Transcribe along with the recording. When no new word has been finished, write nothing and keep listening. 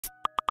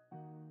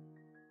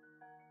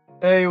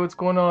Hey, what's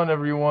going on,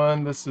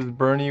 everyone? This is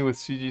Bernie with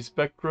CG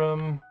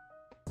Spectrum.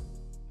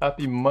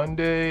 Happy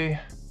Monday.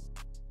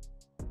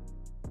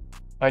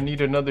 I need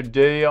another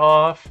day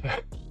off.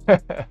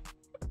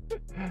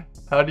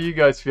 How do you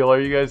guys feel? Are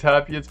you guys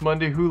happy it's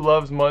Monday? Who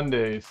loves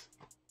Mondays?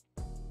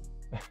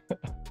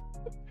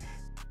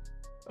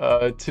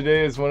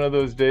 Today is one of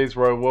those days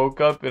where I woke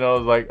up and I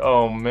was like,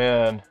 oh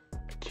man,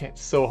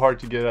 it's so hard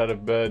to get out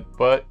of bed.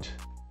 But,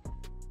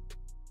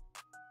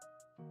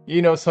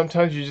 you know,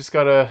 sometimes you just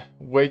gotta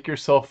wake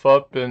yourself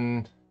up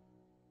and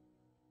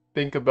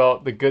think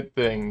about the good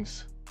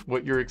things,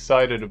 what you're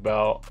excited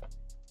about.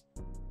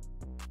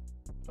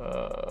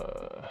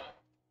 Uh,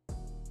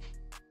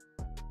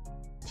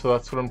 so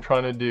that's what I'm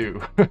trying to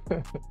do.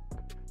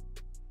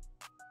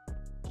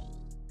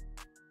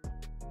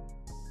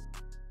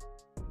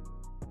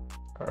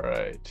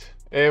 Alright.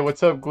 Hey,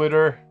 what's up,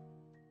 Glitter?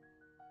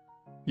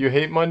 You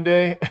hate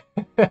Monday?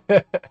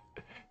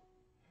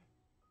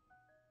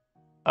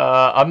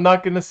 I'm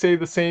not gonna say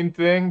the same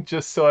thing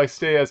just so I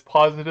stay as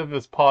positive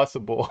as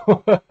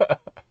possible.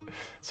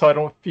 So I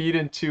don't feed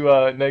into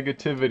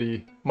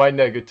negativity, my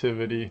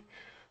negativity.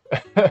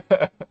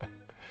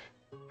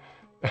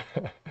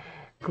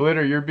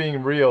 Glitter, you're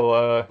being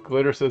real.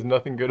 Glitter says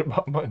nothing good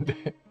about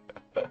Monday.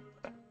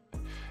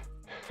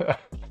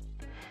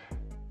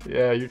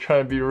 Yeah, you're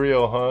trying to be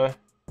real, huh?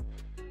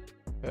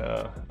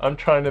 Yeah, I'm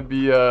trying to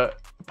be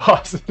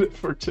positive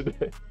for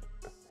today.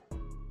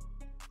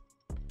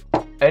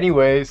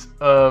 Anyways,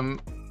 all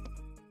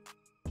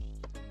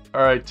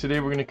right, today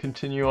we're gonna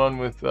continue on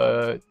with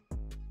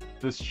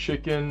this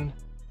chicken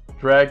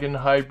dragon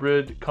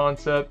hybrid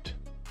concept.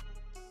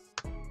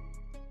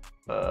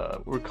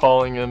 We're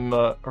calling him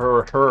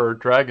or her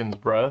Dragon's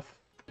Breath.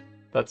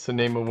 That's the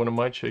name of one of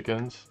my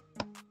chickens.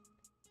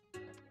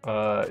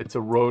 It's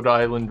a Rhode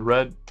Island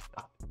red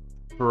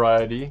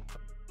variety.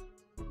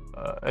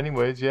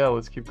 Anyways, yeah,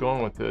 let's keep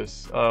going with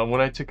this.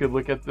 When I took a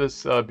look at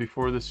this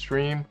before the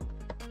stream,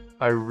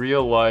 I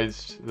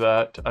realized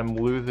that I'm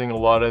losing a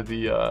lot of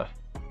the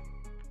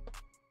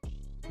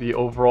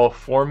overall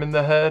form in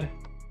the head.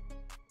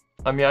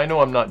 I mean, I know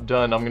I'm not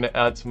done. I'm gonna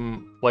add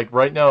some, like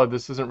right now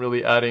this isn't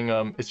really adding,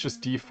 it's just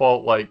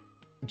default like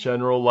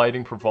general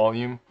lighting for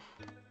volume.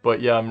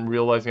 But yeah, I'm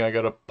realizing I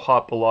gotta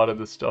pop a lot of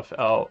this stuff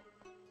out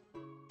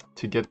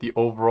to get the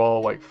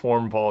overall like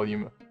form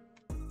volume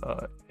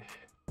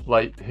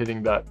light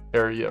hitting that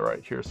area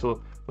right here.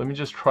 So let me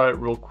just try it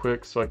real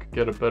quick so I could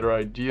get a better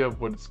idea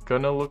of what it's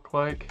gonna look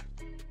like.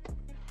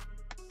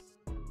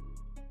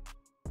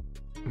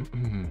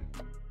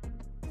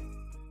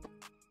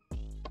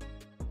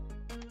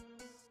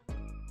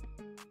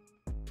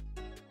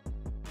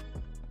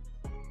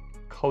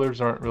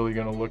 Colors aren't really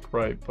gonna look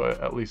right, but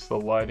at least the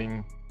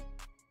lighting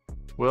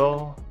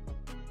will.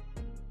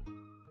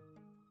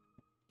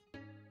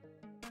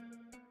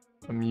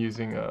 I'm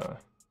using a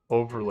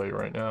overlay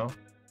right now.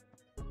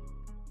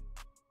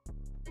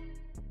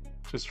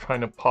 Just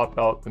trying to pop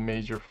out the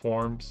major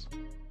forms.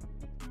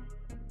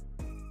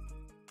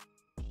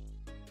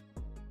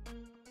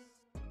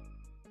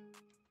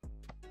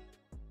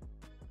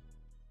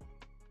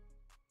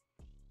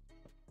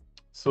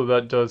 So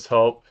that does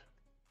help.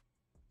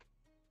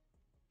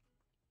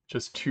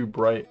 Just too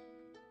bright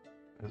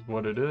is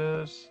what it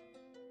is.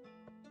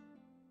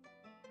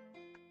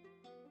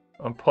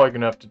 I'm probably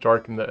gonna have to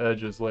darken the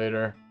edges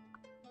later.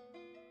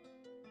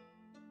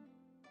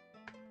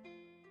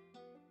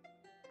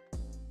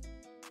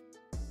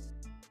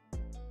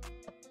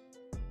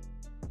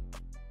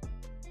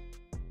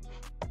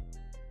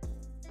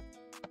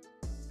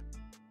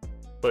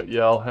 But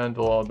yeah, I'll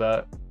handle all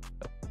that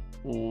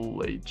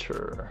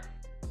later.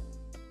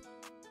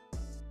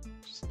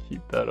 Just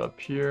keep that up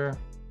here.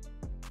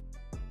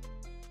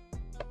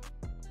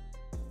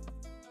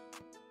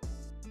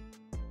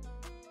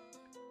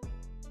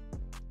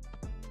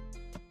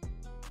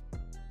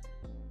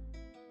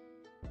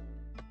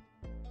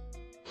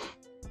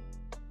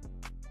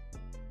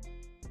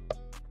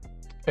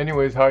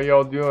 Anyways, how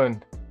y'all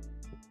doing?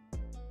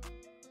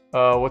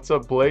 What's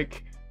up,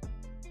 Blake?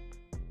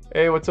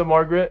 Hey, what's up,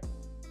 Margaret?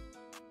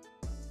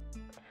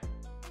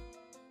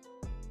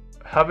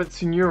 Haven't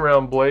seen you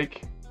around,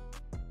 Blake.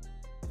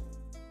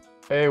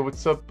 Hey,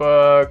 what's up,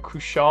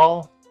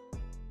 Kushal?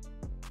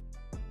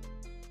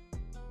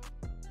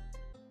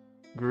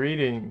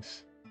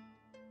 Greetings.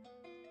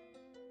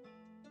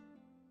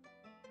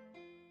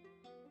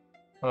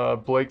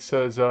 Blake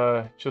says,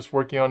 just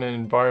working on an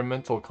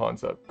environmental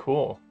concept.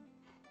 Cool.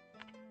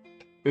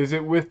 Is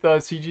it with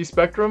CG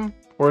Spectrum,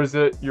 or is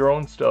it your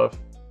own stuff?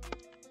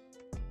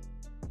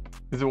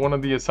 Is it one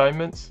of the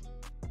assignments?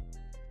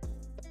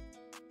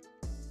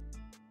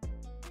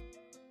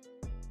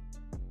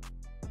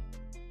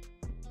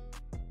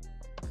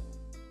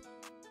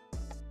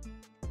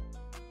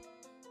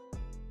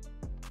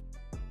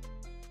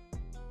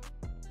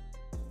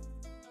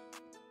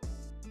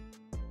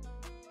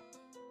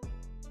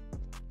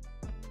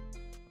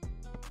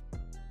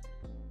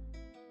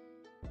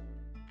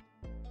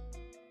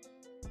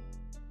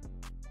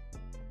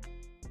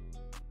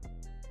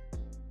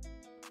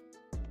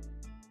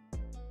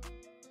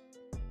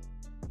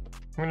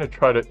 I'm gonna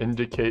try to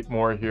indicate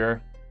more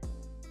here.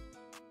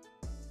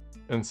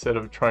 Instead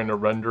of trying to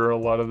render a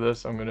lot of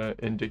this, I'm gonna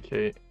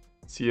indicate,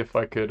 see if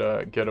I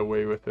could get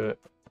away with it.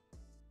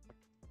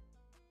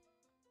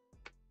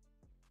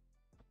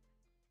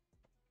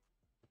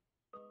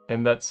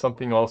 And that's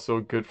something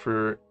also good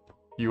for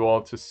you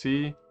all to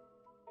see.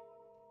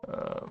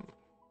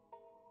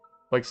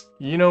 Like,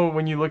 you know,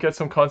 when you look at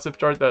some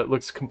concept art that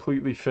looks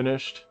completely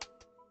finished,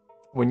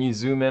 when you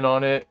zoom in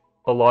on it,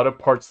 a lot of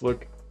parts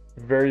look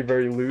very,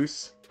 very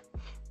loose.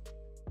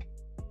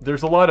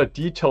 There's a lot of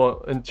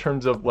detail in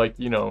terms of, like,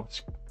 you know,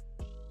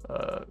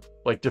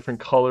 like different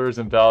colors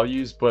and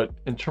values, but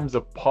in terms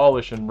of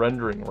polish and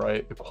rendering,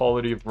 right, the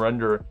quality of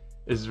render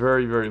is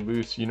very, very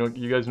loose. You know,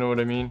 you guys know what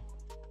I mean?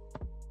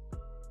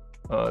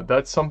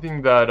 That's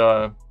something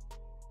that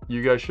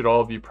you guys should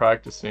all be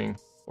practicing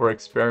or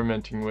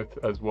experimenting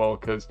with as well,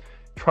 because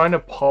trying to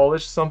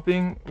polish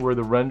something where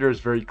the render is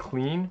very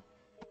clean,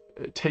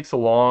 it takes a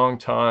long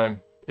time.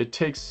 It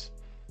takes,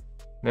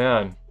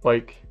 man,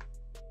 like,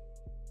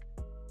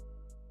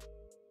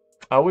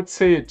 I would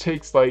say it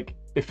takes, like,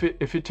 if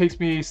it takes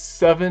me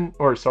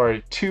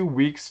 2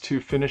 weeks to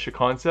finish a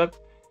concept,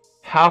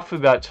 half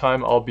of that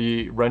time I'll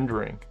be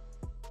rendering.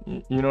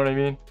 You know what I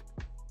mean?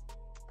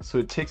 So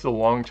it takes a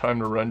long time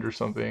to render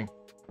something.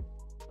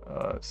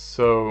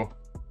 So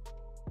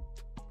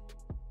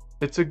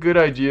it's a good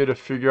idea to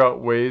figure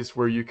out ways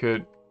where you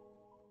could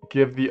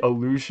give the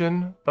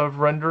illusion of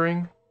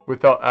rendering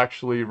without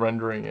actually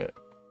rendering it,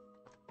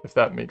 if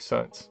that makes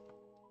sense.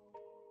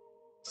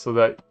 So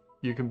that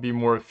you can be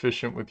more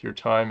efficient with your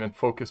time and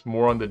focus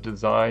more on the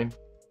design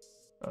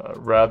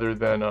rather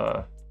than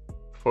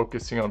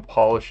focusing on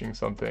polishing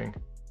something.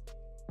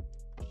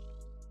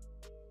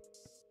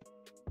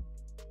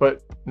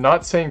 But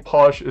not saying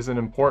polish isn't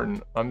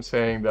important. I'm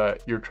saying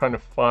that you're trying to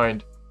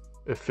find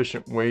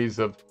efficient ways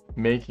of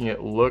making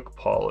it look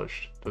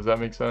polished. Does that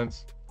make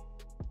sense?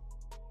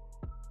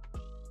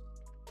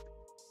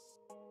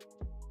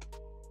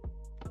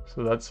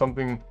 So that's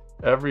something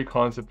every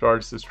concept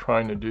artist is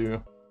trying to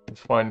do, is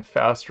find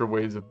faster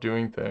ways of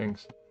doing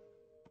things.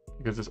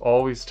 Because it's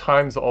always,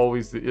 time's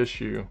always the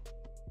issue.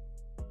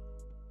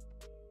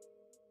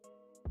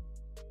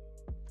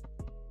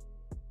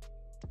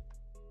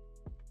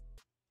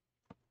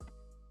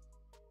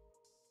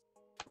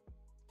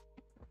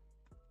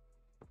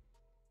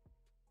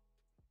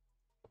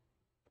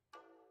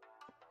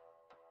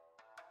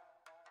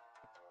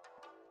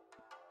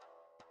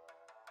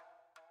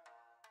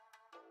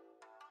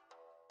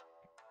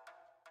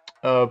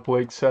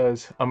 Blake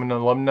says, I'm an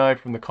alumni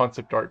from the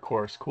concept art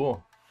course.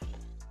 Cool.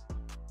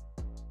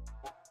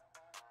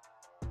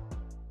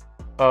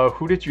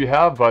 Who did you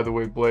have, by the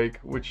way, Blake?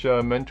 Which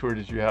mentor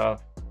did you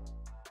have?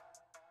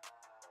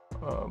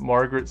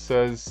 Margaret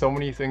says, so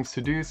many things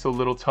to do, so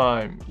little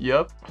time.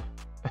 Yep.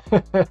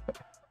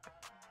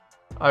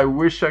 I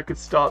wish I could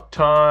stop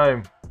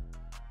time.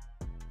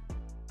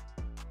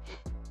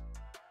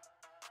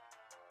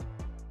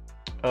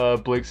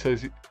 Blake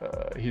says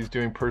he's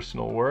doing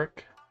personal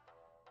work.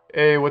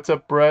 Hey, what's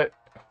up, Brett?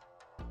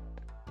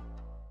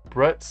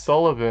 Brett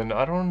Sullivan.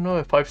 I don't know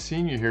if I've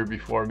seen you here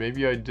before.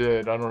 Maybe I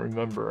did. I don't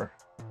remember.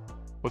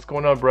 What's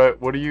going on,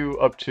 Brett? What are you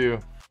up to?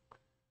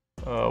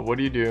 What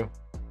do you do?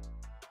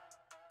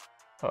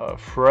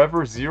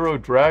 Forever Zero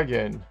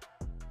Dragon.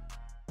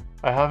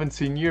 I haven't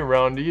seen you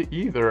around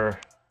either.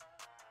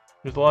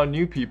 There's a lot of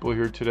new people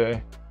here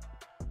today.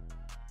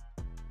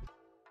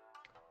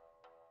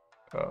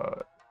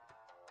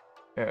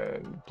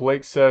 And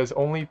Blake says,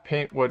 only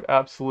paint what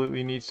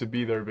absolutely needs to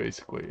be there,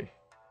 basically.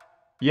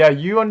 Yeah,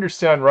 you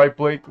understand, right,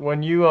 Blake?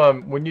 When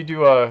you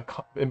do a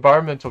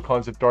environmental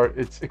concept art,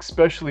 it's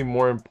especially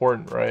more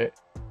important, right?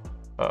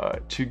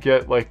 To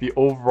get like the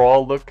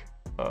overall look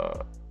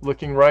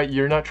looking right.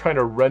 You're not trying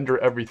to render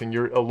everything.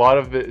 A lot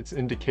of it's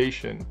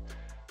indication.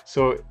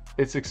 So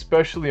it's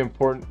especially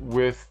important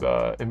with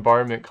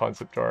environment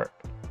concept art.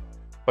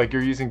 Like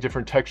you're using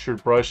different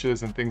textured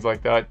brushes and things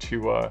like that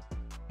to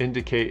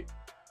indicate,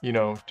 you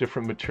know,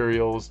 different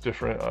materials,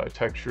 different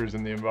textures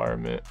in the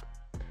environment.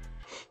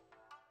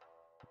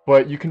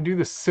 But you can do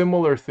the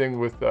similar thing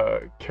with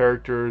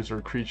characters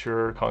or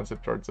creature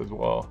concept arts as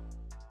well.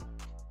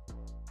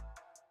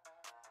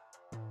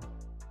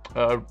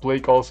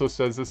 Blake also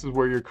says this is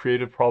where your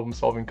creative problem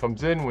solving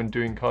comes in when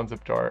doing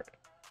concept art.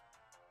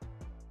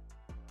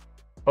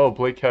 Oh,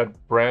 Blake had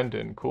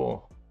Brandon.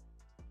 Cool.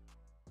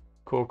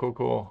 Cool, cool,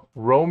 cool.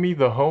 Romy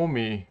the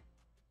homie.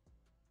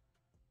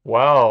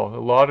 Wow,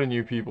 a lot of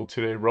new people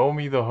today.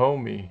 Romy the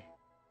homie.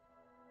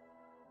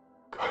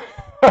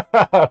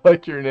 I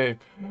like your name.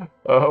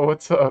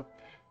 What's up?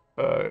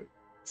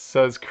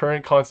 Says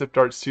current concept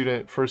art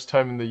student, first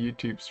time in the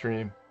YouTube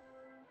stream.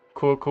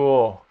 Cool,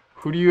 cool.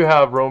 Who do you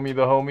have, Romy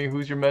the homie?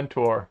 Who's your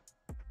mentor?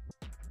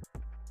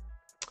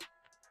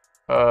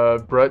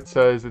 Brett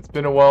says, it's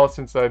been a while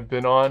since I've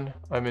been on.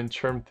 I'm in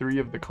term 3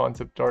 of the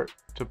concept art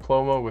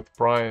diploma with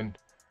Brian.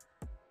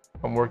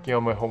 I'm working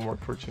on my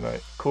homework for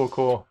tonight. Cool,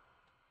 cool.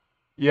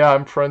 Yeah,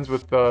 I'm friends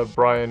with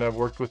Brian. I've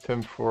worked with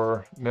him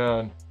for,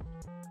 man,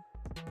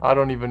 I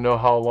don't even know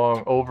how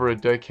long, over a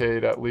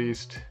decade at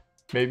least.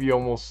 Maybe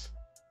almost,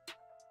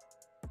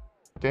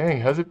 dang,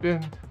 has it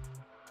been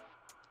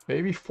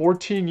maybe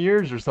 14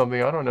 years or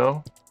something? I don't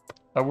know.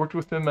 I worked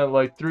with him at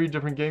like 3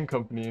 different game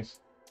companies.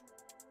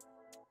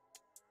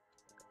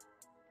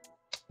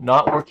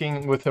 Not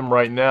working with him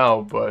right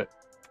now, but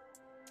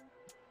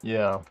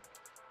yeah,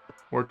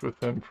 worked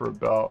with him for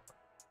about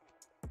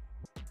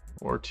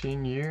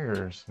 14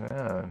 years,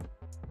 man.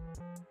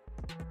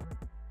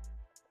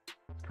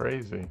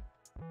 Crazy.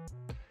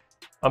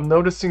 I'm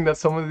noticing that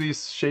some of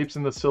these shapes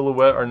in the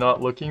silhouette are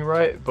not looking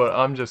right, but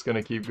I'm just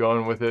gonna keep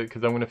going with it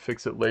because I'm gonna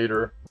fix it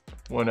later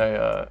when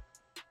I'm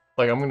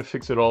gonna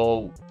fix it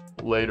all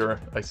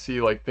later. I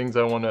see like things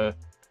I want to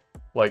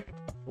like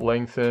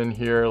lengthen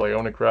here, like I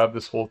want to grab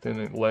this whole thing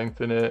and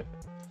lengthen it.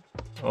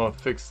 I want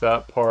to fix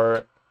that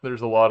part.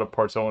 There's a lot of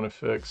parts I want to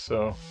fix,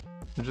 so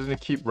I'm just gonna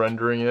keep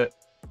rendering it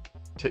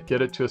to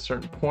get it to a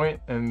certain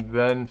point and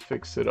then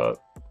fix it up.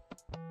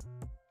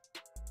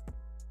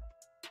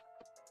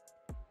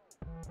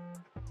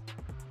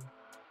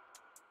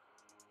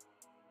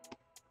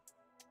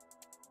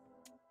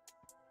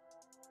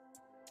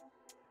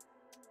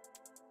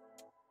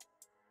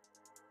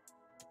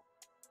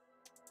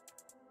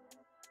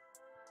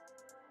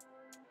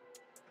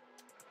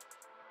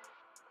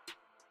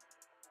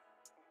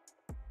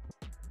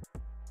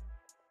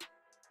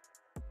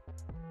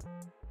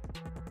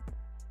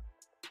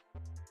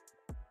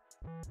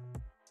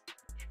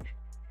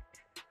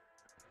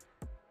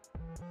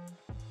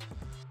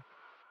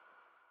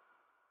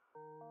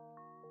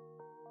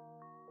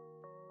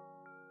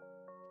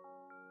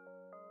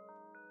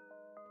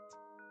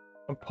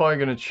 I'm probably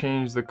gonna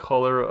change the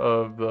color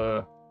of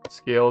the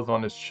scales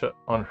on his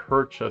on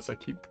her chest. I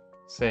keep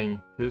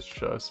saying his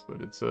chest,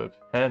 but it's a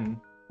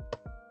hen,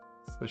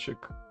 so I should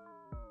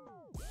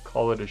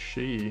call it a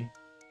she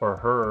or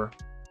her.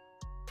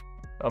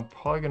 I'm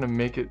probably gonna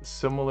make it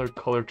similar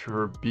color to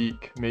her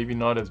beak. Maybe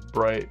not as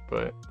bright,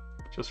 but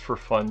just for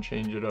fun,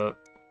 change it up.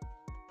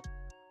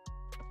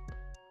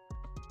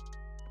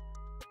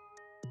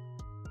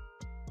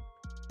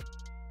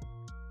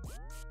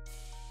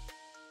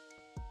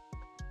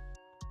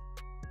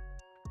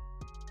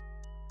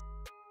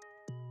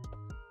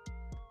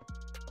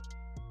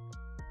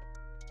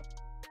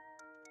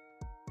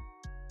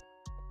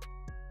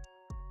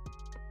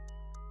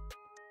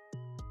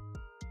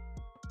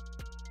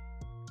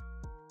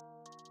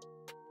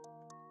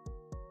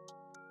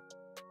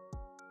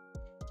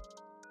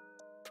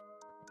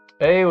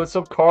 Hey, what's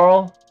up,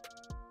 Carl?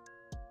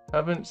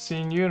 Haven't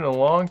seen you in a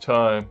long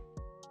time.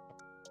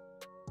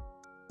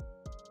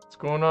 What's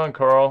going on,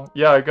 Carl?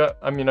 Yeah, I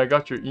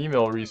got your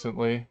email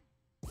recently.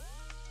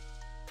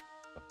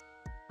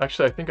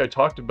 Actually, I think I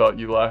talked about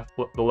you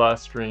the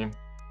last stream.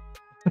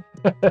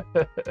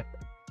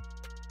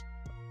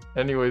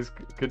 Anyways,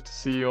 good to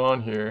see you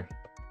on here.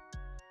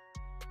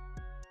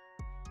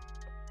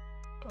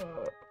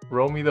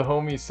 Romy the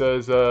homie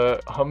says,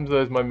 Hamza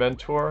is my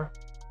mentor.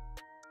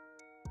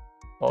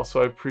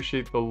 Also, I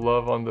appreciate the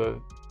love on the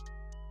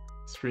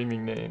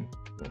streaming name.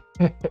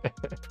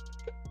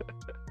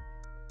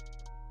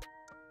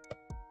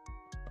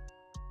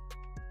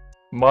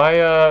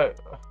 My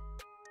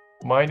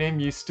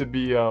name used to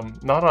be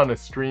not on a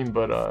stream,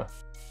 but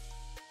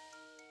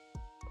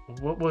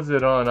what was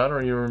it on? I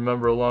don't even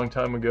remember, a long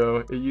time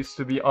ago. It used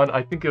to be on,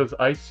 I think it was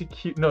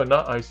ICQ. No,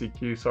 not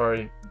ICQ,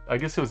 sorry. I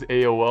guess it was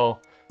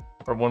AOL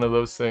or one of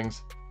those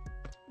things.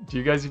 Do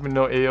you guys even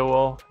know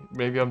AOL?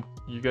 Maybe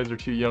you guys are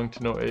too young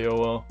to know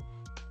AOL.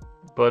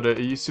 But it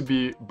used to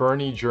be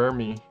Bernie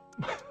Jeremy.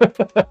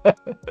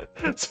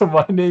 So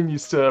my name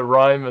used to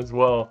rhyme as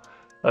well.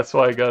 That's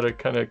why I got a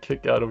kind of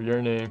kick out of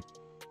your name.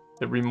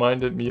 It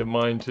reminded me of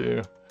mine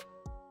too.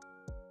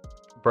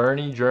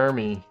 Bernie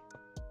Jeremy.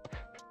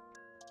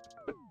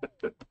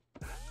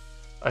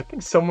 I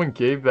think someone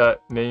gave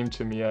that name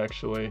to me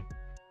actually.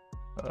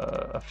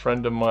 A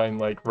friend of mine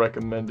like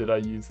recommended I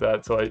use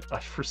that, so I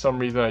for some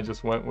reason I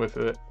just went with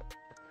it.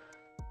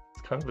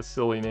 It's kind of a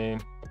silly name.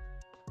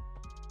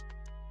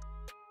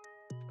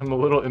 I'm a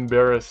little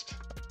embarrassed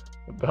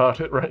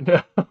about it right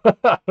now.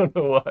 I don't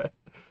know why.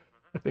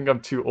 I think I'm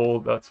too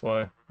old, that's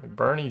why. Like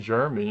Bernie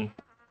Jeremy.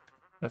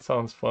 That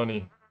sounds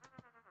funny.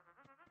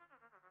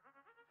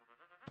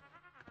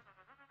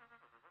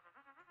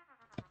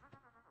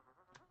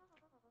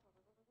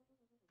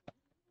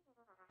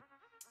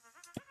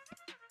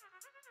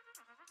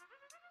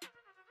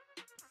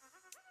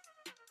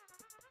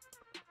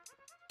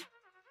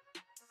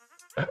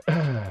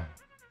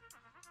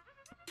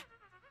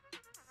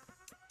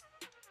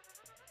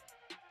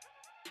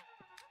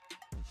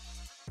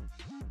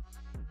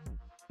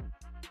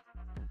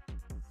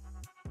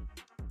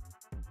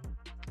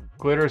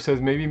 Glitter says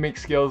maybe make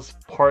scales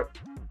part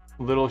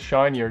little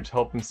shinier to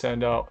help them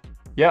stand out.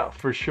 Yeah,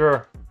 for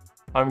sure.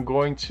 I'm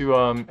going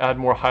to add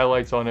more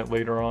highlights on it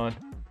later on.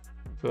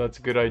 So that's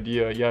a good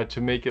idea. Yeah,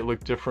 to make it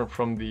look different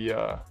from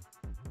the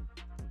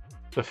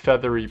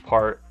feathery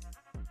part.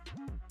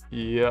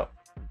 Yep.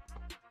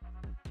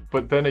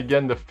 but then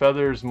again, the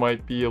feathers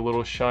might be a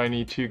little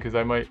shiny too, because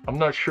I'm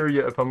not sure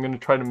yet if I'm gonna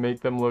try to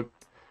make them look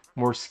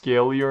more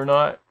scaly or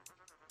not.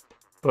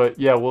 But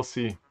yeah, we'll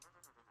see.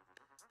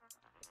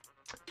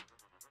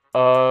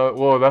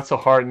 Whoa, that's a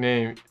hard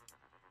name.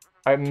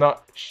 I'm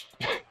not.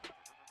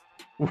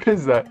 What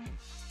is that?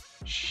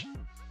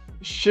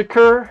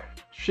 Shiker?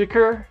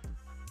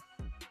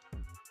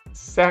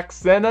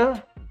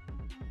 Saxena?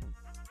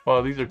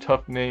 Wow, these are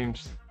tough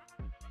names.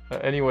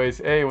 Anyways,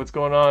 hey, what's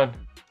going on?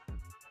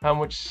 How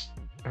much...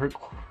 The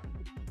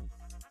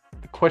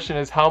question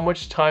is, how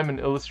much time an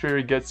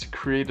illustrator gets to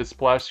create a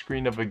splash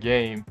screen of a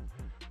game?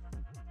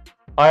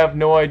 I have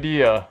no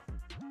idea.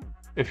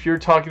 If you're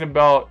talking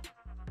about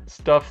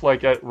stuff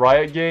like at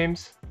Riot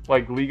Games,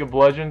 like League of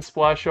Legends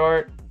splash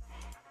art,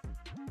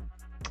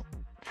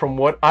 from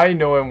what I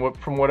know and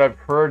from what I've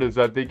heard is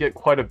that they get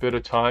quite a bit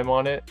of time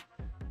on it.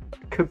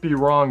 Could be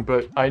wrong,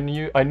 but I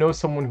know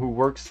someone who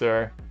works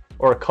there,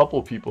 or a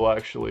couple people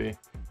actually,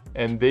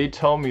 and they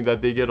tell me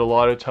that they get a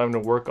lot of time to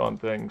work on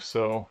things.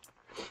 So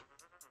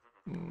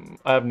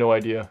I have no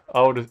idea.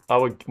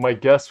 My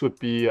guess would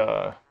be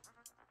a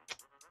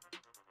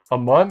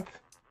month.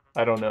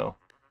 I don't know.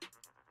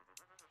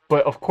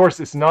 But of course,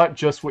 it's not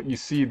just what you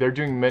see. They're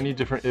doing many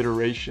different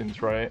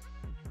iterations, right?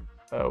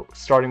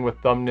 Starting with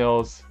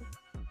thumbnails,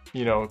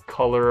 you know,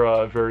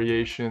 color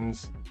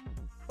variations,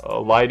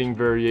 lighting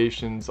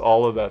variations,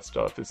 all of that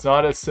stuff. It's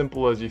not as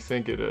simple as you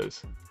think it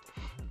is.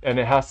 And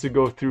it has to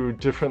go through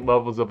different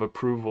levels of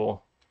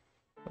approval.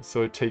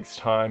 So it takes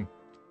time.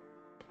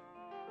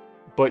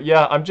 But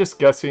yeah, I'm just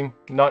guessing.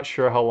 Not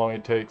sure how long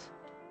it takes.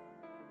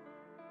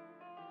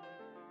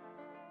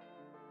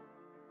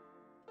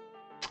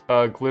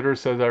 Glitter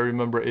says, I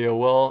remember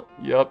AOL.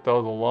 Yep, that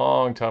was a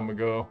long time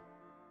ago.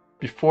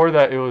 Before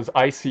that, it was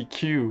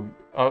ICQ.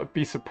 I'd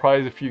be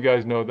surprised if you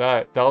guys know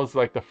that. That was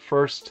like the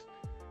first,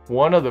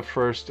 one of the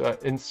first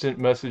instant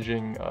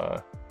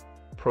messaging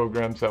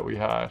programs that we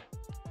had.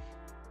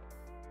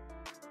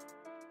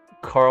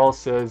 Carl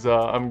says,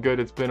 I'm good.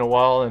 It's been a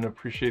while and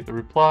appreciate the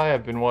reply.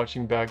 I've been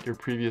watching back your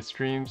previous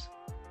streams.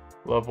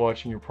 Love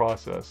watching your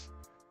process.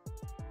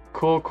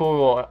 Cool,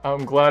 cool.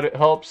 I'm glad it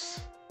helps.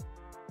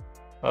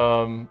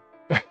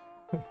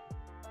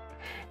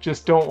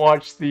 Just don't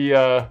watch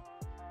the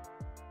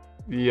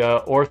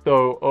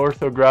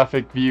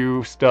orthographic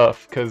view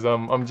stuff, because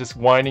I'm just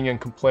whining and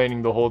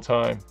complaining the whole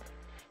time.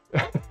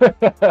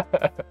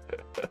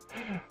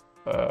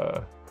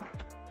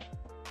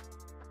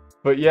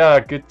 But yeah,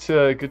 good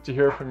to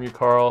hear from you,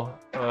 Carl.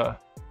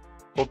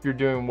 Hope you're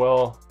doing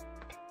well.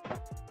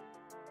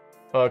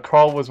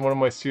 Carl was one of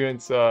my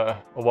students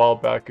a while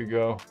back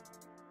ago.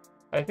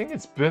 I think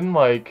it's been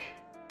like,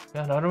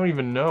 man, I don't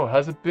even know.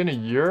 Has it been a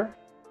year?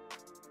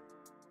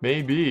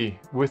 Maybe.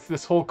 With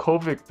this whole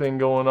COVID thing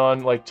going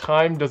on, like,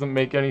 time doesn't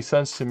make any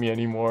sense to me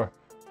anymore.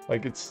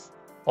 Like, it's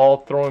all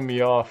throwing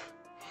me off.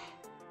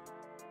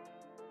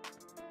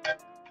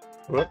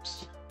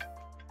 Whoops.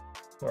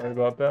 Sorry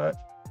about that.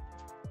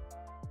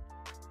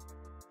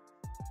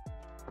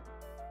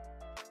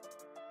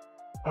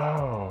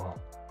 Oh.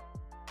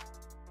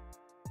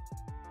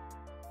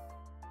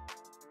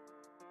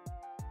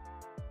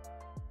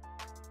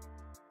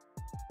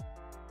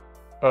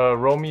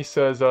 Romy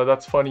says,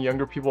 that's funny,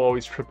 younger people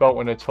always trip out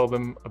when I tell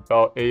them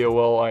about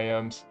AOL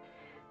IMs.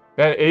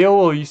 Man,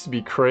 AOL used to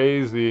be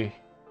crazy.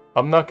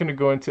 I'm not going to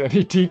go into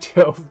any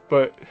details,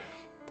 but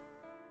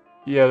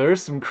yeah,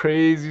 there's some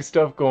crazy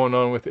stuff going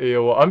on with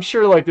AOL. I'm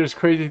sure like there's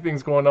crazy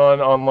things going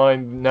on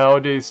online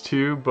nowadays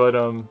too, but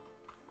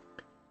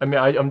I mean,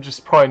 I'm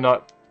just probably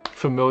not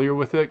familiar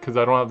with it because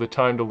I don't have the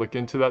time to look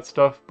into that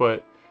stuff.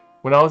 But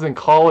when I was in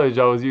college,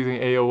 I was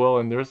using AOL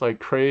and there's like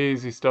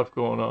crazy stuff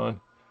going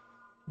on.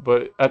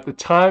 But at the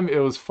time, it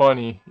was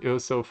funny. It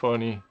was so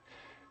funny.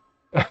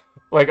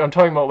 Like, I'm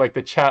talking about, like,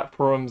 the chat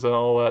forums and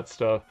all that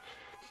stuff.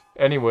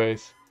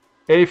 Anyways.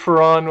 Hey,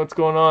 Farhan, what's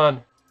going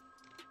on?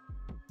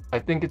 I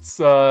think it's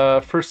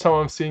first time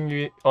I'm seeing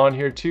you on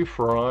here too,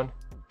 Farhan.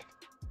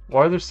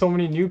 Why are there so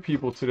many new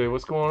people today?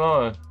 What's going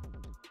on?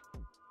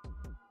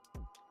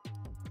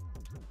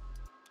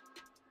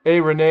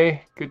 Hey,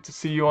 Renee. Good to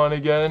see you on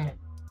again.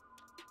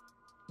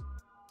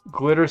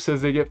 Glitter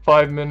says they get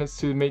 5 minutes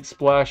to make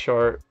splash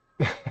art.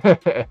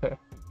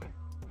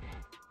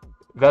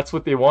 That's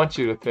what they want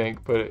you to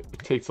think, but it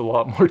takes a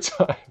lot more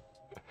time.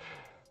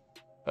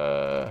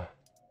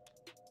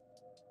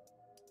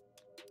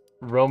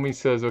 Romy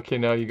says, okay,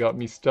 now you got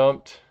me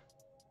stumped.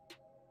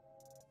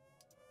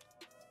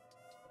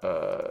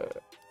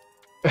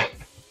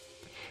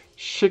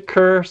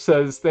 Shiker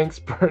says, thanks,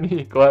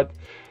 Bernie. Glad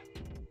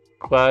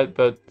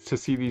that to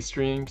see these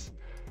streams.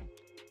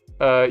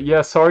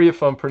 Yeah, sorry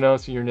if I'm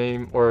pronouncing your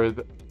name or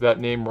that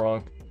name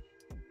wrong.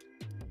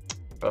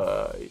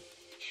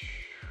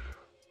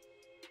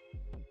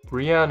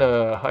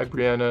 Brianna, hi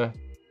Brianna.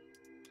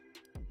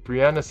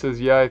 Brianna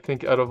says, yeah, I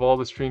think out of all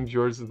the streams,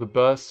 yours is the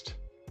best.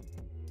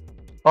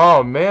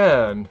 Oh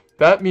man,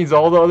 that means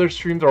all the other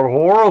streams are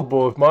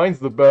horrible if mine's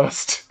the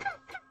best.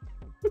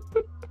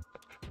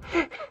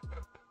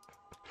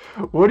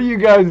 What are you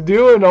guys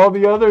doing, all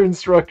the other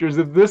instructors?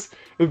 If this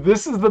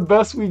is the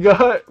best we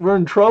got, we're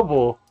in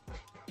trouble.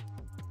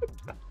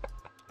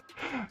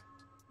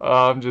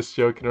 I'm just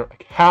joking,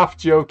 half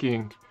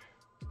joking.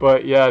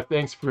 But yeah,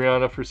 thanks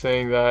Brianna for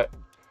saying that.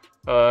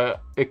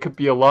 It could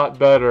be a lot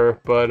better,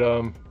 but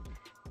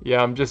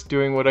yeah, I'm just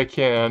doing what I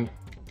can.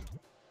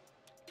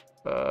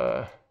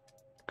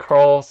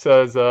 Carl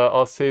says,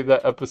 I'll save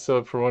that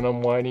episode for when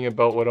I'm whining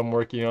about what I'm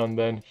working on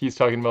then. He's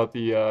talking about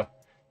the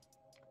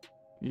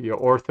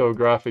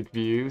orthographic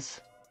views.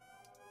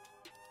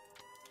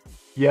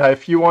 Yeah,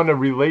 if you want to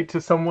relate to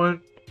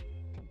someone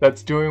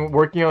that's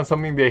working on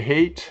something they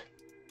hate,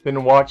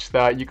 then watch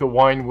that. You could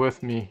whine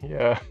with me,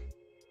 yeah.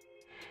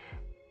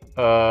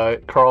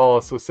 Carl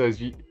also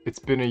says, it's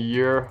been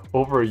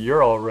over a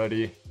year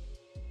already.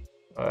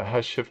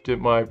 Has shifted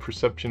my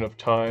perception of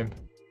time.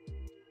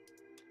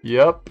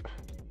 Yep.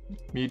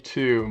 Me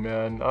too,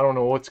 man. I don't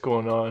know what's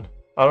going on.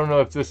 I don't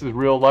know if this is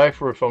real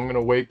life or if I'm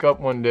gonna wake up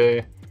one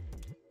day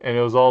and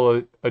it was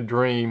all a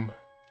dream.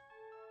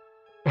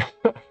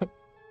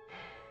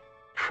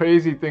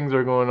 Crazy things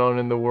are going on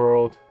in the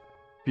world.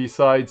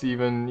 Besides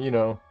even,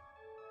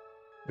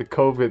 the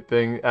COVID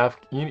thing.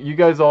 You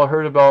guys all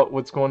heard about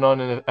what's going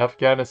on in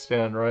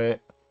Afghanistan, right?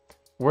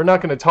 We're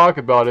not going to talk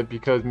about it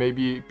because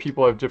maybe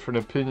people have different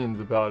opinions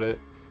about it.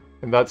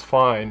 And that's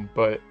fine,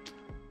 but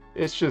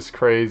it's just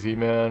crazy,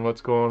 man,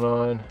 what's going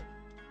on.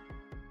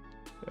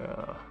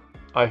 Yeah.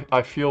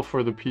 I feel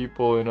for the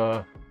people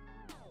in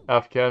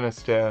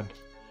Afghanistan.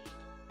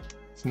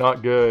 It's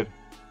not good.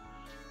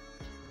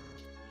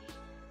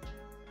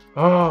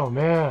 Oh,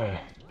 man.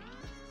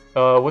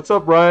 What's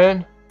up,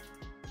 Ryan?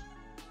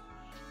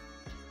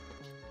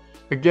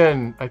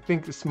 Again, I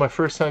think this is my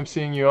first time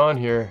seeing you on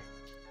here.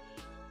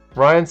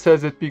 Ryan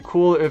says it'd be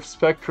cool if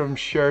Spectrum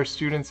shares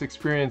students'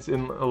 experience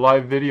in a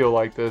live video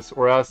like this,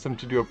 or ask them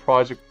to do a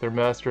project with their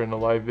master in a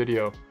live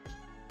video.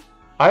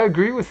 I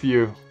agree with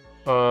you.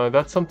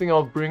 That's something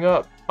I'll bring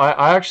up.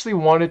 I actually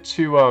wanted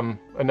to,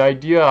 an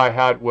idea I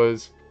had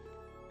was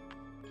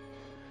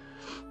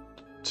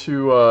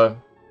to,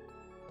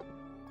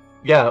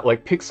 yeah,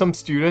 like pick some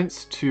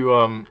students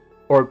to,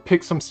 or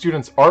pick some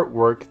students'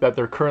 artwork that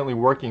they're currently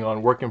working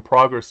on, work in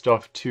progress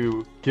stuff,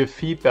 to give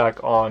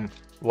feedback on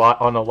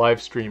a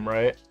live stream,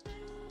 right?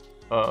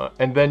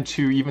 And then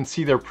to even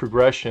see their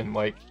progression,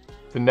 like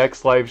the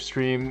next live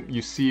stream,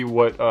 you see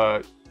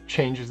what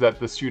changes that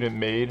the student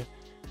made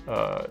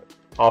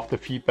off the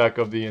feedback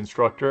of the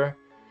instructor,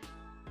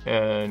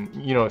 and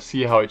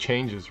see how it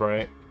changes,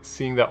 right?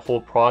 Seeing that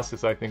whole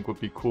process, I think, would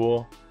be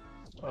cool.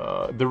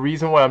 The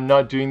reason why I'm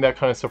not doing that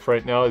kind of stuff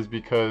right now is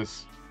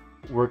because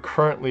we're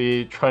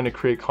currently trying to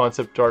create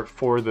concept art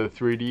for the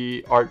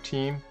 3D art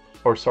team,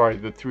 or sorry,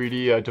 the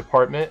 3D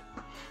department.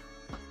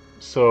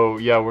 So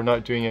yeah, we're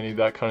not doing any of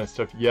that kind of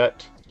stuff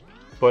yet,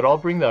 but I'll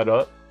bring that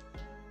up.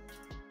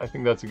 I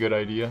think that's a good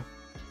idea.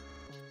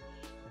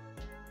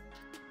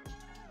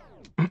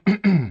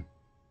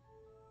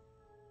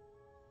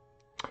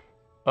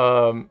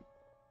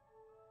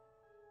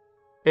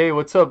 Hey,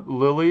 what's up,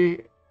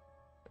 Lily?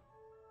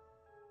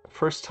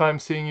 First time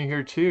seeing you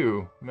here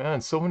too. Man,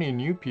 so many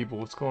new people.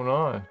 What's going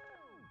on?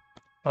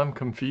 I'm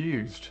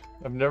confused.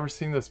 I've never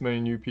seen this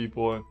many new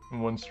people in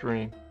one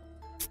stream.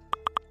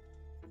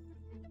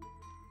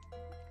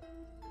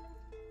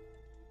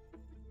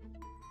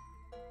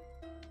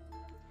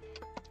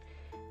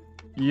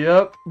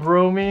 Yep,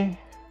 Romy.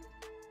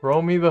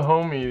 Romy the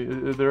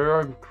homie. There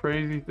are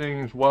crazy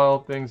things,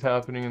 wild things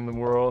happening in the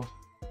world.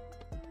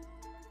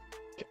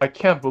 I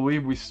can't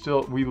believe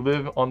we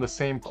live on the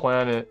same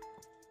planet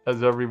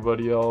as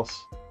everybody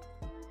else.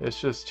 It's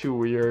just too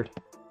weird.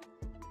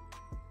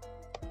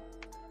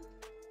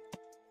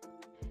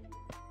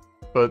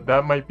 But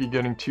that might be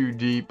getting too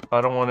deep.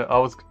 I don't want to. I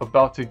was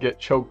about to get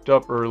choked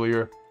up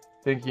earlier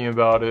thinking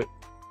about it.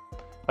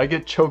 I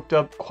get choked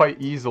up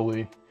quite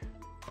easily.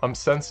 I'm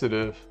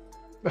sensitive.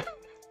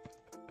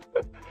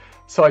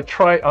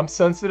 I'm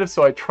sensitive,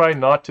 so I try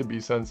not to be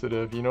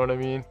sensitive, you know what I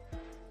mean?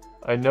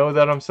 I know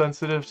that I'm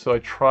sensitive, so I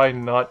try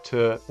not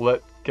to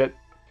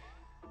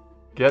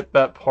get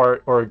that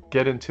part, or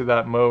get into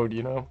that mode,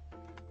 you know?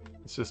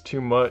 It's just too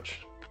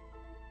much.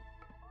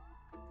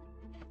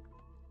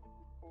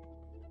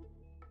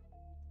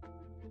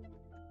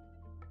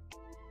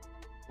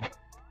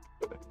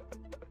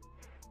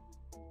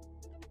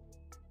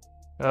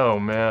 Oh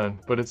man,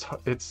 but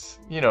it's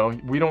we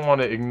don't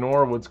want to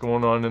ignore what's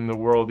going on in the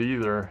world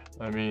either.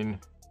 I mean,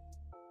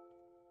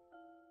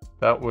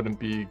 that wouldn't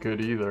be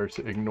good either,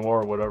 to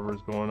ignore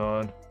whatever's going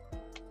on.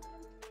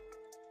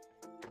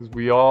 Because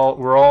we're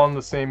all in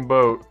the same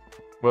boat,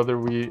 whether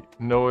we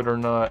know it or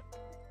not.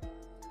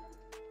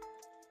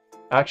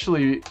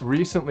 Actually,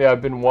 recently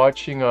I've been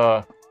watching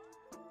a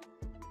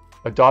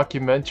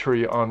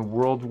documentary on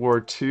World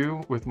War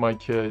II with my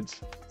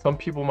kids. Some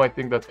people might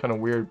think that's kind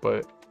of weird,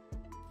 but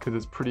because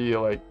it's pretty,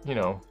 like,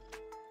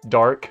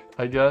 dark,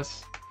 I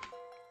guess.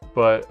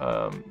 But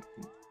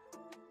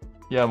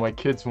yeah, my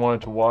kids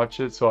wanted to watch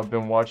it, so I've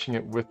been watching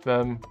it with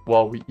them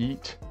while we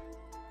eat.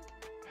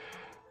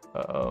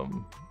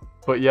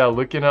 But yeah,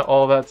 looking at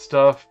all that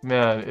stuff,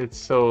 man, it's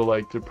so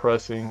like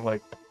depressing,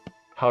 like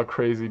how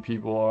crazy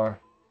people are.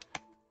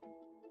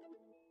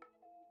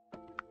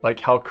 Like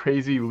how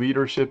crazy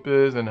leadership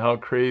is and how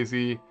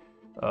crazy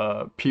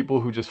people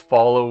who just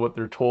follow what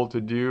they're told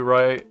to do,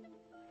 right?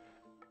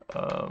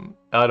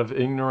 Out of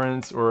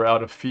ignorance or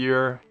out of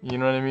fear, you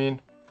know what I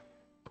mean?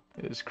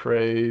 It's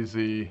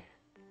crazy.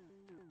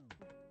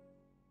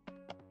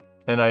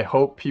 And I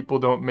hope people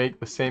don't make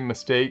the same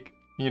mistake,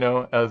 you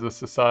know, as a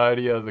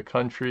society, as a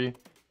country.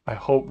 I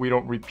hope we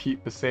don't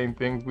repeat the same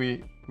things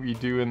we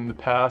do in the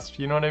past,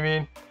 you know what I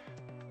mean?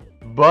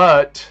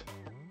 But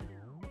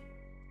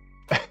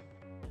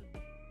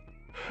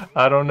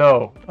I don't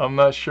know. I'm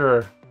not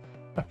sure.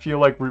 I feel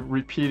like we're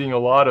repeating a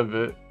lot of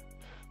it.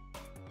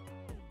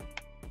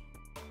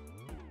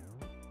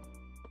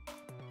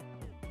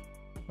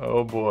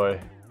 Oh boy.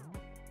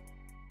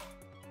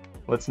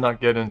 Let's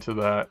not get into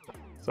that.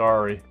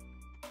 Sorry.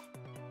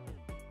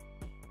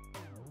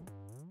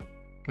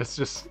 Let's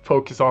just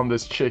focus on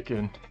this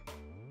chicken.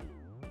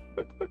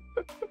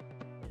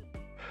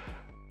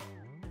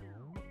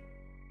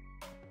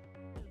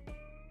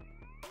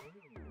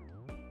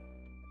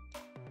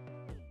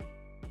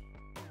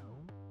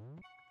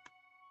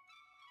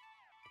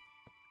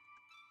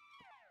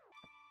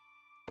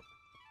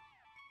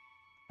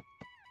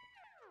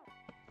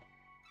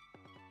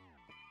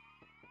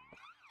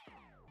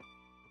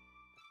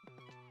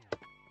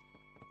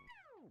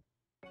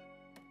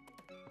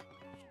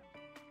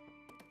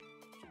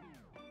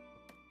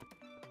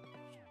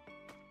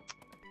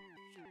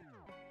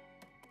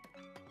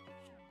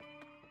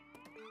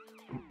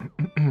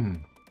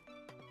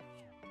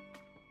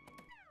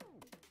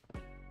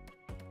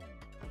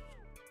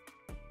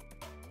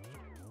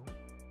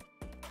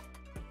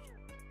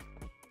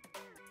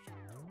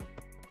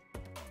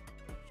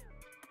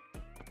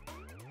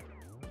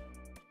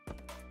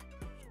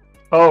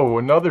 Oh,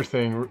 another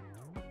thing.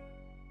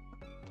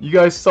 You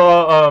guys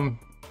saw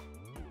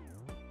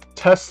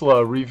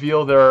Tesla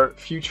reveal their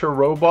future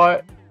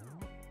robot?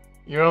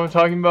 You know what I'm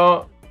talking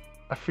about?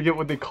 I forget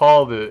what they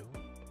called it.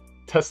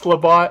 Tesla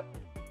bot?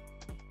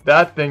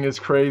 That thing is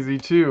crazy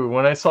too.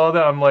 When I saw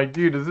that, I'm like,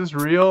 dude, is this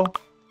real?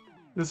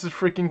 This is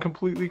freaking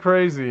completely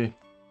crazy.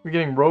 We're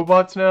getting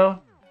robots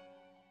now?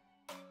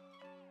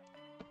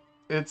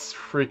 It's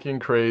freaking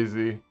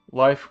crazy.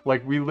 Life,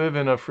 like we live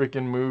in a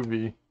freaking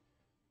movie.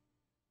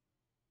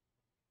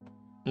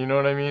 You know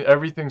what I mean?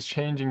 Everything's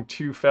changing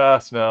too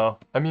fast now.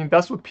 I mean,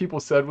 that's what people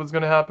said was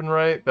going to happen,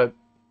 right? That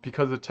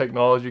because of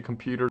technology,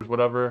 computers,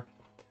 whatever,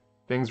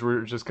 things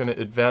were just going to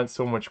advance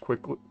so much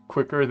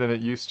quicker than it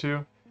used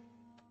to.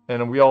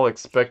 And we all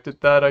expected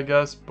that, I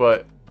guess.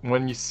 But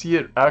when you see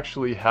it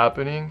actually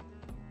happening,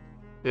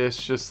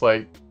 it's just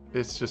like,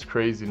 it's just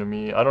crazy to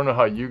me. I don't know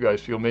how you guys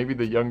feel. Maybe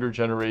the younger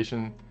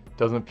generation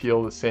doesn't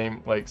feel the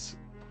same, like,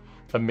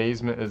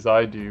 amazement as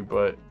I do,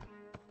 but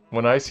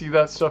when I see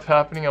that stuff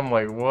happening, I'm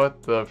like,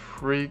 what the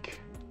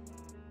freak?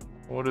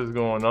 What is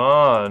going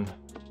on?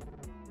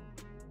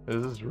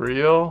 Is this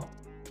real?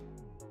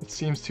 It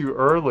seems too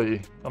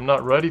early. I'm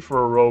not ready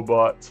for a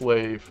robot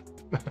slave.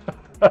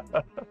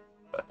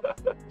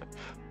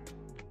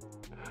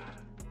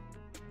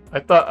 I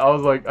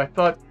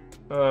thought,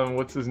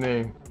 what's his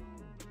name?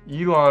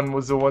 Elon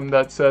was the one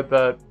that said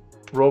that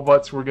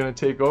robots were gonna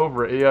take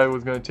over, AI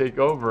was gonna take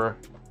over.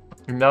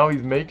 And now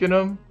he's making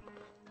them?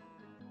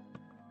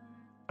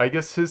 I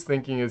guess his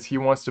thinking is he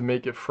wants to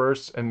make it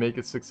first and make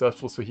it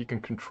successful so he can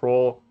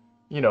control,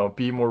 you know,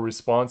 be more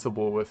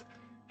responsible with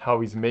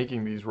how he's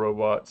making these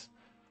robots.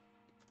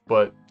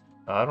 But,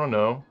 I don't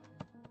know.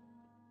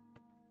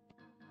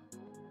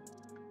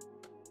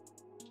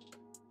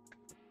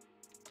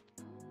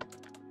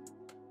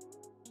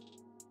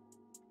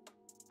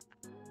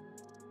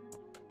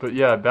 But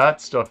yeah,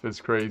 that stuff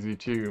is crazy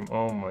too.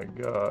 Oh my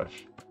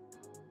gosh.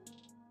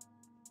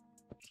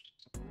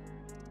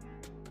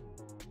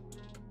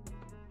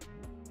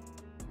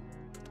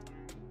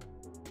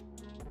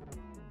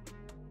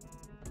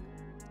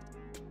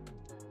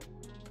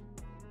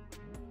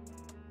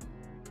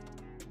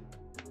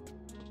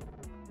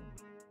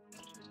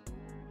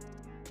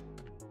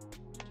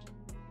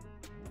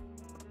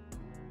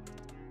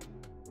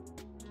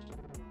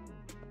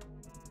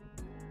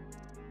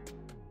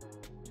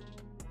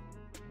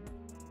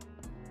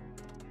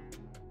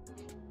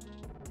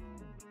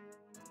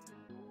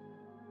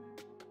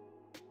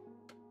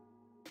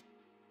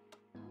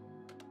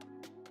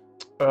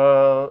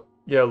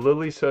 Yeah,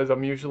 Lily says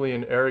I'm usually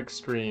in Eric's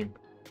stream.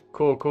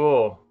 Cool,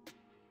 cool.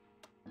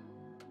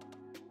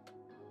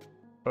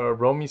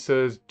 Romy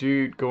says,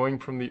 dude, going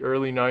from the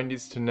early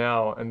 90s to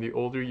now, and the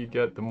older you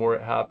get, the more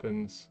it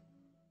happens.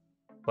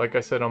 Like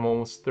I said, I'm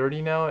almost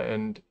 30 now,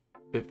 and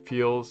it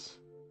feels,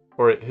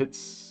 or it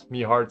hits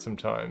me hard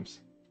sometimes.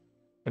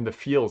 And the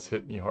feels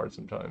hit me hard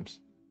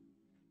sometimes.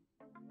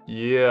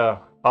 Yeah,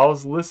 I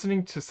was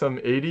listening to some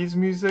 80s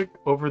music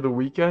over the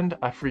weekend.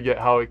 I forget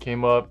how it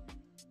came up,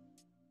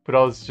 but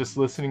I was just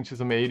listening to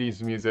some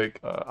 80s music.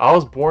 I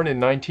was born in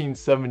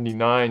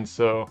 1979,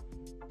 so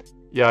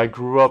yeah, I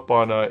grew up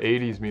on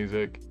 80s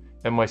music.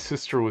 and my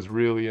sister was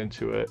really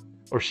into it,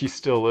 or she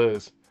still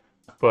is.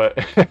 But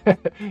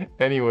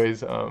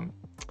anyways,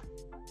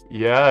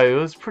 yeah, it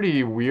was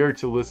pretty weird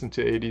to listen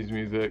to 80s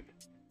music.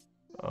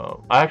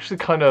 I actually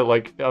kind of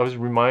like, I was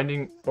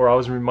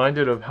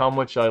reminded of how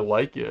much I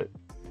like it.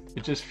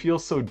 It just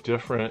feels so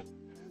different.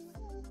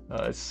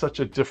 It's such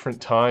a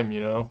different time,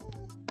 you know?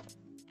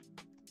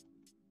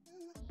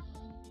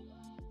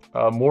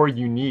 More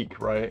unique,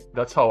 right?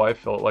 That's how I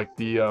felt. Like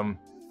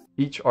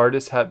each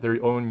artist had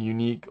their own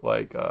unique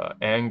like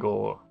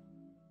angle.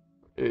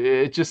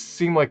 It just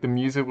seemed like the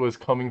music was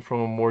coming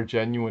from a more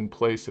genuine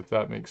place, if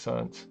that makes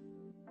sense.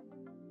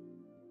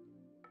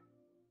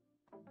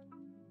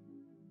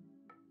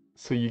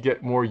 So you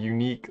get more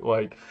unique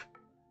like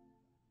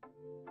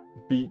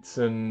beats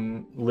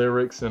and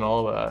lyrics and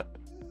all that.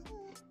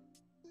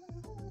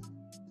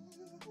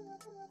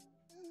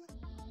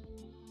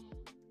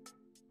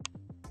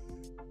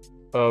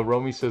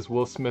 Romy says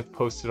Will Smith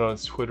posted on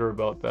his Twitter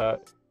about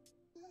that.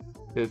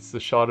 It's the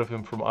shot of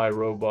him from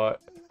iRobot.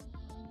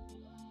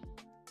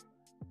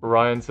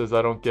 Ryan says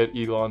I don't get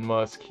Elon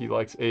Musk. He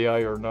likes AI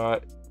or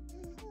not.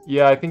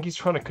 Yeah, I think he's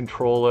trying to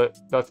control it.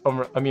 That's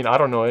I mean, I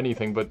don't know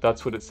anything, but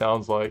that's what it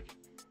sounds like.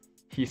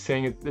 He's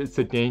saying it's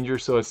a danger,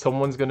 so if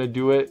someone's gonna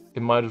do it,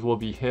 it might as well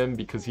be him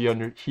because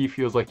he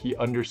feels like he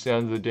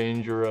understands the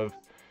danger of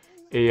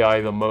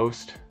AI the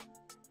most.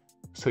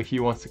 So he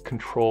wants to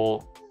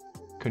control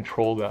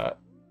that.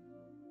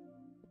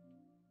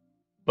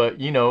 But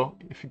you know,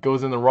 if it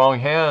goes in the wrong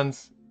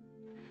hands,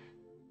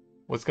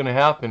 what's gonna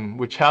happen?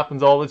 Which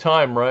happens all the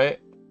time, right?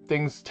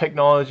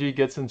 Technology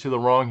gets into the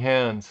wrong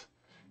hands,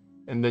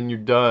 and then you're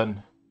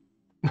done.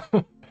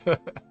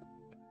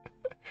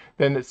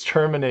 Then it's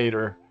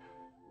Terminator.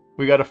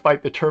 We gotta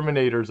fight the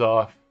Terminators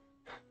off.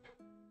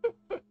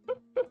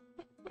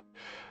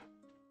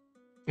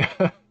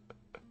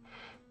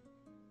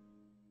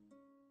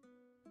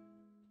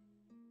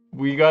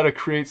 We gotta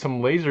create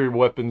some laser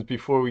weapons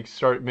before we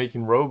start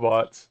making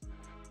robots.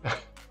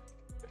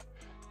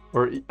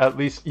 Or at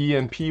least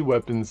EMP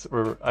weapons,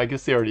 or I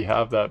guess they already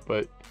have that,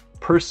 but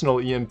personal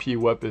EMP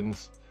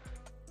weapons.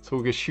 So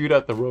we can shoot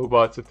at the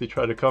robots if they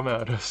try to come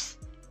at us.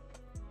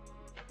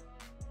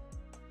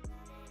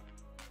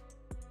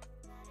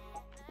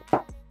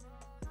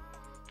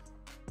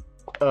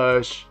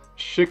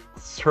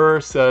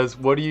 Shikser says,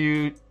 what do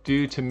you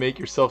do to make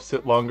yourself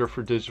sit longer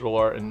for digital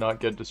art and not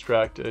get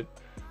distracted?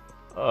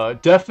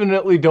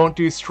 Definitely don't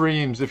do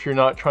streams if you're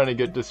not trying to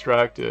get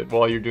distracted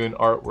while you're doing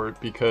artwork,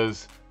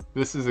 because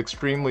this is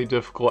extremely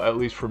difficult, at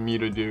least for me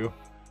to do.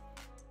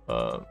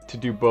 To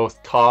do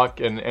both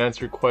talk and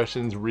answer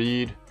questions,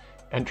 read,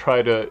 and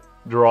try to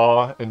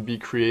draw and be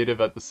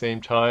creative at the same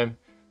time.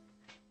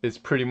 It's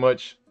pretty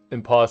much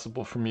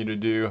impossible for me to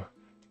do.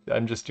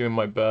 I'm just doing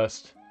my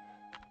best.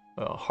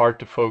 Hard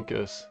to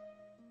focus.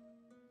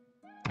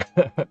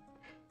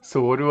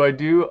 So what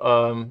do?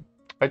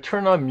 I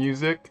turn on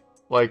music,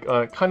 like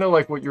kind of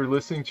like what you're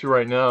listening to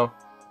right now.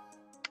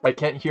 I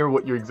can't hear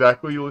what you're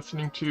exactly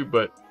listening to,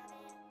 but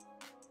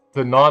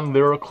the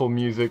non-lyrical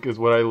music is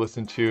what I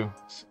listen to.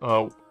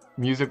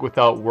 Music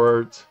without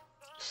words,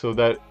 so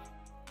that,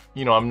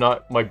 you know,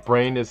 my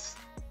brain is,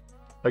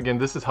 again,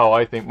 this is how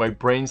I think, my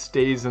brain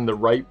stays in the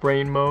right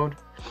brain mode,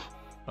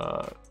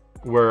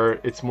 where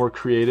it's more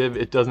creative.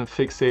 It doesn't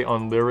fixate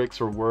on lyrics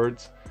or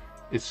words.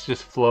 It's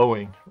just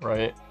flowing,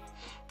 right?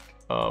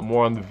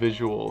 More on the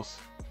visuals.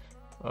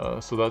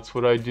 So that's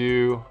what I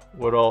do.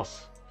 What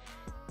else?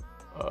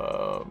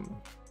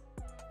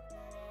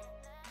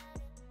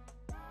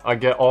 I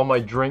get all my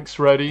drinks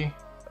ready.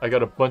 I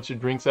got a bunch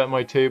of drinks at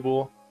my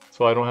table,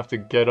 so I don't have to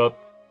get up,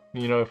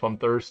 you know, if I'm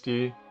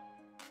thirsty.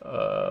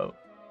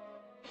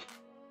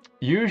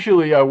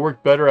 Usually I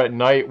work better at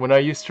night. When I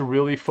used to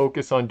really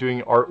focus on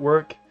doing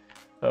artwork,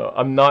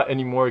 I'm not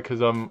anymore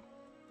because I'm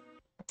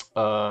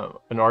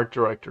an art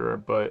director,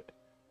 but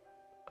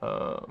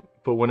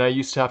when I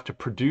used to have to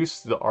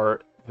produce the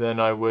art, then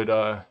I would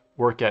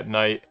work at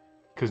night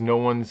because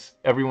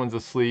everyone's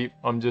asleep.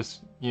 I'm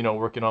just, you know,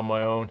 working on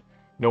my own.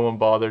 No one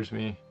bothers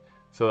me,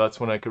 so that's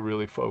when I could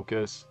really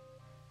focus.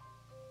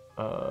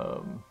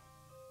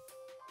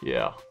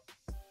 Yeah.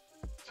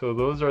 So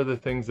those are the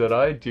things that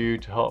I do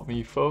to help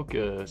me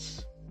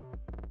focus.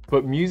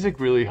 But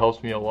music really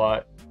helps me a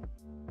lot.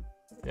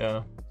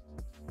 Yeah.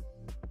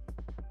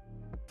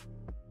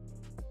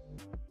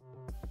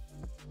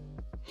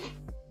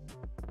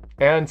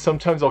 And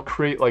sometimes I'll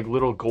create like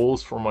little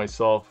goals for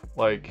myself.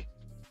 Like,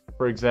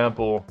 for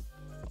example,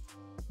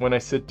 when I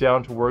sit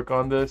down to work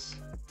on this,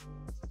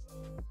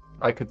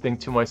 I could think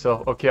to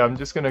myself, okay, I'm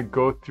just gonna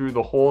go through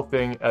the whole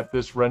thing at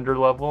this render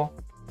level,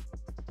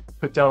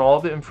 put down all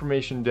the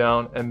information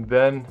down, and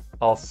then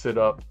I'll sit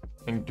up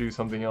and do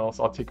something else.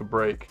 I'll take a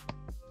break.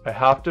 I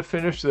have to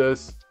finish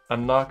this.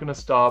 I'm not gonna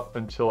stop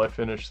until I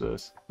finish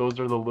this.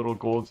 Those are the little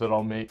goals that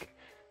I'll make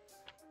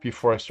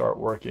before I start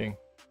working.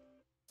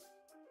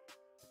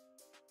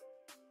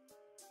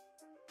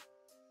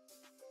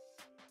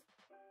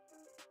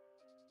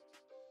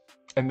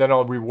 And then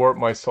I'll reward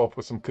myself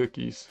with some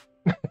cookies.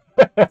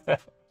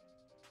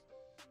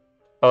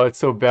 Oh, it's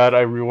so bad. I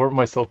reward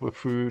myself with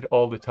food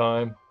all the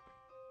time.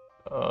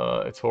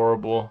 It's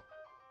horrible.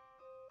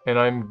 And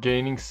I'm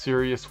gaining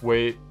serious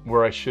weight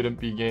where I shouldn't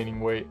be gaining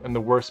weight, in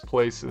the worst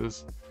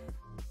places.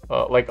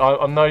 Like,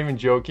 I'm not even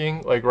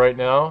joking. Like, right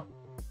now,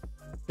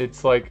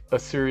 it's like a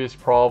serious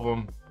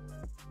problem.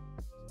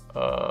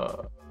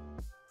 Uh,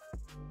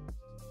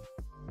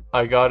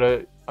 I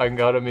gotta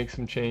make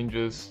some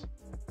changes.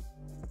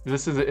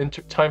 This is a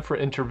time for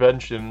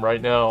intervention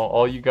right now.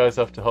 All you guys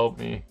have to help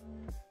me.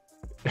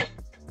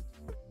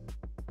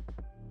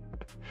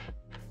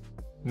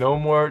 No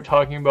more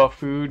talking about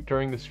food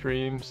during the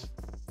streams.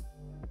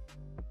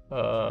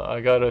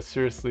 I gotta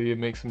seriously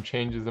make some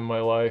changes in my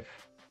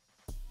life.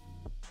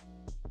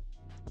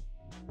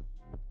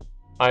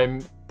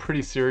 I'm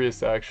pretty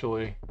serious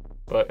actually,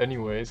 but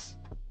anyways.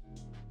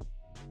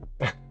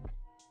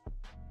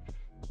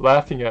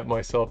 Laughing at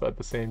myself at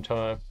the same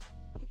time.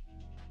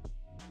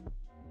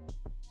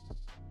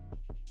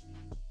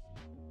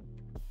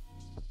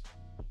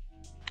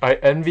 I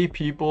envy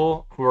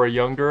people who are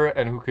younger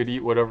and who could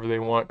eat whatever they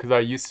want, because I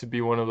used to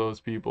be one of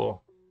those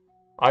people.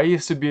 I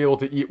used to be able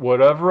to eat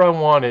whatever I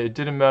wanted. It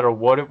didn't matter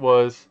what it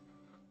was.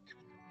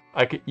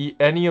 I could eat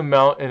any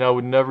amount and I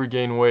would never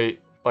gain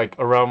weight. Like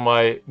around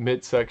my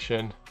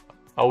midsection,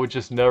 I would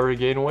just never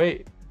gain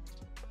weight.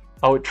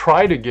 I would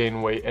try to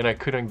gain weight and I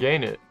couldn't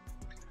gain it.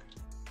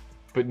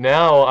 But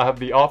now I have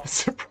the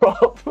opposite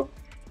problem.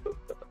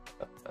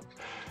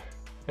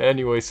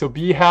 Anyway, so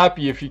be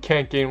happy if you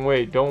can't gain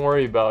weight. Don't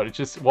worry about it.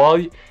 Just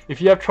if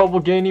you have trouble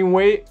gaining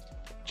weight,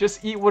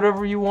 just eat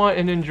whatever you want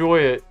and enjoy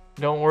it.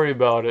 Don't worry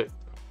about it.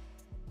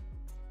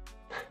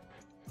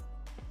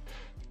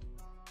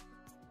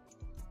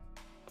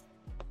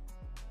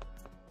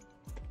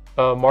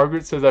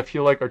 Margaret says, I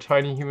feel like our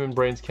tiny human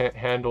brains can't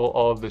handle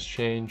all of this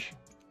change.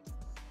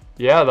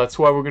 Yeah, that's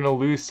why we're gonna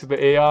lose to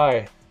the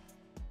AI.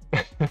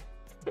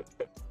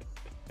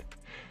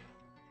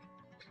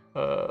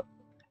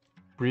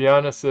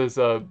 Brianna says,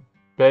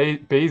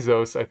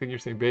 Bezos, I think you're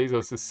saying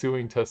Bezos is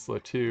suing Tesla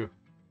too.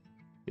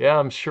 Yeah,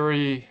 I'm sure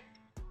he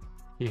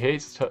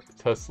hates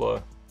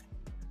Tesla.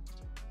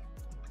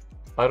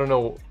 I don't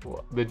know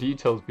the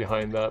details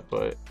behind that,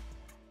 but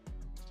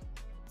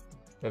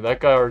yeah,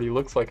 that guy already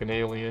looks like an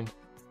alien.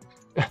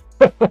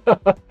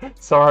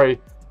 Sorry,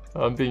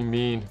 I'm being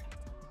mean.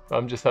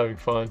 I'm just having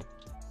fun.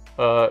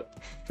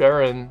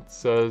 Farron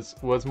says,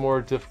 was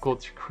more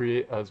difficult to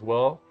create as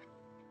well.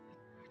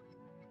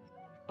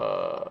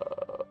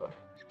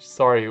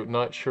 Sorry,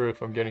 not sure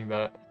if I'm getting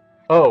that.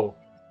 Oh,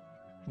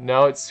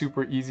 now it's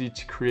super easy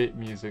to create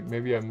music.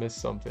 Maybe I missed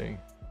something.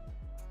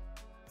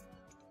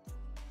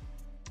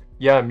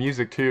 Yeah,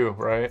 music too,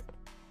 right?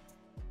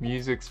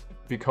 Music's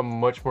become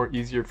much more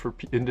easier for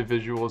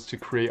individuals to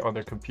create on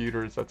their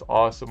computers. That's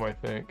awesome, I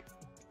think.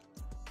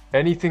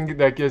 Anything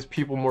that gives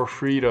people more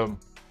freedom,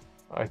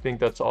 I think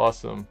that's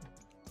awesome.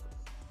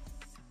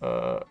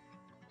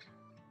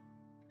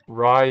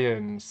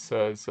 Ryan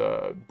says,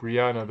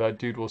 Brianna, that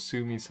dude will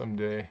sue me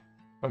someday.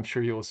 I'm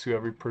sure he will sue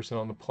every person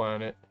on the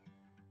planet.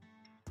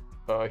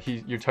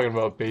 You're talking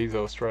about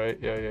Bezos, right?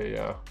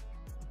 Yeah.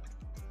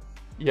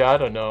 Yeah, I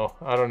don't know.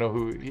 I don't know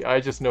who. I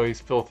just know he's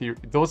filthy.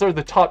 Those are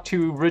the top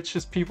two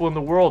richest people in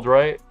the world,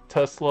 right?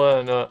 Tesla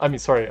and, I mean,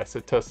 sorry, I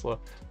said Tesla.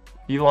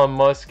 Elon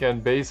Musk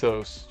and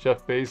Bezos,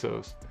 Jeff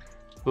Bezos.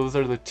 Those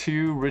are the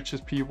two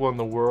richest people in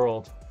the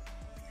world.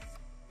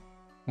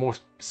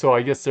 So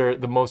I guess they're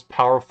the most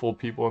powerful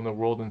people in the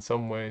world in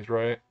some ways,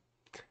 right?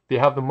 They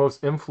have the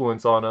most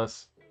influence on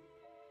us.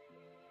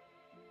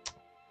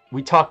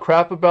 We talk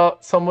crap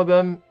about some of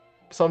them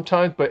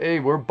sometimes, but hey,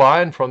 we're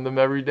buying from them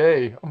every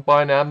day. I'm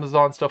buying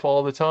Amazon stuff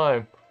all the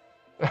time.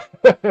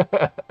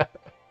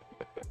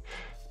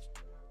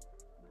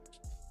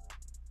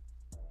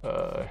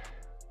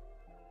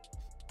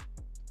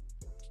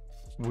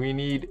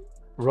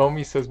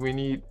 Romy says we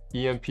need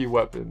EMP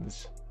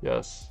weapons.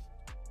 Yes.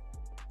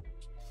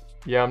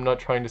 Yeah, I'm not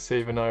trying to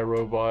save an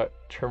iRobot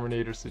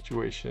Terminator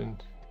situation.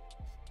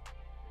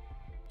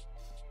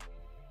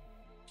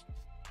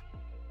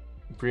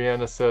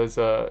 Brianna says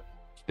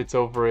it's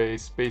over a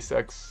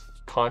SpaceX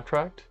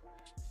contract,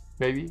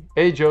 maybe.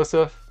 Hey,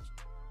 Joseph.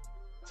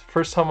 It's the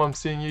first time I'm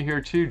seeing you here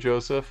too,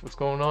 Joseph. What's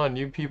going on?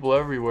 New people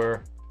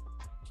everywhere.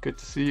 Good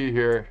to see you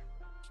here.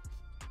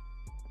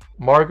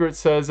 Margaret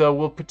says,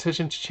 we'll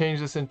petition to change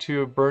this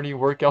into a Bernie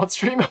workout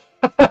stream.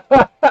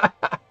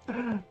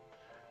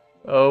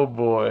 Oh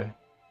boy.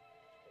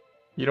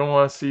 You don't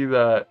want to see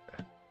that.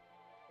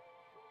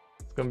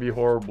 It's gonna be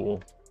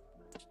horrible.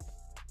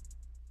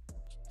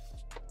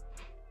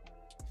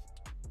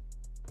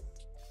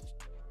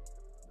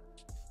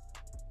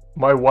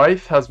 My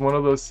wife has one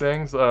of those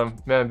things.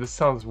 Man, this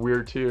sounds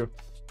weird too.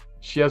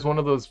 She has one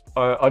of those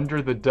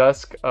under the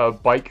desk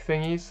bike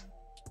thingies.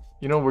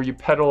 You know, where you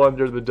pedal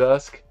under the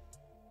desk.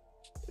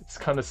 It's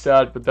kind of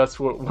sad, but that's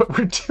what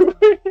we're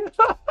doing.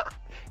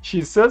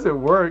 She says it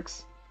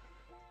works.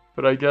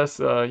 But I guess,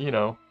 you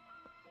know,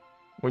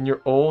 when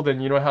you're old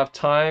and you don't have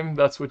time,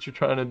 that's what you're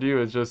trying to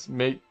do, is just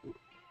make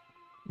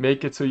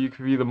it so you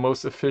can be the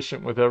most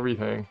efficient with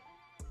everything.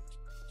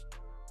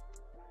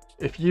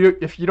 If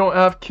you don't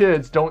have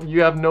kids,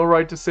 you have no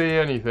right to say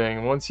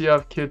anything. Once you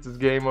have kids, it's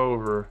game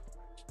over.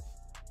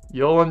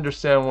 You'll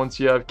understand once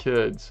you have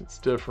kids. It's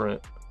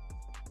different.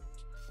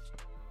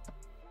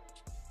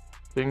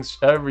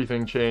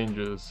 Everything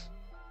changes.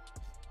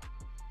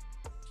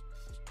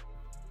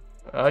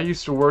 I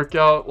used to work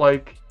out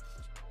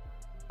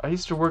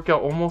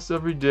almost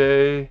every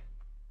day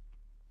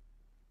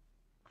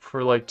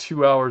for like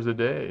 2 hours a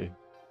day.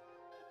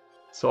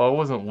 So I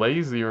wasn't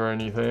lazy or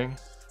anything.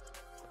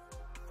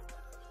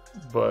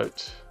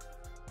 But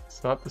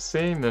it's not the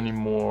same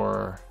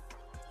anymore.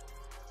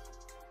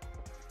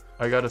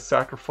 I gotta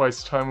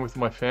sacrifice time with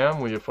my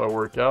family if I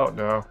work out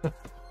now.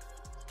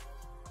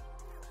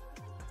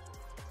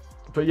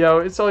 But yeah,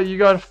 it's all, you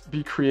gotta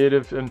be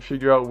creative and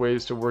figure out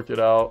ways to work it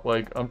out.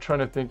 Like, I'm trying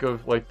to think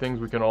of like things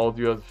we can all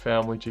do as a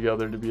family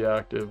together to be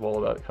active, all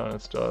that kind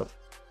of stuff.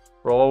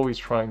 We're always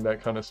trying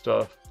that kind of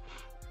stuff.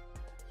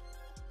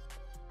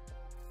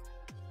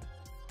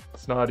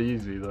 It's not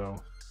easy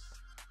though.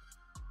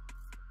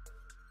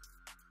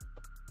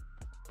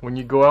 When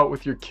you go out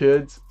with your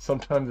kids,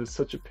 sometimes it's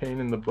such a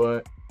pain in the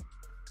butt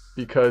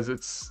because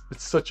it's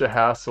such a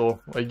hassle.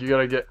 Like, you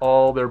gotta get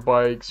all their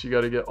bikes, you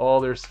gotta get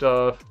all their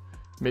stuff,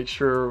 make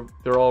sure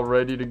they're all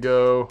ready to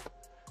go.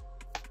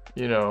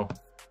 You know,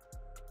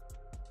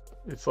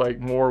 it's like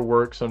more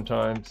work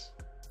sometimes.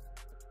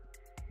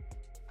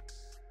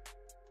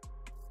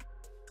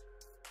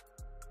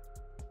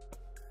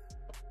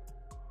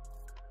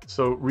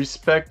 So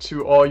respect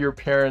to all your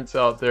parents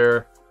out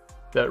there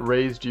that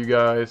raised you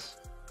guys.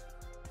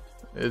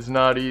 It's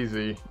not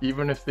easy.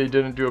 Even if they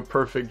didn't do a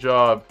perfect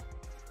job,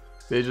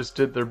 they just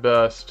did their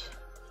best.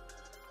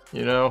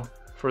 You know,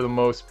 for the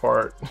most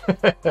part.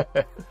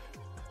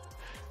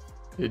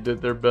 They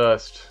did their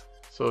best.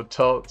 So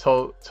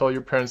tell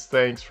your parents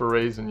thanks for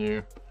raising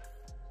you.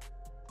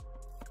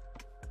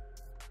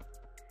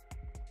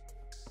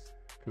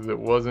 Because it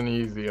wasn't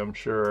easy, I'm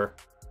sure.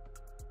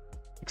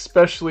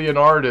 Especially an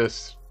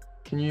artist.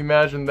 Can you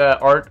imagine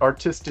that?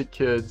 Artistic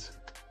kids.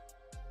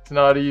 It's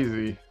not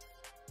easy.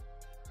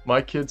 My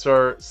kids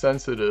are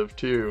sensitive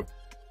too.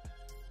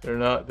 They're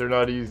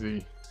not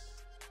easy.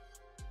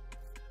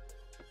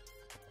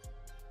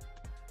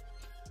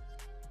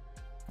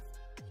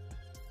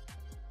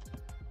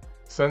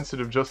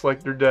 Sensitive just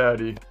like their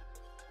daddy.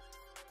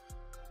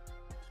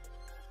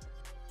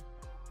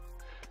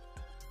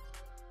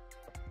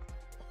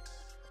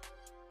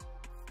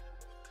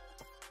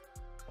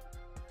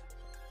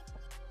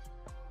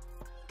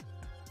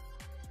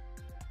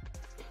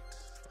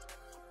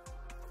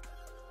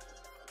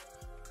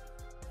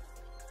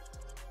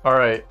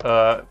 Alright,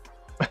 I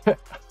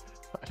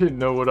didn't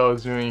know what I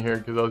was doing here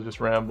because I was just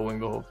rambling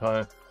the whole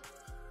time.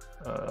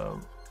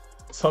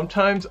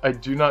 Sometimes I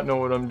do not know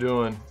what I'm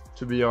doing,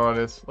 to be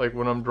honest, like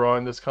when I'm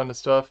drawing this kind of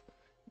stuff.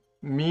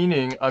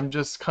 Meaning, I'm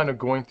just kind of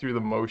going through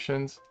the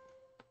motions.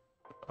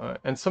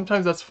 And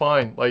sometimes that's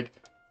fine. Like,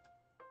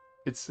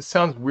 it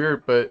sounds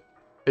weird, but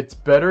it's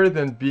better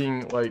than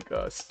being, like,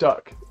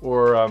 stuck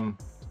or,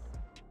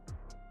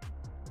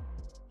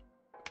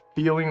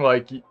 feeling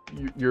like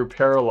you're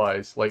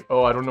paralyzed, like,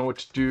 oh, I don't know what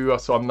to do,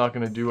 so I'm not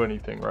gonna do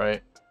anything,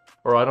 right?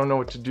 Or I don't know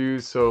what to do,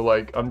 so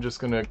like I'm just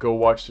gonna go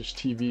watch this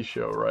TV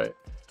show, right?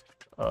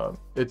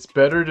 It's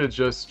better to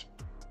just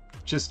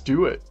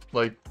do it.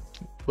 Like,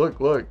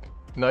 look,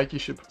 Nike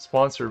should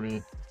sponsor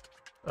me.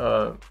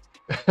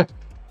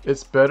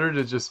 It's better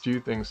to just do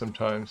things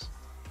sometimes.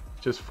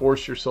 Just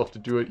force yourself to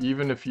do it,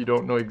 even if you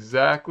don't know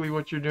exactly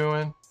what you're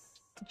doing.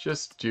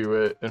 Just do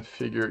it and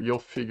you'll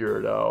figure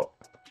it out.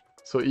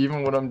 So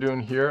even what I'm doing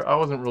here, I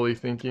wasn't really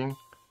thinking.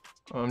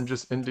 I'm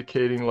just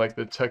indicating like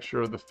the texture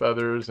of the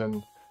feathers,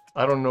 and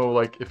I don't know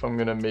like if I'm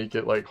gonna make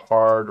it like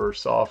hard or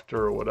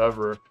softer or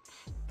whatever,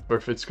 or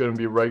if it's gonna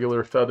be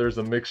regular feathers,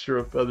 a mixture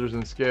of feathers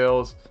and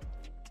scales.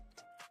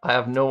 I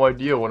have no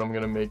idea what I'm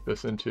gonna make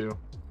this into,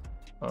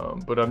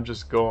 but I'm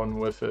just going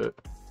with it.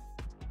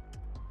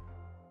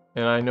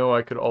 And I know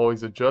I could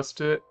always adjust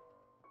it,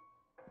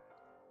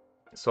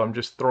 so I'm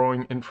just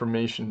throwing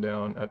information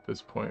down at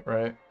this point,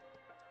 right?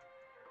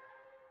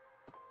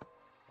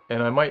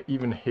 And I might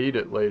even hate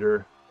it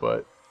later,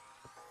 but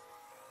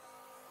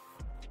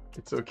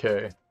it's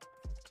okay.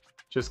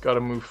 Just gotta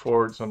move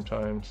forward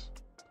sometimes.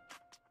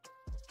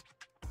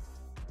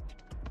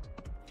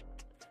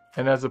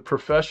 And as a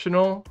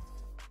professional,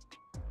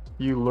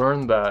 you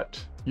learn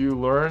that. You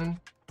learn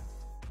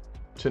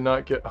to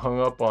not get hung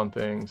up on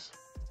things.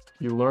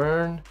 You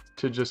learn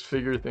to just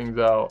figure things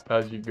out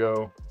as you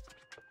go.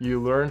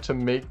 You learn to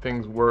make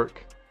things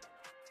work,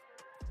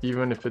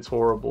 even if it's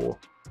horrible.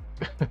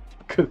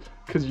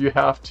 Because you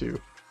have to.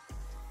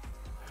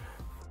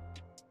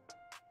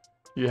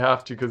 You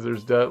have to because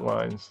there's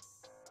deadlines.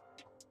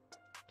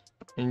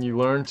 And you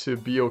learn to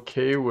be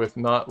okay with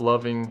not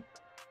loving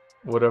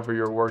whatever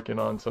you're working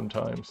on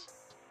sometimes.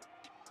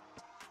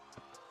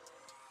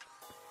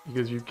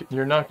 Because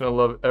you're not going to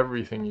love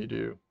everything you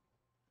do.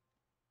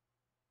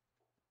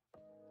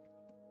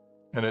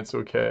 And it's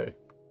okay.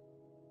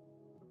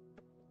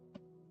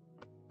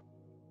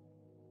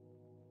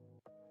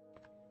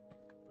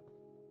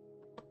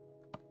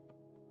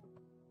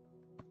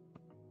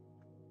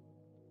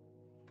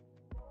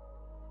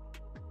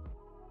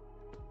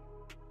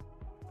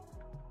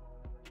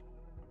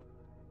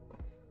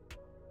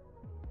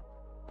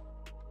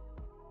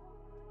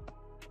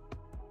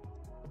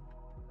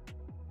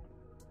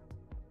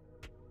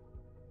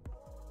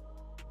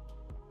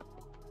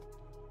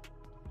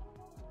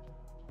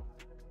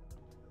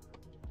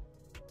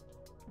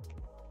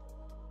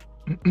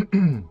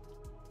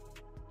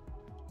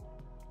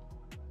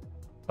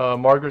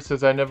 Margaret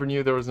says, I never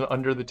knew there was an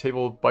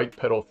under-the-table bike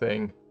pedal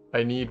thing.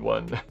 I need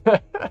one.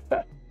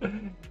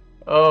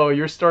 Oh,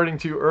 you're starting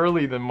too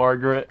early then,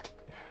 Margaret.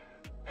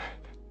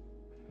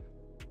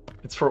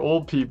 It's for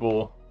old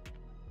people.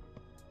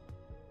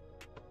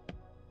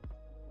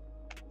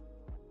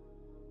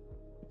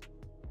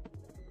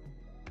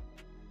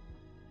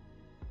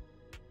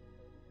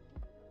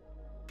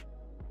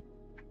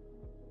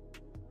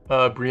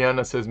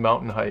 Brianna says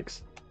mountain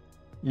hikes.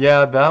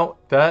 Yeah,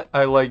 that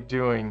I like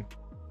doing.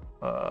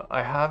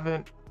 I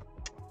haven't.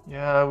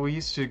 Yeah, we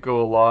used to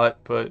go a lot,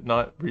 but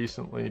not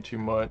recently too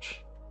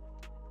much.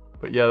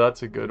 But yeah,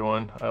 that's a good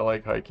one. I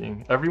like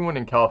hiking. Everyone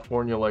in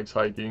California likes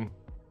hiking.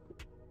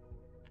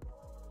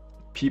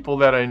 People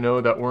that I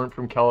know that weren't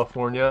from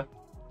California,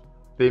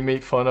 they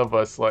made fun of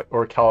us, like,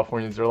 or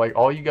Californians. They're like,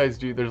 all you guys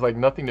do, there's like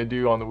nothing to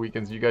do on the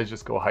weekends. You guys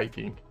just go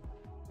hiking.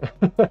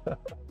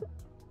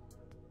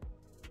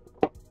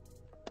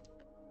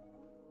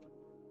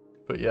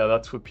 But yeah,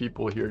 that's what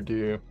people here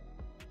do.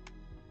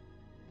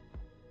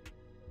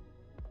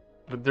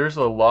 But there's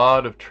a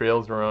lot of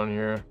trails around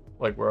here,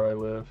 like where I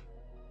live.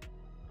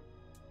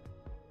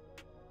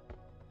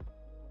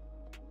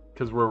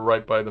 Because we're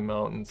right by the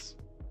mountains.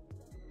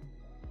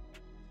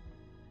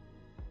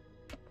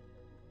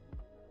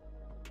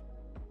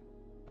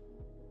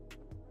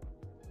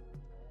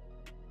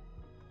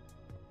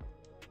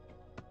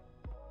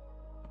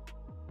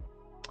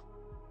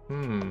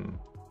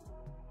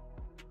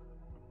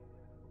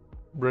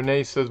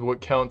 Renee says,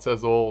 what counts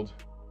as old?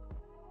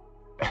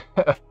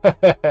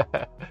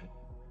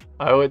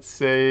 I would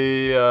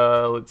say,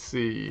 let's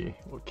see,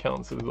 what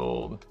counts as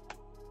old?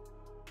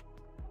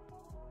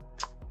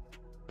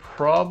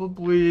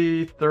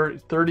 Probably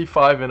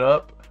 35 and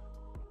up.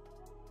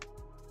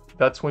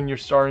 That's when you're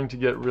starting to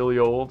get really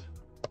old.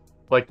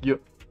 Like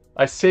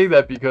I say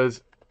that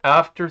because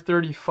after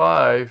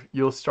 35,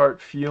 you'll start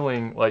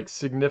feeling like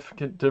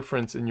significant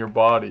difference in your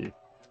body.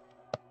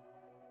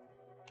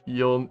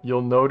 You'll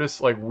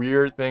notice like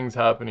weird things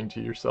happening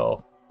to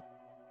yourself.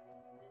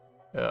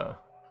 Yeah.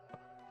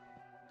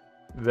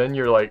 Then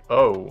you're like,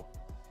 oh.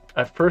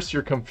 At first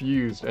you're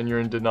confused and you're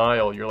in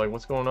denial. You're like,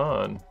 what's going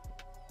on?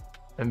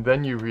 And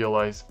then you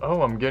realize,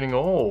 oh, I'm getting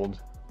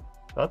old.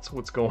 That's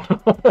what's going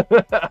on.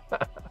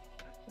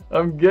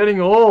 I'm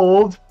getting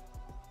old?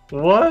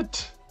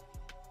 What?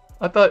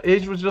 I thought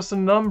age was just a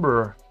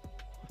number.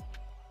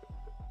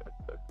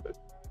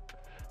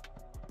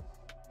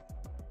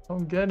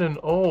 I'm getting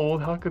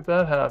old. How could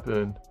that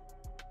happen?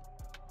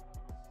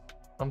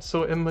 I'm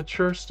so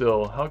immature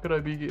still. How could I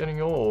be getting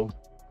old?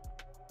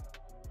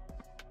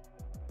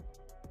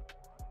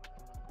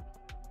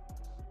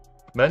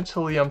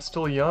 Mentally, I'm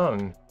still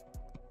young.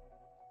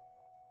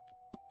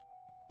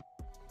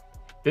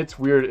 It's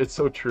weird. It's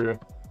so true.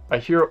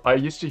 I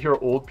used to hear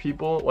old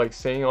people like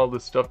saying all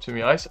this stuff to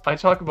me. I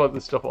talk about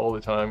this stuff all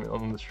the time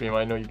on the stream.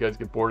 I know you guys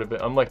get bored of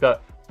it. I'm like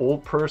that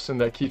old person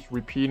that keeps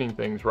repeating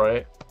things,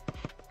 right?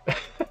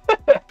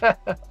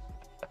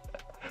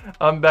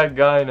 I'm that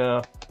guy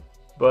now.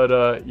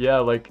 But yeah,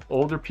 like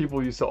older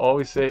people used to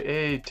always say,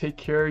 hey, take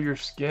care of your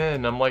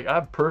skin. I'm like, I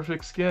have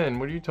perfect skin.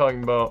 What are you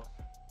talking about?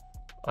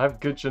 I have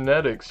good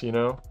genetics, you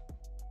know?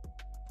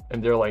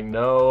 And they're like,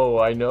 no,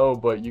 I know,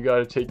 but you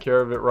gotta take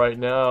care of it right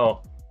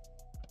now.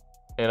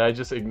 And I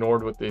just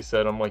ignored what they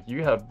said. I'm like,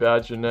 you have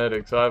bad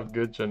genetics. I have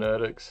good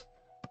genetics.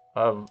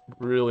 I have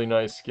really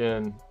nice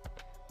skin.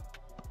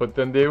 But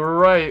then they were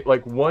right.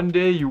 Like one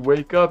day you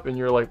wake up and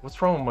you're like,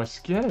 what's wrong with my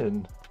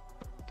skin?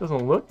 It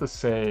doesn't look the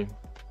same.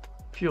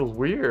 It feels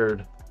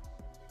weird.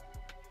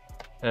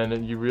 And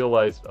then you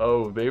realize,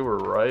 oh, they were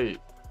right.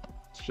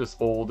 It's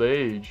just old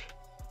age.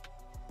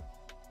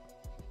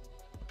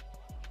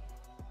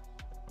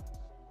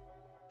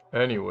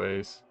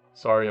 Anyways,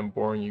 sorry I'm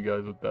boring you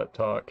guys with that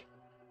talk.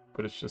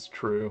 But it's just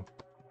true.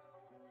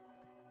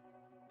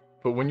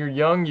 But when you're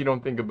young, you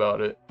don't think about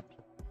it.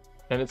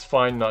 And it's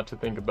fine not to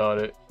think about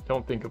it.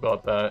 Don't think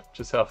about that.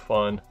 Just have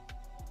fun.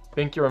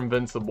 Think you're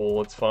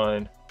invincible. It's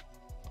fine.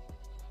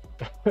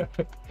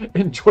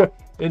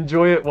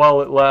 Enjoy it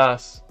while it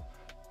lasts.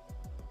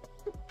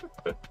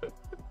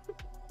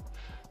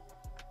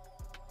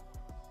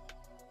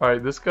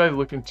 Alright, this guy's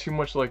looking too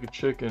much like a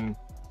chicken.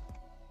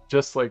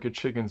 Just like a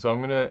chicken. So I'm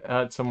going to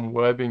add some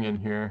webbing in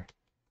here.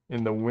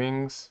 In the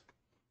wings.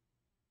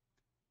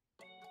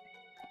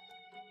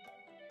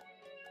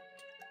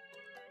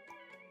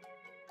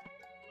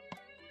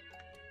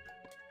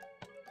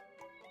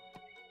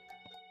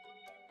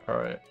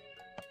 Alright.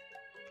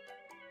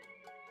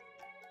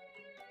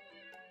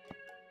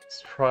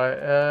 Let's try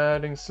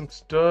adding some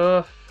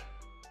stuff.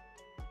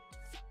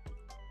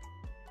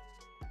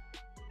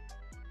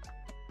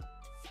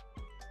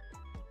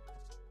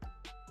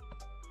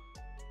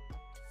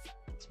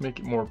 Let's make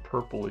it more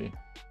purpley.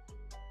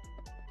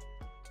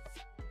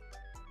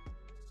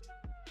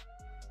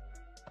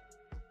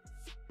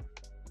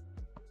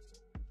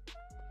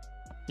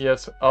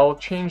 Yes, I'll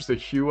change the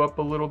hue up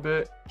a little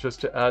bit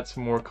just to add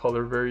some more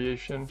color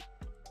variation.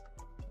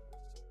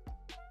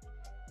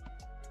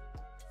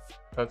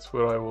 That's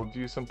what I will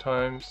do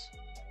sometimes.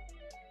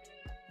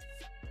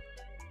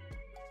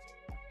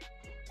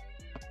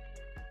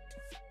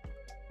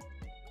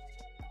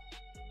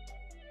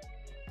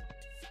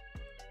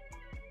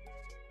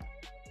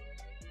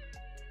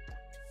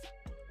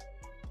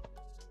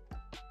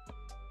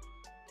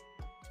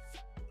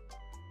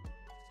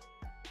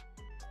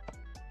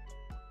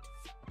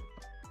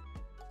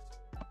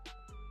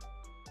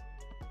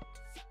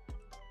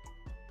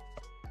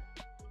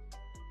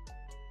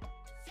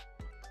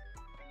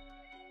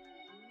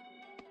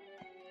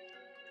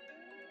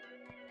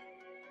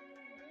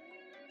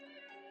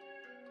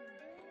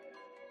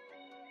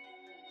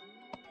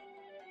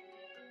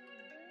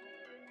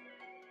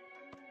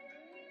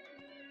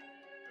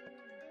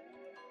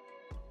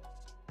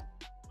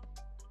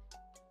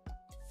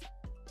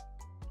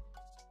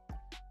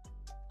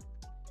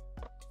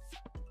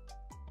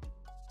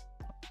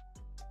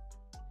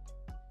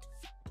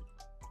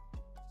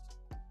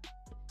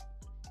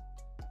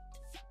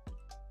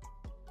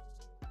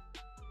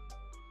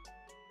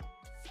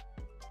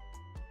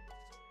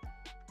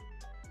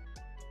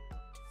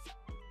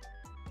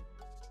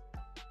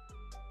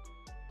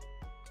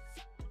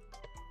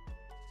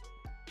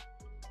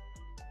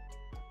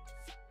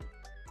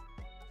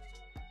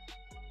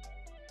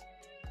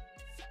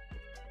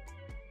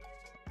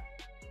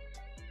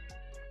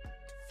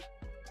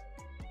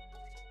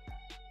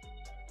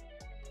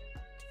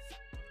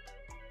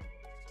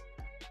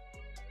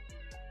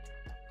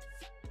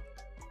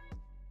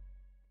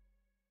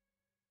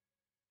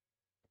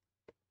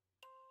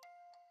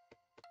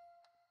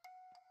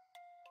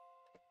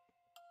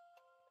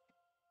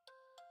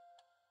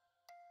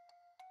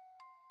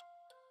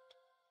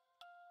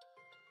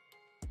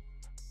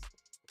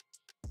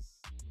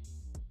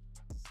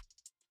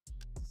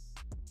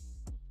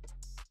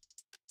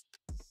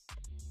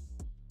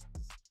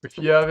 If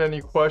you have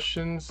any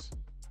questions,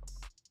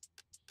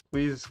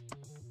 please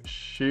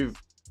shoot.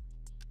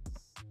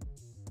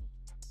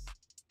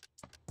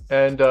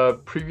 And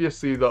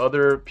previously, the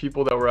other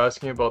people that were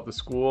asking about the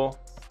school,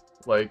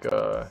 like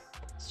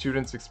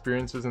students'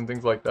 experiences and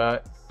things like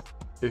that,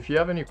 if you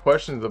have any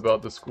questions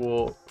about the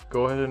school,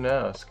 go ahead and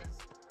ask.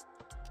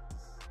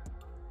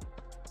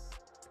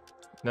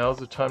 Now's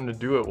the time to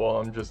do it while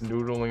I'm just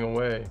noodling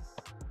away.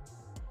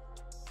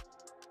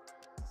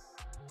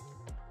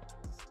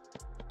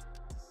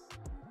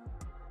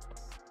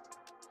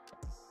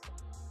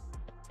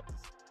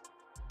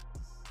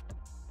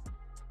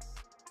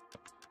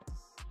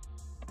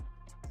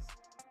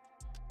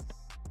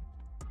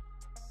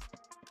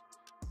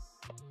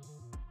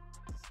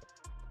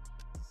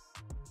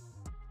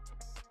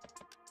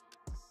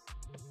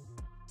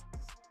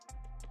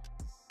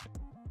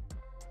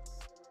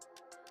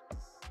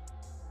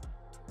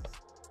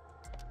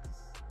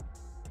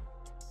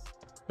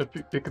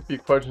 It could be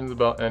questions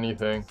about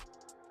anything.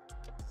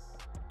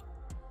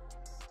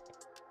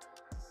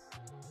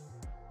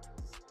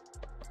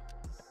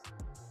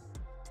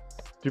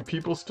 Do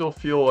people still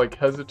feel like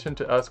hesitant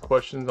to ask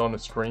questions on a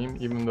stream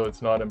even though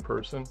it's not in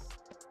person?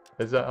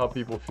 Is that how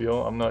people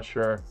feel? I'm not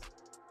sure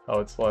how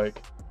it's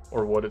like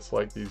or what it's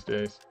like these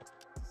days.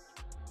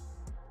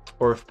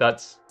 Or if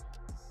that's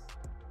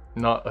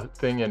not a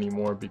thing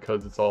anymore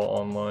because it's all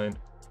online.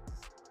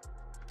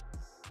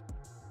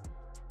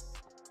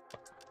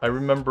 I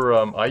remember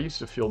I used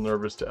to feel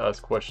nervous to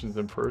ask questions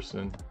in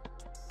person.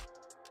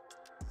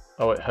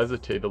 I would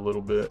hesitate a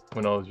little bit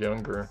when I was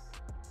younger.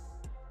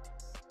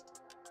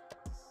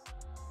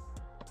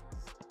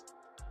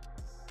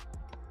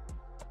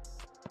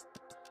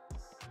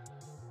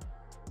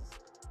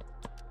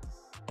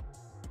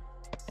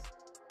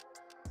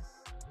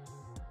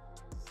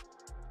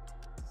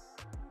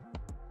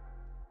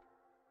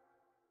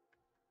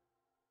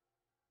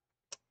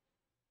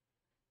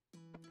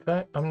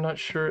 That I'm not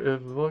sure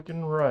if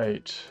looking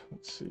right.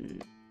 Let's see.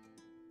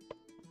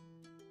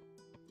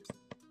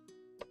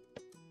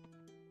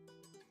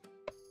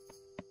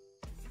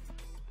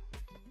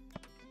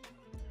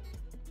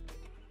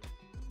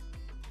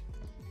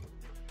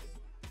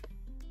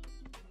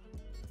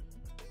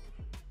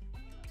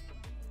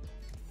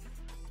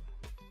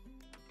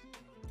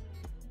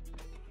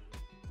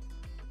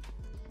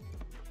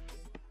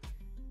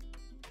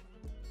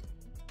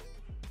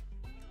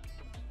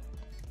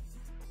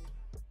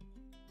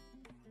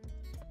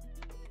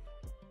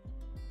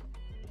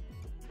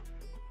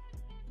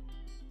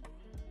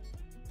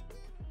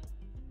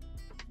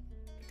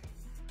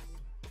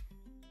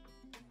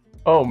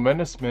 Oh,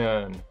 Menace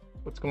Man,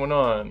 what's going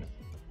on?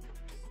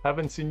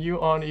 Haven't seen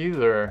you on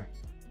either.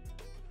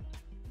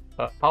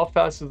 How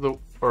fast is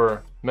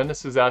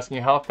Menace is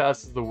asking, how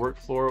fast is the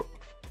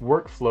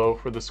workflow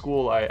for the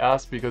school? I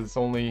asked because it's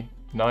only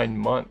 9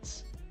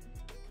 months.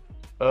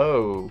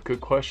 Oh, good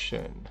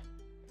question.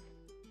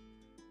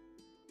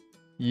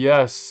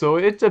 Yes, so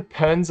it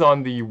depends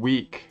on the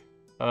week.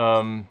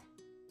 So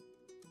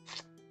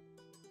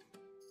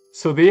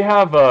they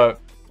have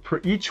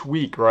for each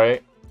week,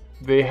 right?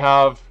 They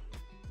have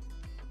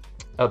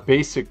a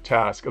basic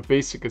task, a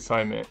basic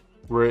assignment,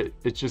 where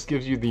it just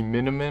gives you the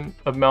minimum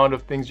amount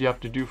of things you have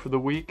to do for the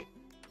week.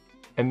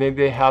 and then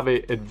they have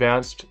a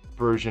advanced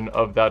version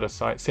of that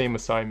same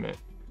assignment.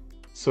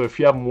 So if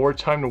you have more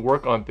time to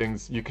work on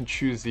things, you can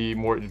choose the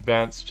more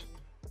advanced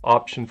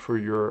option for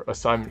your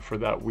assignment for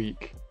that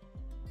week.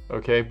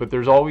 Okay, but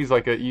there's always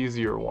like an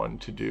easier one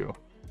to do.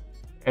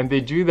 And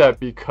they do that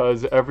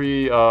because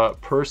every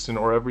person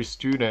or every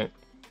student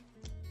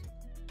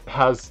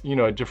has, you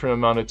know, a different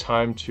amount of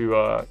time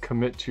to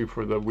commit to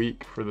for the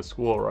week, for the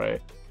school,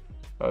 right?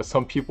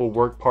 Some people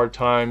work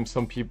part-time,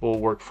 some people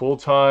work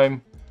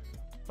full-time,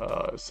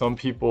 some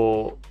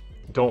people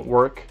don't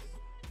work.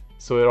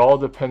 So it all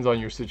depends on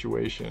your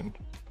situation.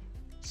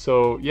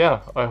 So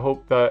yeah, I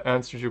hope that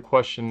answers your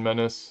question,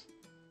 Menace.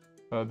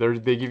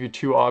 They give you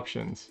two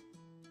options.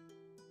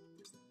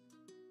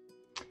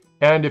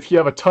 And if you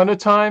have a ton of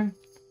time,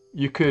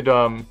 you could,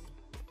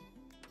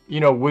 you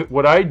know,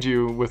 what I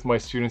do with my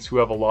students who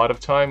have a lot of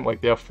time,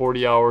 like they have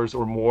 40 hours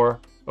or more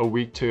a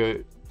week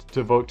to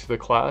devote to the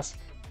class,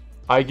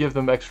 I give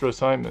them extra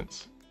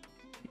assignments,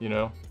 you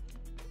know,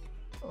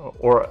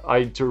 or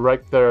I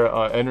direct their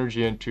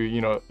energy into,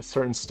 you know,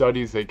 certain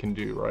studies they can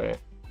do, right?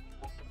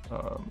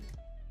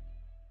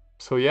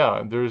 So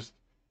yeah, there's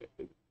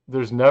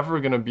never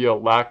going to be a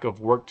lack of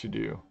work to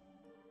do.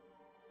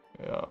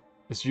 Yeah,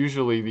 it's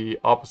usually the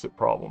opposite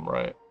problem,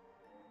 right?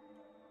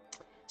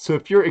 So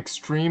if you're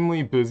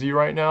extremely busy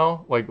right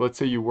now, like let's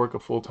say you work a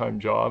full-time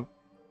job,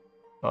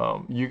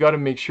 you got to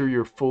make sure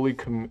you're fully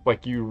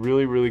you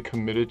really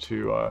committed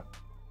to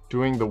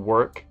doing the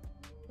work,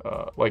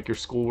 like your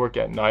schoolwork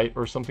at night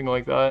or something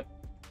like that,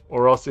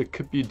 or else it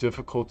could be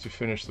difficult to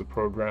finish the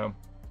program.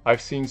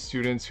 I've seen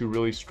students who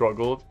really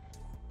struggled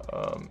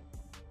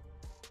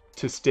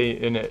to stay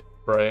in it,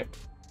 right?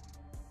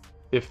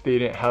 If they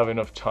didn't have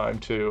enough time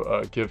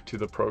to give to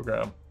the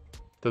program.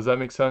 Does that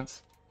make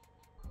sense?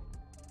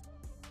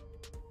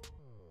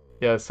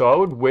 Yeah, so I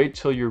would wait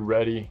till you're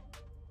ready,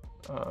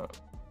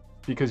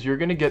 because you're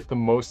gonna get the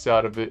most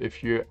out of it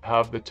if you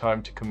have the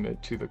time to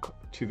commit to the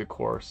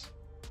course,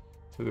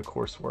 to the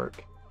coursework.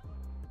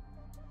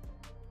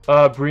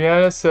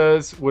 Brianna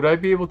says, would I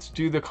be able to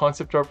do the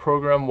concept art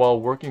program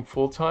while working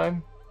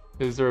full-time?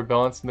 Is there a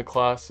balance in the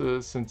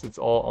classes since it's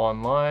all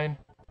online?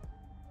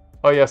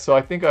 Oh yeah, so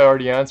I think I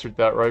already answered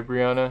that, right,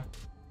 Brianna?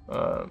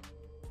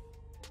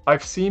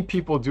 I've seen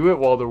people do it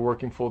while they're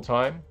working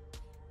full-time,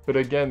 but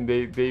again,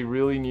 they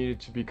really needed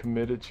to be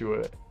committed to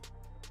it.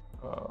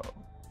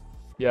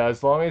 Yeah,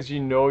 as long as you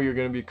know you're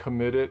going to be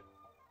committed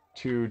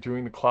to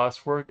doing the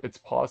classwork, it's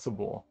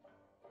possible.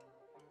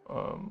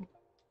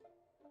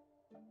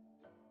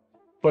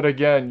 But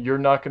again, you're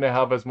not going to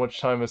have as much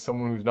time as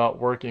someone who's not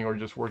working or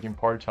just working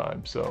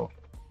part-time, so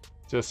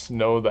just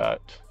know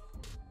that.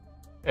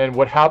 And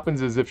what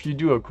happens is if you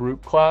do a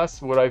group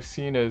class, what I've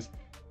seen is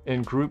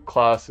in group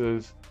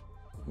classes,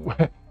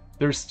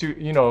 there's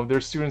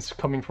students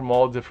coming from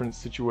all different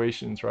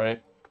situations,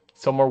 right?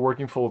 Some are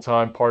working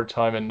full-time,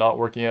 part-time, and not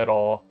working at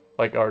all,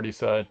 like I already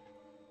said.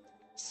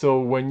 So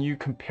when you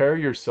compare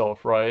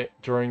yourself, right,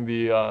 during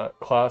the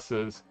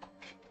classes,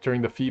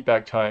 during the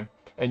feedback time,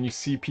 and you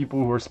see people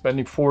who are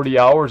spending 40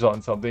 hours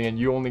on something and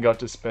you only got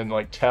to spend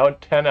like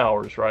 10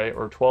 hours, right,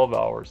 or 12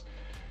 hours,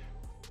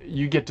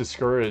 you get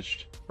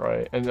discouraged,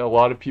 right? And a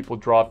lot of people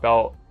drop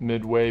out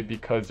midway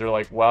because they're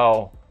like,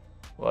 wow,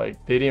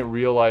 like they didn't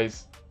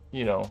realize,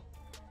 you know,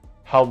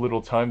 how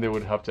little time they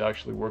would have to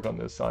actually work on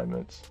the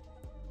assignments.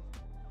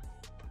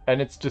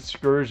 And it's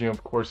discouraging,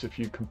 of course, if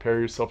you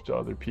compare yourself to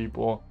other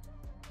people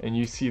and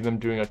you see them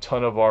doing a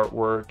ton of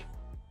artwork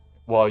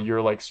while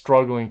you're like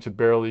struggling to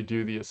barely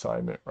do the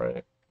assignment,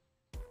 right?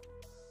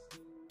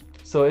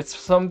 So it's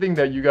something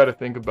that you got to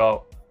think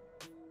about.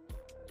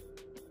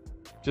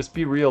 Just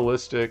be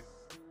realistic.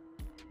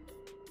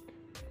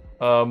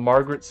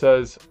 Margaret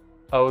says,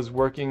 I was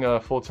working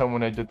full-time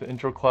when I did the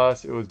intro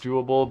class. It was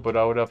doable, but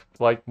I would have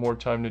liked more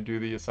time to do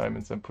the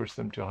assignments and push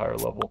them to a higher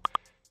level.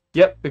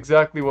 Yep,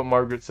 exactly what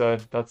Margaret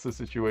said. That's the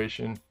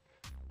situation.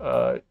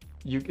 It's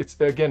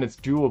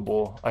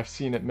doable. I've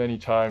seen it many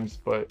times,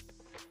 but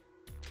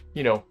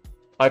you know,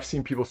 I've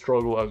seen people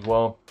struggle as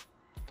well.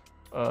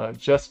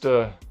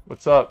 Jesta,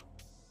 what's up?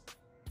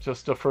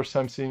 Jesta, first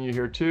time seeing you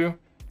here too.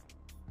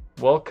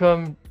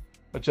 Welcome.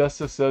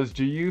 Jesta says,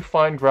 do you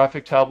find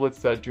graphic tablets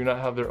that do not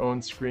have their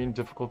own screen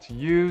difficult to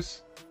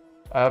use?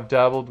 I have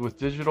dabbled with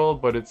digital,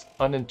 but it's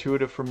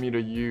unintuitive for me to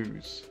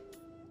use.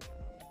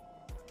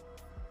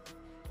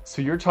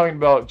 So you're talking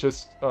about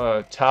just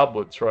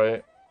tablets,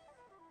 right?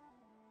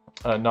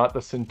 Not the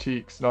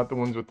Cintiqs, not the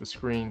ones with the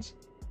screens.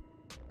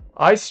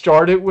 I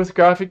started with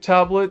graphic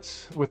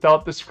tablets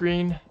without the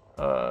screen,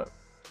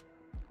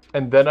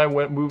 and then I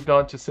moved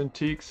on to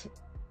Cintiqs.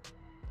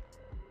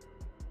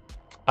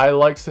 I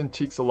like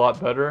Cintiqs a lot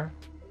better.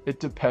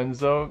 It depends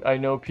though. I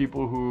know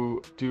people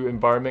who do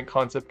environment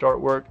concept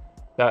artwork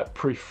that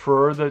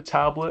prefer the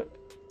tablet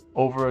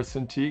over a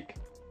Cintiq.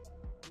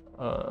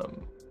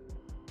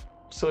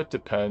 So it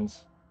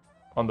depends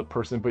on the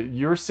person, but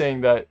you're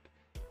saying that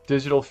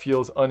digital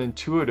feels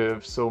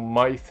unintuitive, so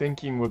my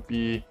thinking would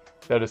be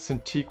that a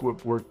Cintiq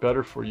would work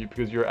better for you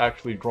because you're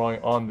actually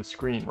drawing on the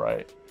screen,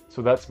 right?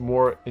 So that's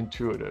more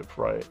intuitive,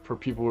 right? For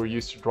people who are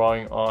used to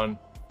drawing on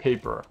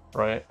paper,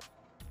 right?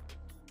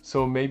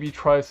 So maybe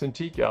try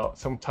Cintiq out,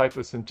 some type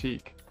of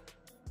Cintiq.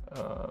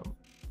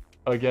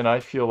 Again, I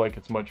feel like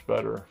it's much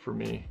better for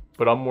me,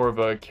 but I'm more of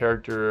a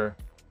character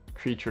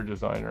creature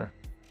designer.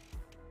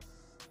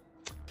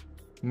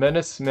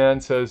 Menace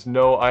Man says,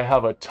 no, I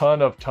have a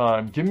ton of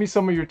time. Give me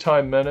some of your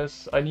time,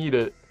 Menace. I need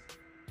it.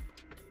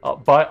 I'll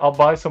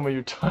buy some of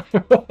your time.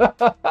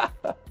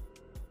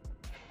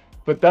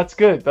 But that's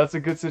good. That's a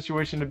good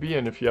situation to be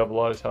in if you have a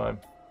lot of time.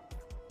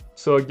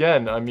 So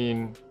again, I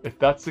mean, if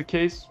that's the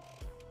case,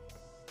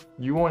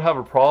 you won't have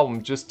a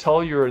problem. Just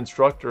tell your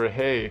instructor,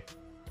 hey,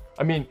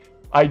 I mean,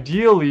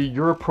 ideally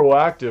you're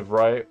proactive,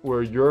 right?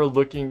 Where you're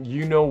looking,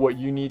 you know what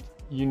you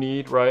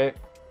need, right?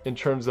 In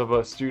terms of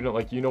a student,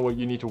 like you know what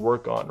you need to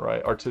work on,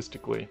 right?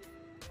 Artistically.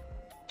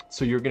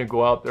 So you're going to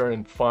go out there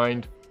and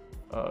find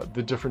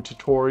the different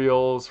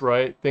tutorials,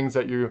 right? Things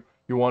that you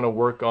want to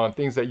work on,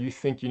 things that you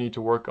think you need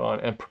to work on,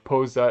 and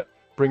propose that,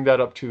 bring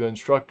that up to the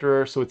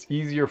instructor, so it's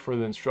easier for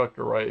the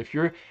instructor, right? If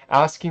you're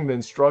asking the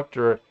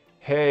instructor,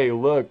 hey,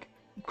 look,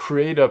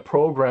 create a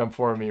program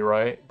for me,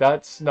 right?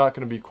 That's not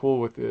going to be cool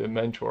with the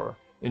mentor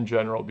in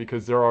general,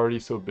 because they're already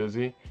so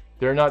busy.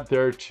 They're not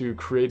there to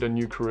create a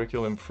new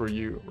curriculum for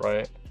you,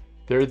 right?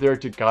 They're there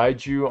to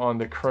guide you on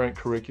the current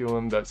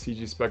curriculum that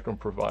CG Spectrum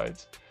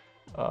provides.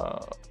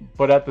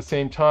 But at the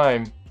same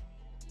time,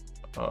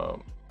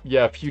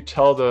 yeah, if you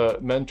tell the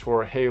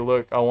mentor, hey,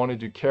 look, I want to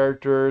do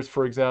characters,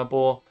 for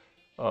example,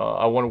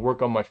 I want to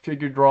work on my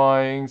figure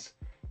drawings.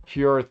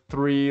 Here are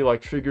 3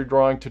 like figure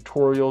drawing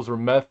tutorials or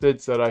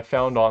methods that I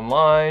found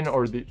online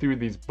or through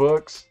these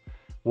books.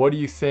 What do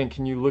you think?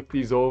 Can you look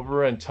these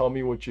over and tell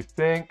me what you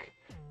think?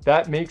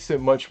 That makes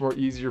it much more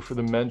easier for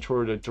the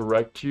mentor to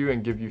direct you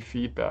and give you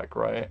feedback,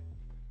 right?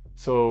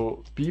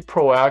 So be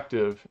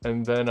proactive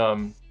and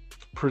then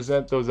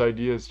present those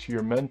ideas to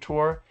your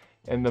mentor,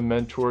 and the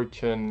mentor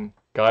can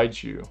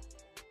guide you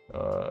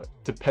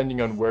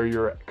depending on where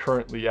you're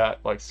currently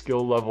at, like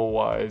skill level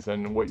wise,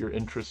 and what your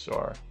interests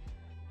are.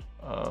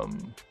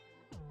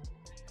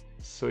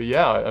 So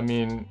yeah, I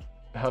mean,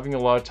 having a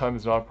lot of time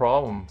is not a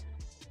problem.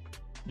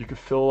 You could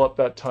fill up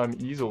that time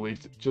easily.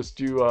 Just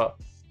do,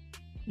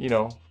 you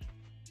know,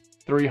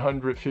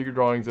 300 figure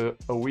drawings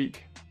a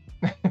week.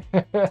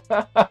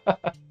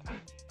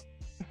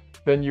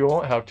 Then you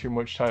won't have too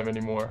much time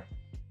anymore.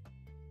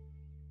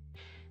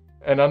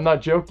 And I'm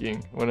not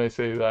joking when I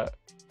say that.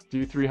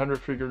 Do 300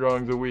 figure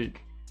drawings a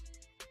week.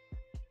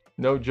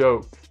 No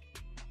joke.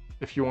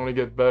 If you want to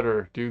get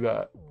better, do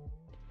that.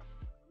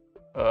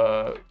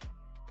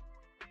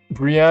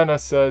 Brianna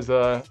says,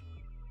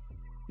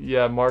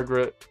 yeah,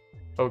 Margaret,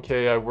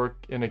 okay, I work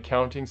in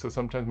accounting, so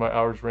sometimes my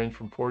hours range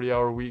from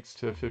 40-hour weeks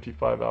to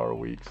 55-hour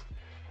weeks.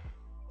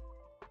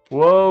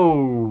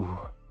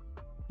 Whoa.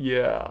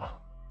 Yeah.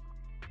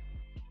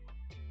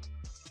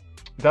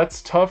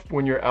 That's tough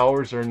when your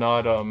hours are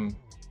not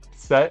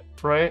set,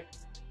 right?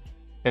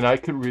 And I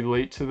could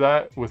relate to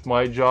that with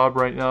my job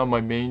right now,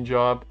 my main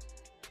job,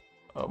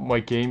 my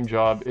game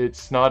job.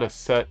 It's not a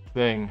set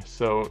thing,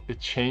 so it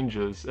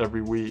changes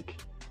every week.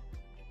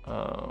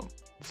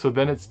 So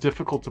then it's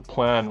difficult to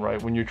plan,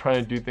 right? When you're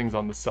trying to do things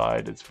on the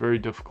side, it's very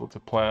difficult to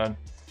plan.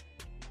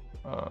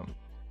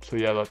 So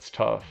yeah, that's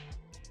tough.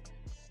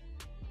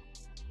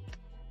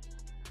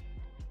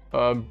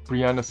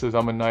 Brianna says,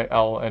 I'm a night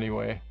owl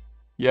anyway.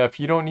 Yeah, if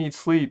you don't need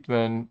sleep,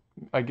 then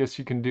I guess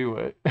you can do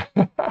it.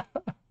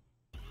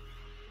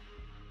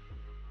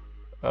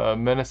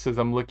 Menace says,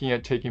 I'm looking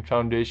at taking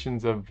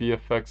Foundations of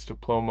VFX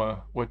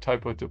diploma. What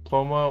type of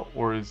diploma,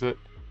 or is it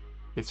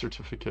a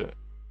certificate?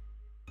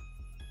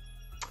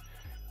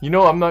 You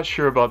know, I'm not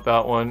sure about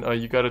that one.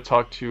 You got to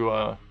talk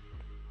to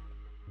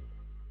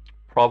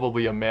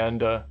probably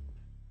Amanda.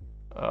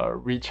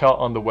 Reach out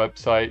on the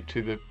website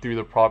through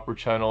the proper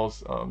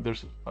channels.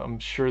 I'm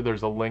sure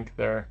there's a link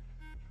there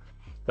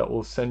that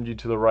will send you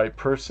to the right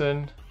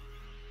person.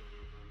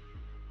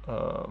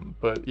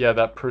 But yeah,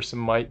 that person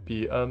might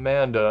be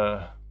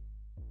Amanda.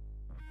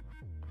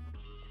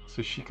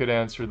 So she could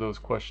answer those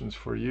questions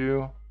for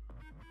you.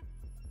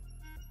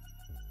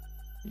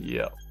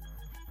 Yeah.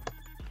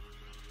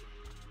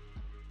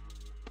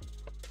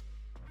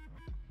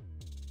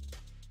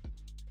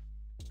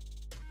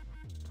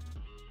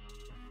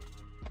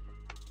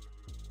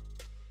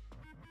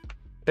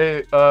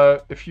 Hey,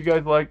 if you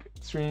guys like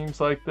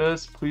streams like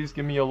this, please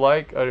give me a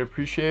like. I'd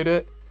appreciate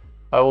it.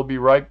 I will be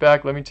right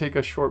back. Let me take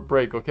a short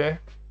break, okay?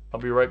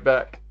 I'll be right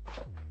back.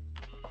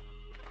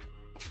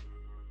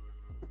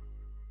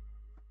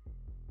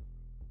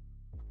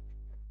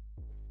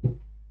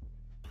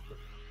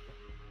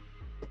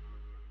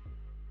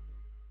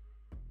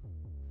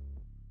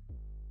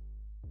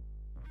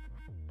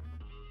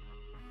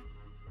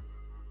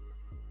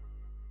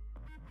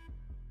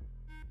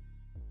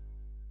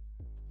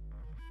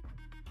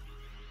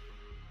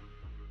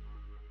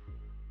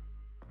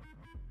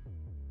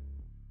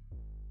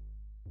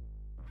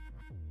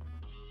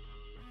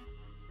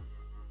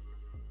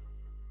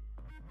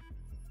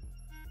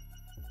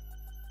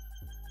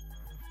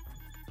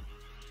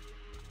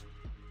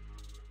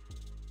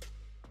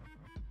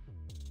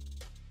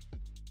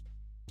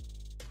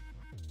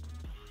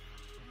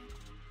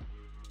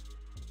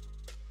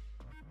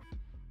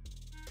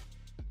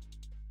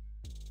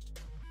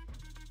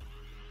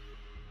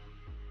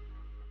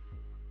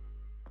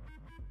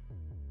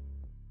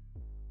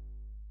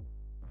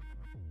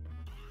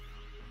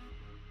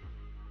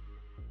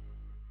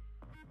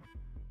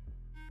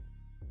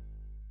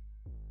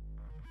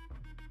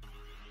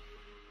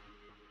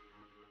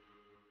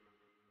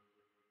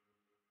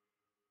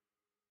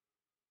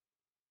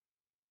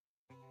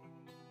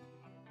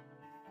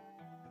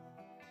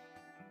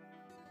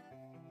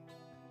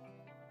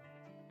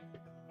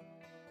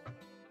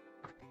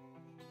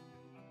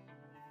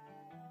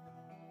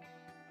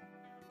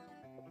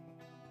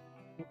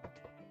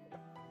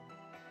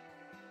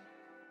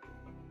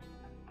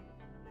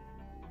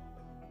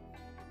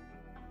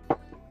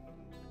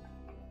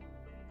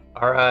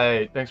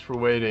 Alright, thanks for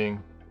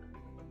waiting.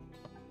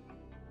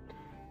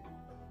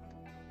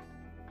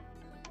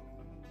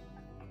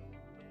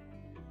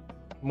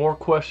 More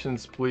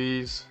questions,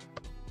 please.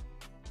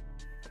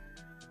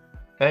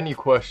 Any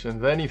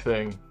questions,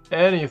 anything,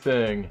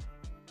 anything.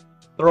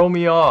 Throw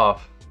me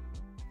off.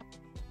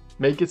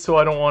 Make it so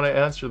I don't want to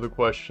answer the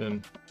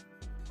question.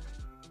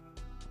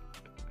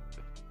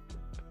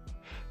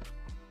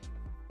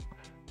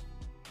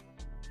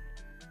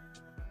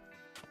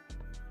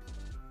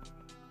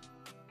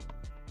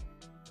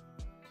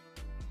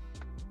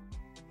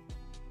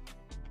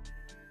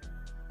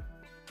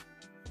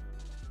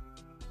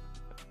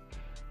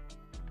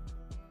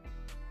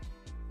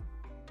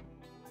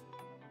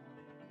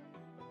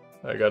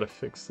 I gotta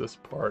fix this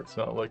part, it's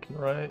not looking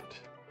right.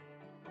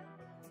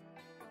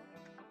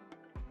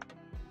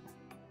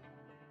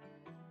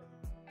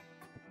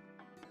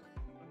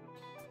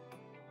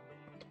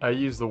 I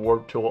use the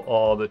warp tool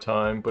all the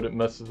time, but it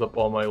messes up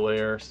all my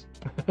layers.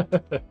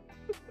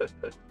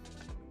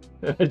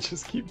 And I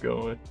just keep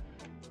going.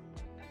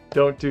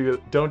 Don't do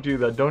that,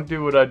 don't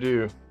do what I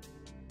do.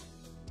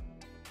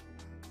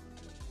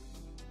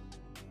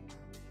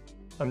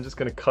 I'm just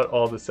gonna cut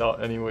all this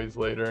out anyways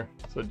later,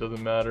 so it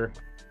doesn't matter.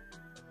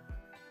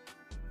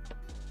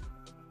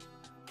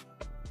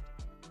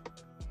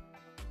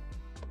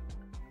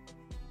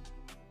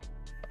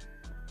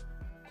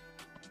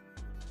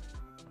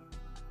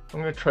 I'm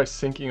gonna try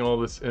syncing all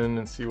this in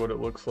and see what it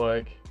looks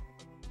like.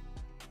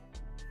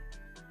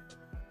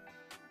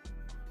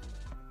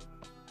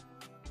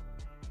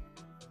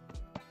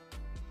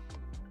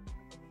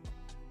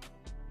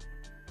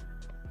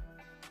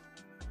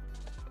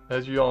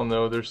 As you all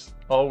know, there's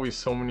always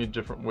so many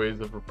different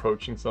ways of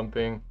approaching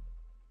something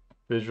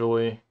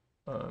visually.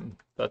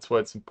 That's why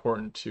it's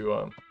important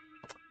to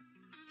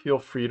feel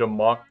free to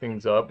mock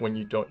things up when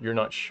you're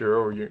not sure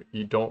or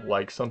you don't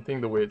like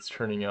something the way it's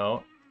turning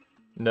out.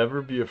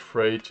 Never be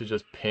afraid to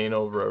just paint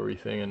over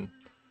everything and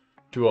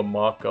do a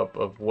mock-up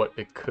of what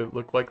it could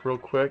look like real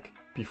quick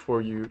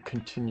before you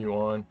continue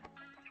on.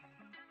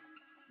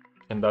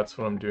 And that's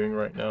what I'm doing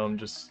right now. I'm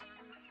just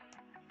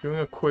doing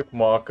a quick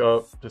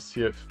mock-up to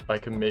see if I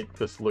can make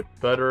this look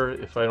better.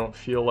 If I don't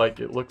feel like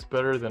it looks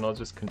better, then I'll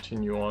just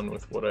continue on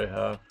with what I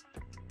have.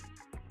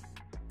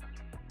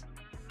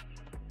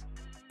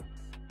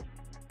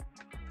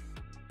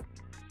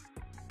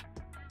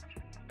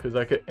 Because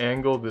I could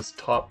angle this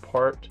top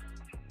part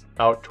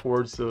out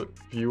towards the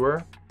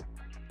viewer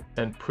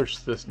and push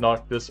this,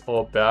 knock this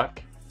all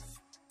back,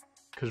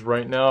 because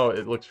right now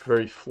it looks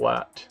very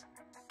flat,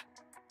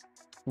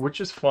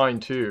 which is fine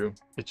too.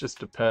 It just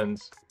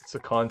depends. It's a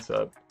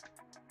concept.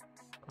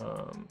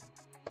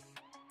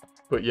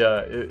 But yeah,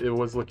 it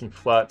was looking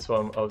flat,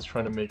 so I was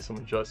trying to make some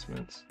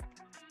adjustments,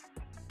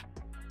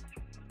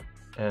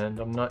 and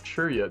I'm not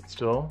sure yet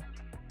still.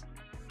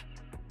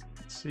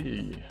 Let's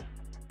see.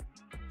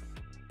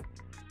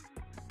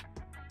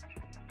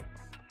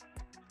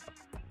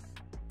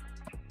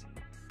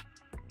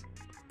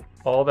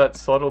 All that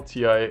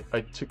subtlety I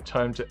took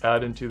time to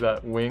add into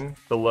that wing,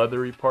 the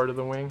leathery part of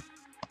the wing,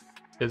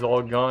 is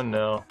all gone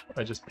now.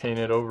 I just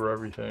painted over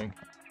everything.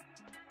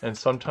 And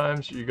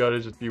sometimes you gotta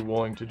just be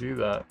willing to do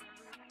that.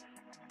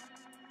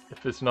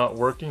 If it's not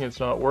working, it's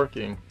not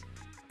working.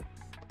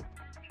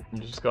 You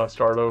just gotta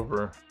start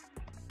over.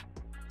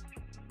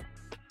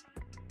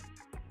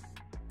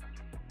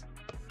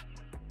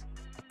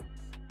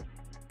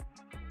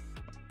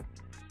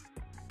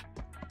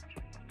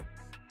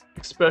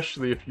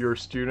 Especially if you're a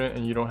student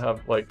and you don't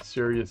have like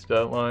serious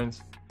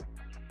deadlines,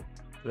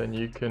 then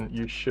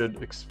you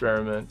should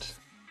experiment.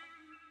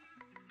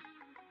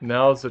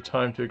 Now's the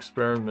time to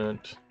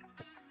experiment.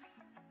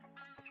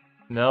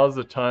 Now's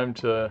the time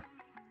to,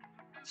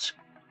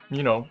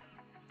 you know,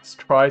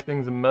 try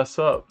things and mess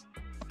up.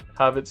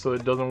 Have it so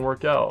it doesn't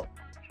work out.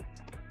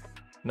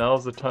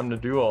 Now's the time to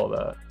do all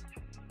that.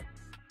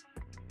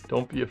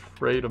 Don't be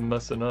afraid of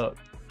messing up.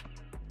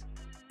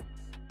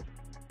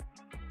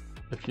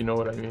 If you know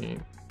what I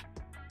mean.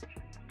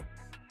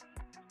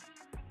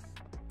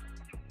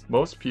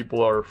 Most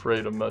people are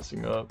afraid of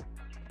messing up.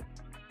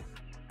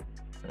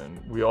 And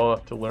we all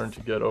have to learn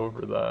to get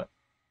over that.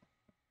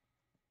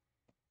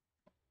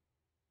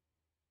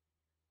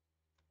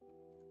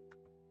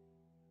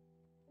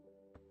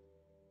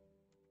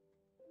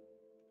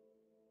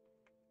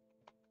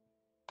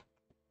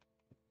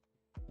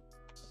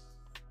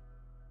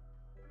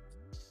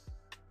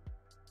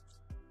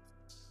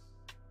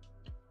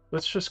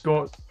 Let's just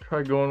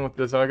try going with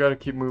this. I gotta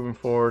keep moving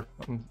forward.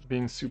 I'm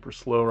being super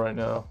slow right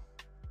now.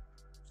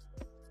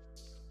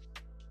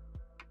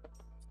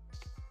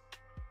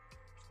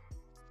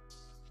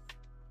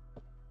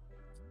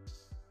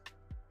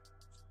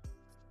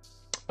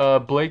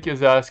 Blake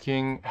is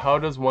asking, how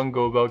does one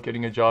go about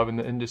getting a job in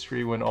the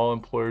industry when all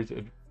employers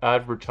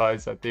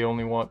advertise that they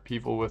only want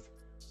people with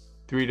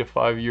 3 to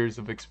 5 years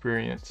of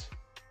experience?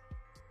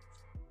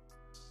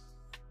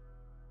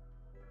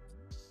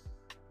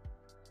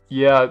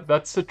 Yeah,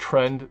 that's the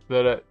trend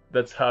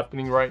that's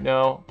happening right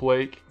now,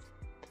 Blake,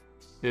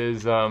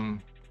 is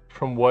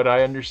from what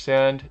I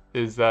understand,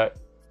 is that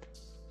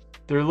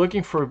they're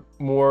looking for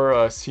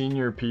more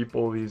senior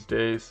people these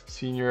days,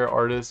 senior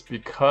artists,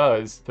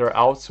 because they're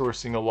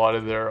outsourcing a lot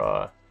of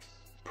their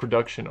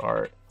production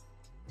art.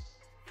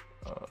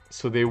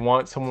 So they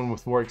want someone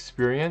with more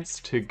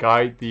experience to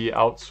guide the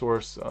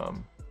outsource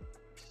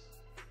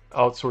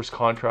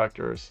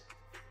contractors,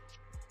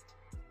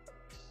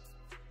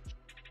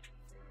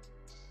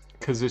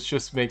 because it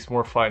just makes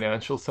more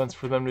financial sense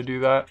for them to do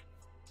that,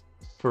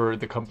 for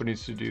the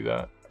companies to do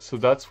that. So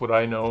that's what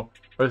I know,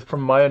 or from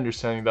my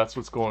understanding, that's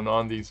what's going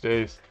on these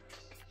days.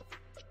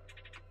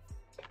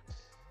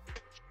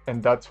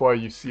 And that's why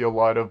you see a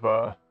lot of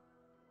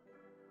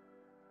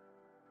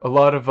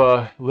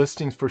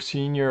listings for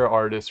senior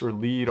artists or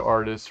lead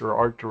artists or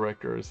art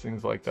directors,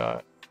 things like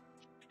that.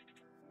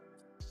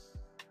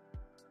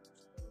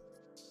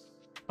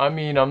 I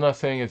mean, I'm not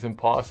saying it's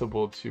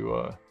impossible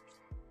to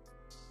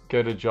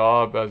get a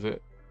job as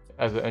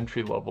an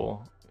entry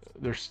level.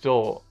 There's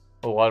still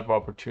a lot of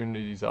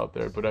opportunities out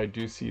there, but I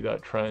do see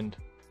that trend,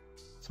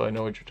 so I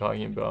know what you're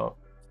talking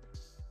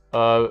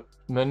about.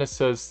 Menace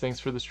says,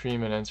 thanks for the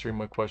stream and answering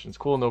my questions.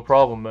 Cool, no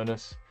problem,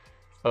 Menace.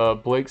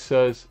 Blake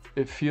says,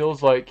 it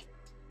feels like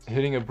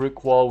hitting a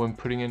brick wall when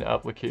putting in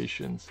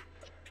applications.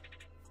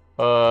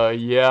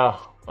 Yeah,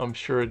 I'm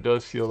sure it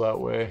does feel that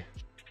way.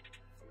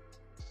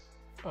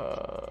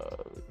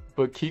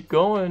 But keep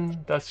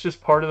going. That's just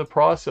part of the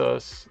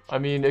process. I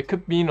mean, it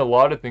could mean a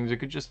lot of things.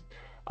 It could just,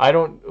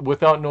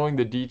 without knowing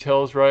the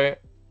details, right?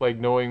 Like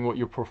knowing what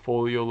your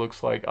portfolio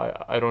looks like,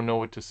 I don't know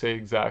what to say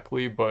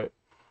exactly, but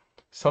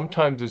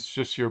sometimes it's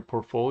just your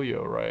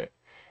portfolio, right?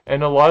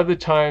 And a lot of the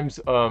times,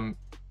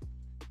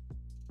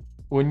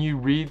 when you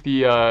read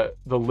the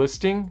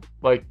listing,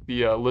 like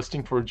the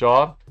listing for a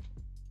job,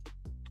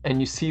 and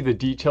you see the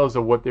details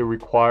of what they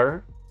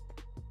require,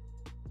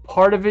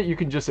 part of it you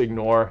can just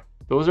ignore.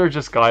 Those are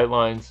just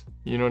guidelines,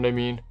 you know what I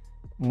mean?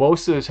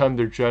 Most of the time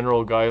they're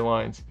general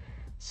guidelines.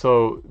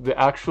 So the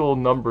actual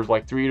numbers,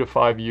 like 3 to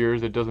 5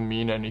 years, it doesn't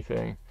mean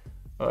anything.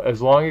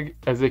 As long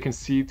as they can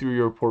see through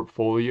your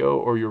portfolio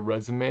or your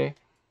resume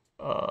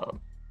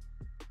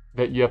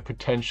that you have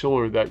potential,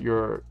 or that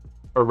you're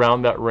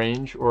around that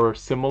range or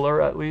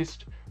similar at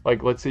least.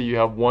 Like let's say you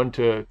have 1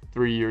 to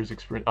 3 years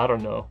experience. I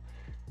don't know.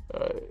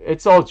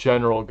 It's all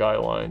general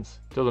guidelines.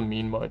 It doesn't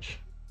mean much.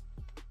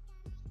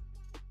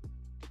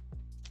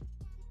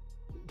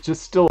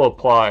 Just still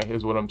apply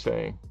is what I'm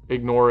saying.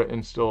 Ignore it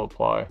and still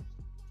apply.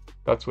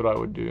 That's what I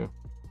would do.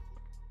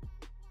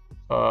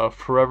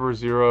 Forever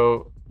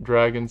Zero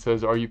Dragon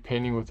says, are you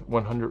painting with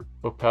 100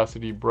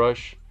 opacity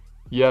brush?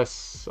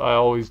 Yes, I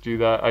always do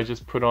that. I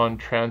just put on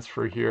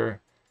transfer here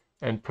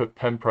and put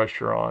pen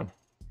pressure on.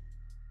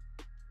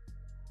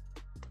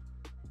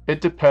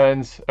 It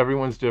depends.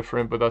 Everyone's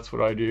different, but that's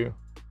what I do.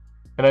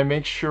 And I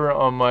make sure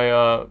on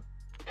my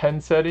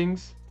pen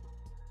settings,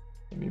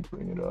 let me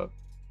bring it up.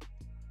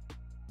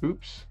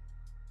 Oops.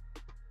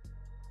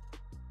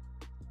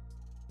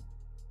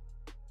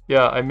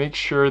 Yeah, I make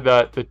sure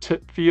that the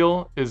tip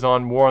feel is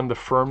on more on the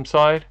firm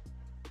side,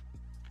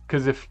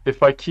 because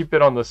if I keep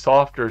it on the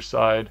softer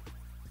side,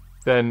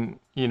 then,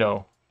 you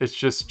know, it's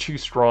just too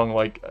strong.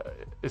 Like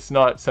it's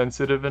not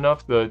sensitive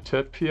enough, the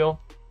tip feel.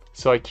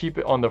 So I keep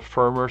it on the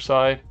firmer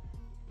side.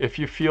 If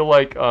you feel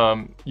like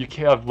you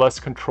can have less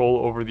control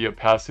over the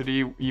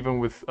opacity, even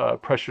with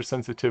pressure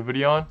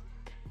sensitivity on,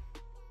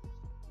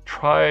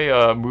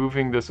 try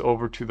moving this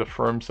over to the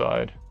firm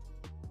side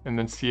and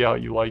then see how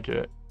you like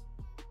it.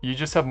 You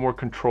just have more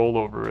control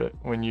over it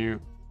when you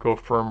go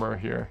firmer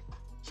here.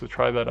 So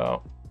try that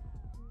out.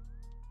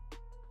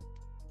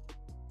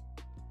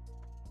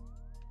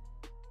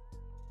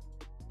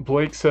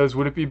 Blake says,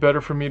 would it be better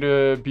for me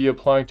to be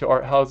applying to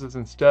art houses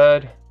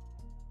instead?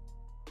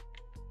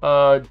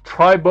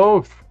 Try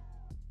both.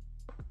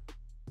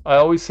 I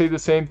always say the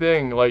same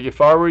thing. Like,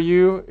 if I were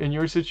you in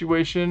your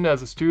situation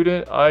as a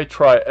student, I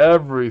try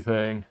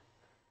everything.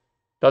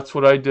 That's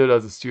what I did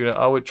as a student.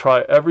 I would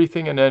try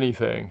everything and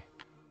anything.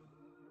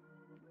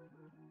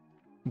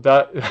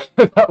 That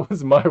that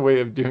was my way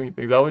of doing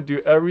things. I would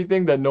do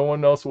everything that no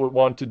one else would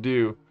want to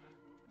do.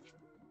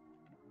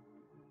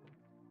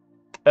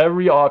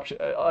 Every option.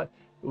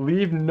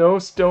 Leave no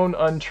stone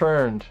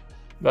unturned.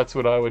 That's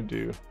what I would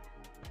do.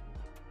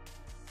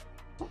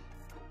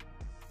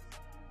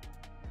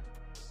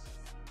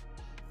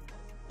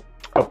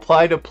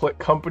 Apply to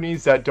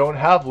companies that don't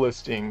have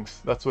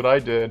listings. That's what I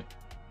did.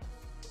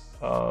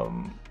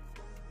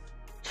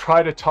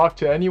 Try to talk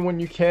to anyone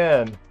you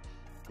can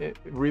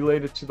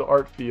related to the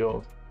art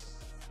field.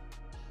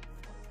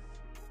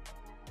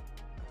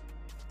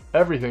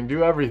 Everything.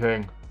 Do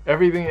everything.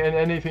 Everything and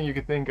anything you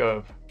could think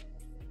of.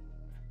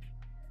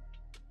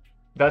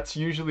 That's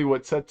usually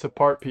what sets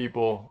apart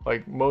people.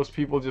 Like, most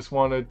people just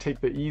want to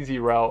take the easy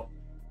route.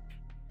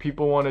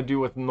 People want to do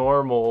what's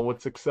normal,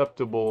 what's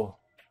acceptable.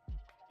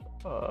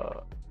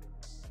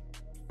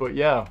 But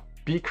yeah,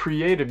 be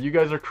creative. You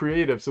guys are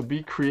creative, so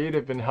be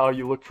creative in how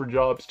you look for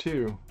jobs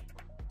too.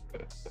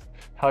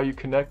 How you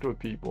connect with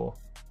people.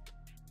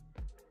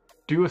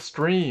 Do a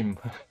stream.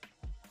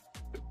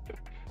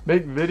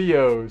 Make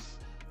videos.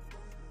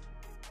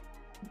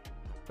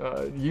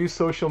 Use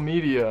social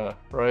media,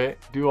 right?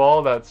 Do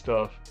all that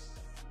stuff.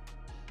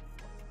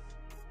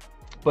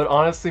 But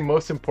honestly,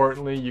 most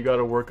importantly, you got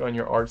to work on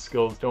your art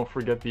skills. Don't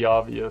forget the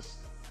obvious.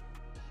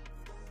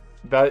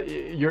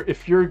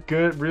 If you're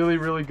good, really,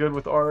 really good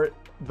with art,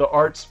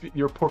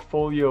 your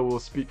portfolio will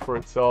speak for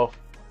itself,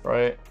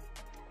 right?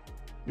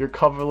 Your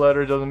cover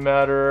letter doesn't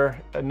matter.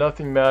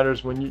 Nothing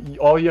matters when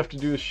all you have to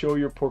do is show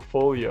your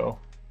portfolio.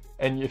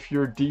 And if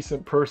you're a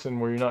decent person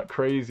where you're not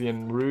crazy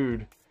and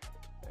rude,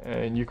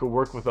 and you could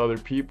work with other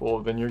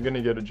people, then you're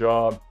gonna get a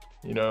job,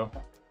 you know.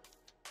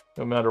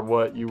 No matter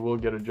what, you will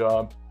get a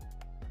job.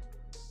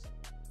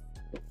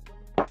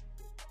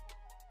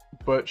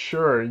 But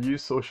sure,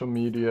 use social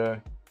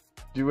media.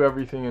 Do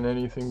everything and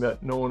anything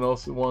that no one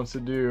else wants to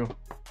do.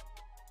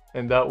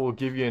 And that will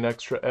give you an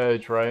extra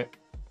edge, right?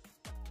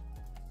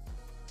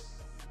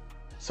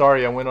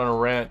 Sorry, I went on a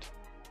rant.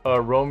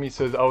 Romy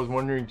says, I was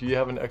wondering, do you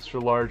have an extra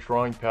large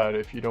drawing pad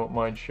if you don't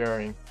mind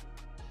sharing?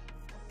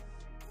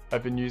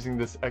 I've been using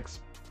this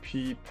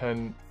XP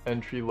pen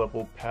entry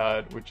level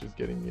pad, which is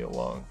getting me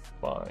along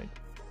fine.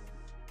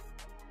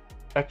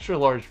 Extra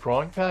large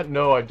drawing pad?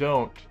 No, I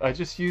don't. I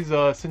just use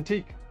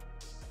Cintiq.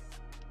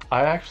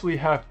 I actually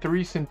have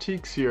 3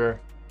 Cintiqs here.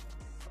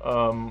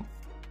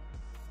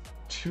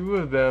 2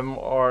 of them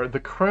are, the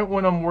current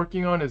one I'm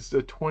working on is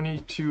the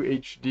 22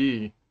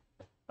 HD.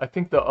 I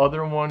think the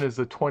other one is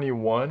the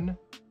 21.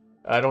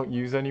 I don't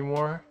use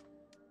anymore.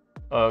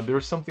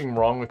 There's something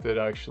wrong with it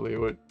actually. It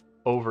would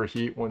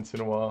overheat once in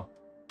a while.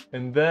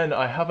 And then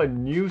I have a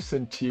new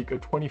Cintiq, a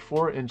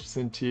 24-inch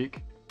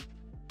Cintiq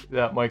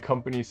that my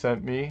company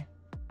sent me.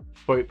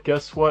 But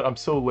guess what? I'm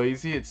so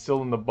lazy, it's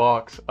still in the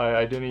box.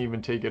 I didn't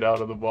even take it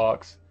out of the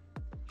box.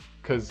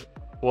 Because,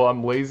 well,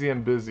 I'm lazy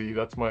and busy.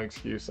 That's my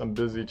excuse. I'm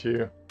busy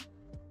too.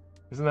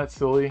 Isn't that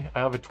silly? I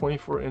have a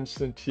 24-inch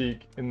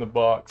Cintiq in the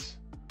box.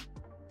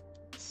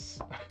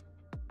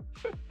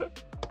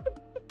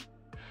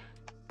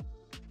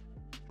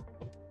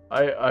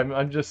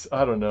 I'm just,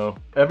 I don't know.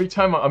 Every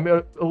time I'm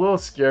a little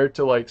scared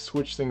to like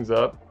switch things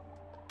up.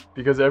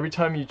 Because every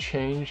time you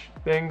change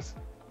things,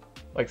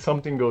 like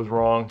something goes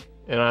wrong.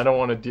 And I don't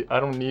want to, I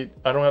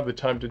don't have the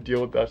time to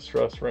deal with that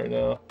stress right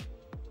now.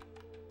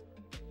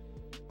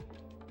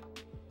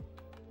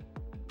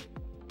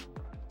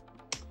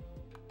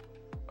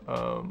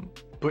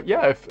 But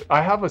yeah, if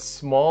I have a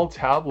small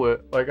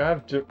tablet, like I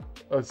have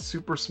a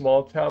super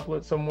small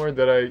tablet somewhere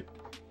that I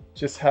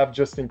just have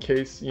just in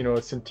case, you know, a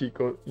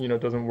Cintiq, you know,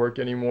 doesn't work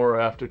anymore or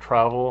I have to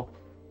travel.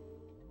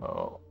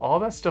 All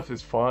that stuff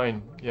is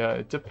fine. Yeah,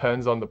 it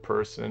depends on the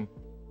person.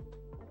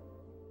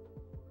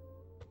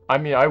 I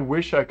mean, I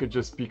wish I could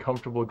just be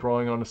comfortable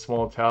drawing on a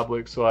small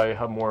tablet so I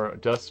have more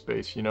desk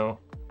space, you know?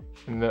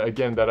 And then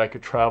again, that I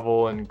could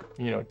travel and,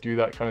 you know, do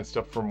that kind of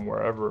stuff from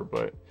wherever,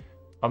 but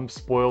I'm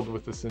spoiled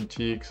with the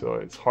Cintiq, so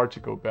it's hard to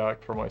go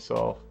back for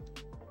myself.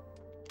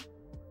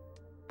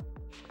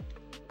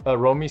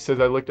 Romy says,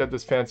 I looked at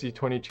this fancy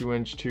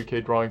 22-inch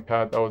 2K drawing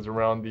pad that was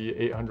around the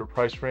 800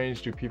 price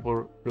range. Do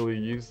people really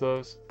use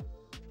those?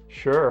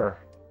 Sure.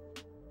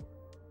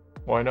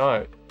 Why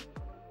not?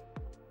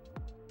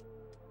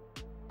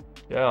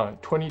 Yeah,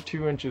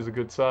 22 inch is a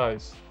good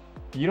size.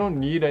 You don't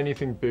need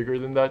anything bigger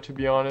than that, to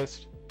be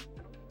honest.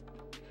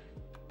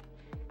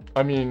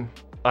 I mean,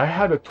 I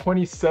had a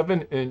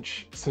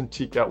 27-inch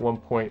Cintiq at one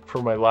point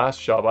for my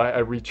last job. I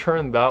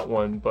returned that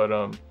one,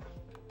 but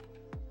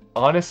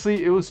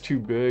honestly, it was too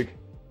big.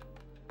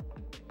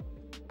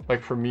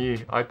 Like for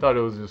me, I thought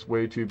it was just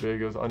way too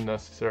big. It was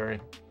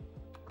unnecessary.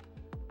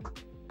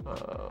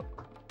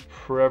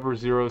 Forever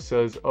Zero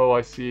says, oh,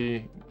 I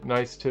see.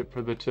 Nice tip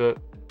for the tip.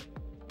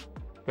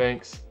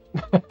 Thanks.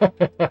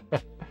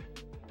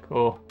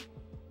 Cool.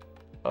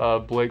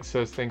 Blake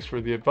says, thanks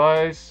for the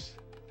advice.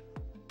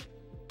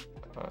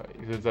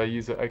 He says, I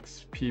use an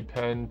XP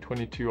Pen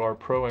 22R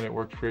Pro and it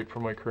works great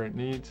for my current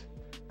needs.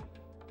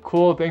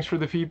 Cool, thanks for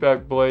the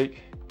feedback,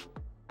 Blake.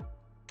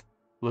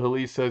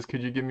 Lily says,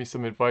 could you give me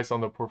some advice on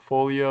the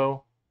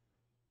portfolio?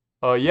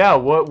 Yeah,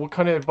 what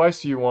kind of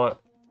advice do you want,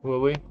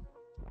 Lily?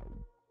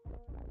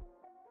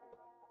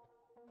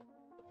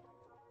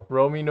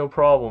 Romy, no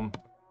problem.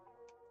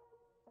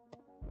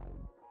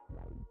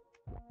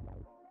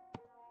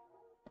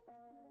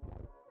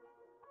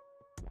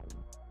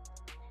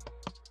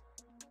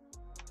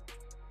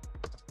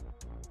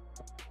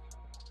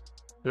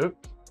 Yep.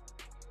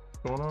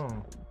 What's going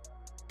on?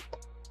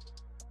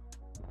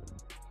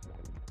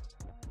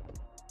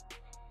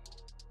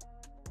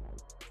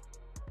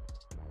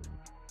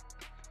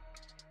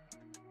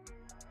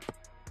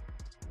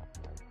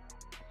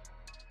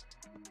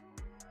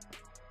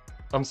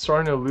 I'm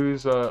starting to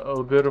lose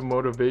a bit of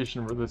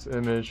motivation for this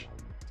image.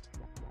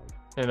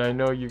 And I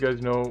know you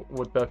guys know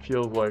what that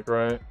feels like,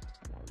 right?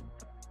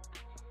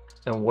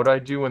 And what I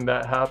do when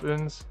that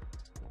happens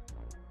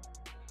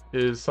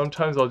is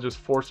sometimes I'll just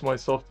force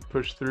myself to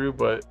push through,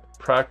 but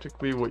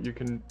practically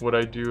what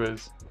I do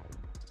is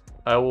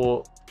I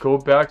will go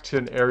back to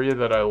an area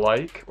that I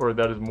like or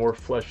that is more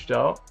fleshed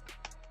out,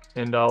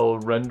 and I'll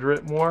render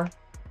it more.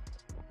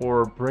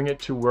 or bring it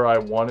to where I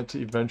want it to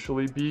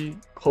eventually be,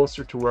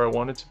 closer to where I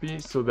want it to be,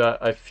 so that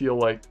I feel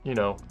like, you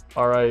know,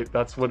 all right,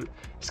 that's what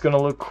it's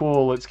gonna look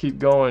cool, let's keep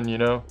going, you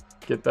know,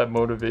 get that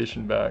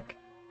motivation back.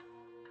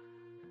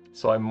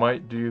 So I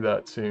might do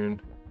that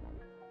soon,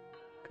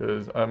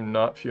 because I'm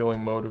not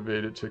feeling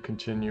motivated to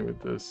continue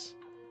with this,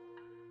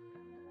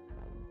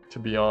 to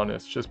be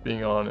honest, just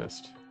being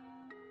honest.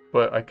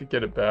 But I could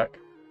get it back.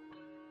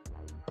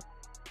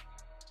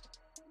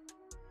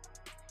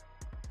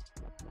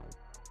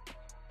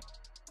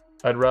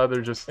 I'd rather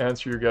just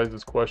answer your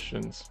guys'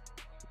 questions.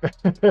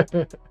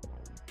 Let's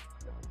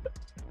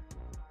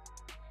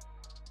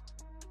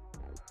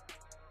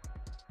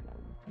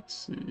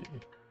see.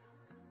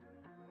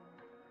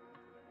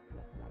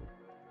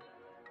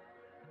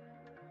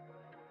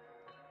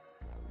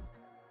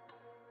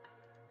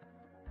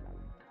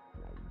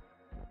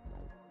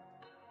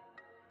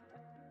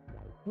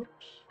 Oops.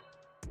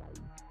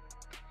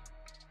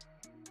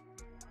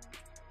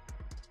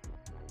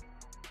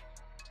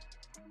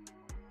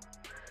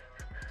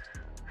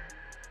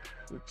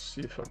 Let's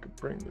see if I can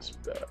bring this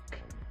back.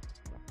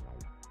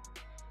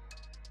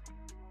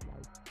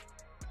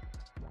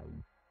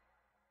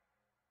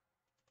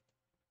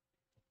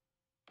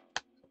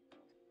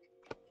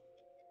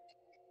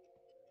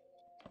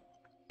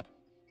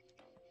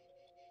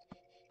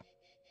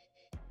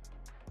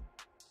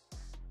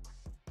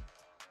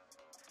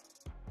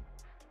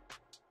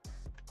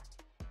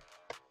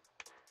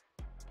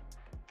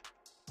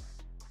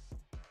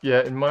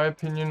 Yeah, in my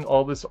opinion,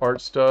 all this art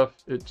stuff,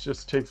 it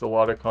just takes a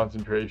lot of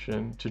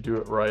concentration to do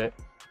it right.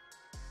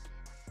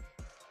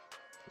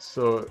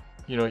 So,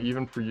 you know,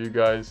 even for you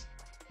guys,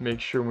 make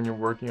sure when you're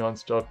working on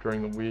stuff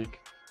during the week,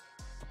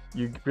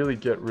 you really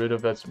get rid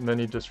of as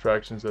many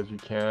distractions as you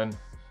can.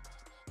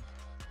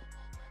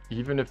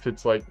 Even if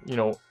it's like, you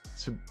know,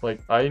 like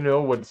I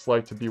know what it's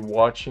like to be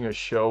watching a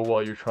show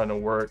while you're trying to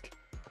work,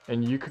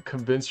 and you could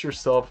convince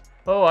yourself,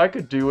 oh, I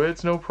could do it,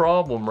 it's no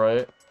problem,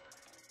 right?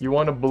 You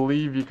want to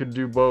believe you could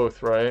do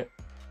both, right?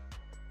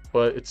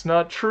 But it's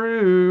not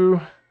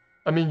true.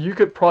 I mean, you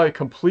could probably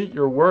complete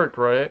your work,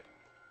 right?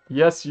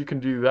 Yes, you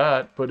can do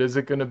that, but is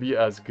it going to be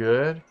as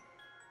good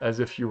as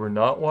if you were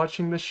not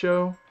watching the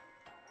show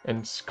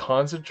and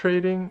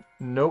concentrating?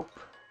 Nope.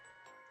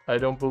 I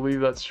don't believe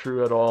that's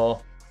true at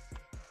all.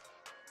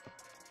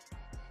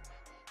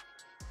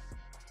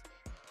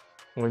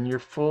 When you're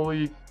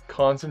fully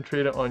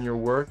concentrated on your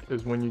work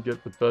is when you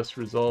get the best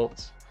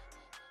results.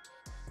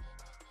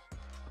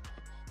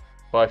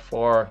 By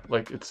far,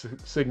 like, it's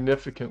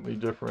significantly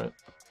different.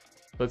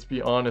 Let's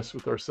be honest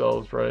with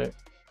ourselves, right?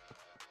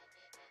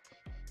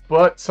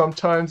 But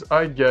sometimes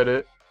I get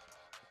it.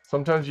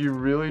 Sometimes you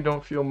really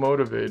don't feel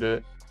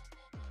motivated,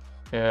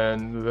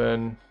 and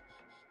then,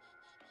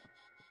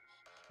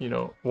 you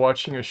know,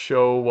 watching a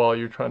show while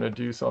you're trying to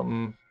do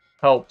something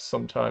helps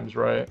sometimes,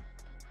 right?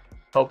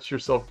 Helps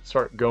yourself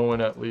start going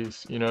at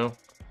least, you know?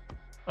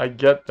 I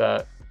get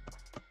that.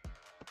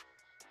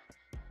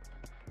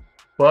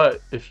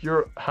 But if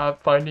you're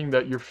finding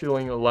that you're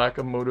feeling a lack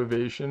of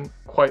motivation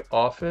quite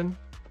often,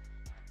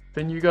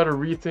 then you got to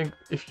rethink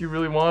if you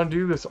really want to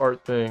do this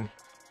art thing.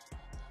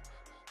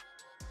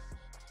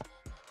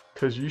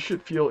 Because you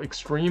should feel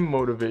extreme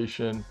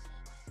motivation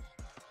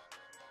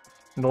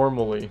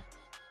normally.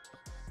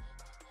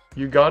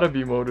 You got to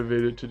be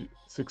motivated to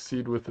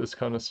succeed with this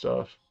kind of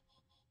stuff.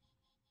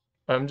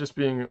 I'm just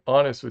being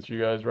honest with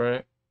you guys,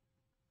 right?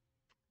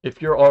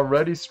 If you're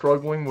already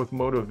struggling with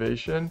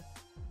motivation,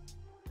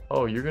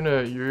 oh, you're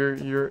gonna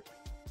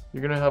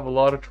have a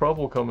lot of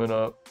trouble coming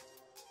up.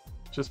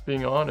 Just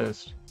being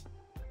honest.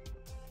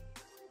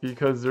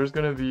 Because there's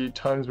gonna be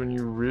times when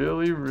you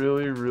really,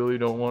 really, really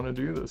don't want to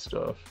do this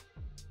stuff.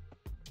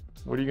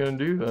 What are you gonna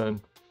do then?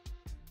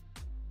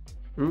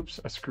 Oops,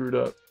 I screwed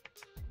up.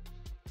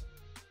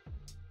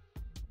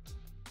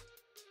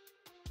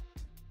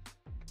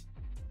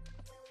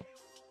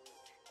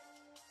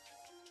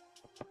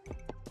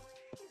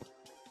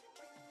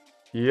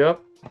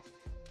 Yep.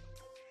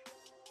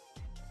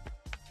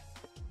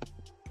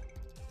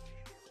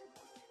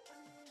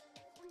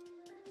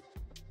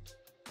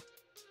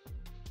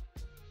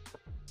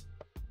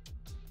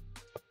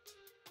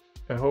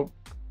 I hope,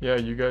 yeah,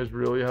 you guys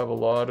really have a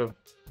lot of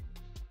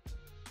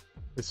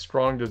a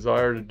strong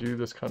desire to do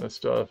this kind of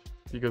stuff,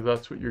 because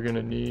that's what you're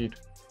gonna need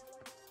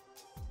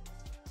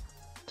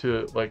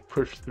to, like,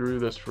 push through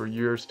this for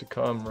years to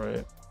come,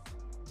 right?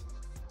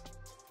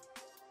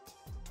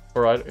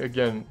 Or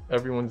again,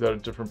 everyone's at a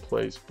different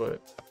place,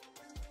 but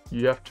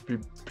you have to be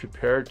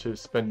prepared to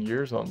spend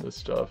years on this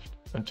stuff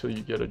until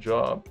you get a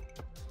job.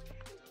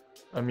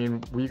 I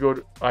mean,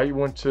 I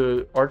went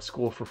to art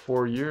school for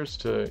 4 years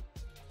to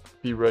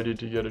be ready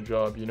to get a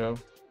job, you know?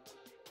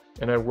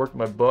 And I worked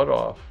my butt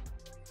off.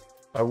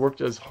 I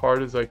worked as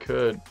hard as I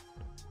could.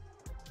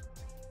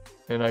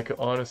 And I could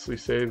honestly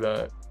say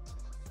that.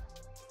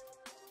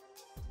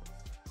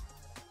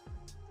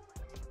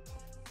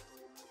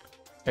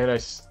 And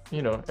it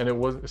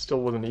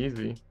still wasn't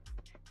easy.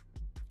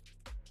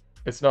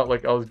 It's not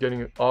like I was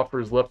getting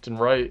offers left and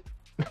right.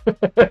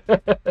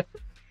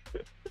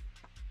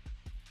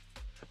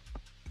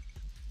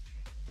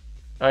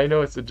 I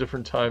know it's a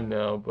different time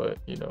now, but,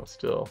 you know,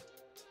 still.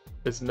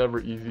 It's never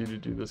easy to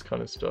do this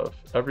kind of stuff.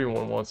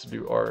 Everyone wants to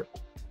do art.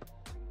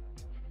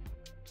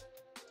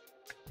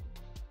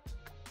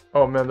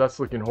 Oh man, that's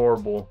looking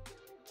horrible.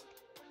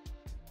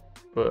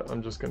 But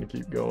I'm just gonna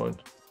keep going.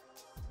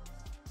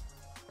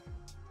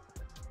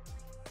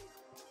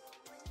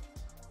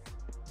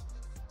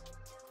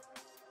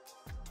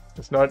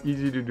 It's not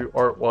easy to do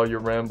art while you're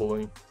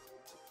rambling.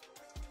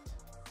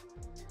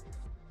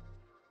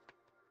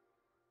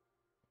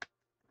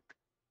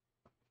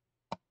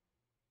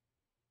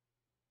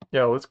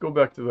 Yeah, let's go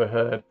back to the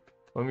head.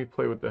 Let me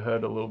play with the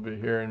head a little bit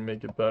here and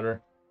make it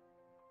better.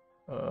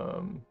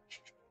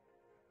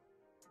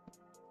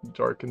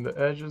 Darken the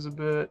edges a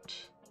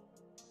bit.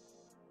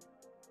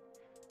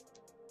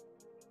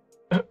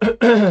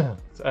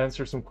 Let's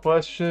answer some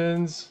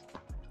questions.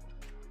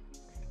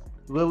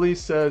 Lily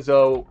says,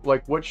 oh,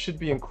 like what should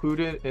be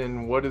included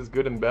in what is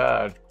good and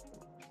bad?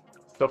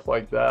 Stuff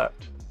like that.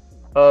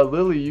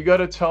 Lily, you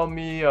gotta tell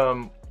me,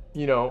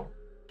 you know,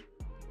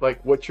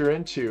 like what you're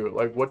into.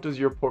 Like what does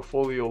your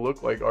portfolio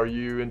look like? Are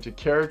you into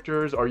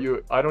characters? Are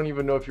you, I don't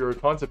even know if you're a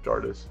concept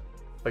artist.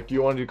 Like do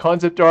you want to do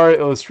concept art,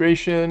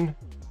 illustration?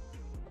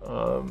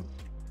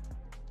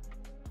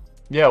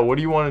 Yeah, what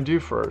do you want to do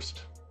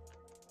first?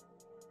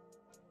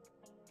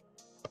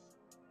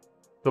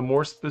 The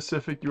more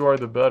specific you are,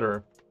 the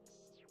better.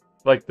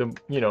 Like the,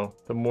 you know,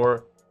 the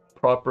more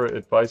proper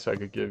advice I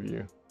could give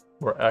you.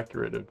 More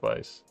accurate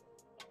advice.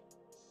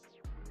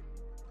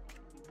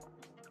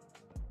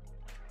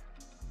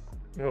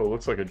 Oh, it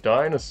looks like a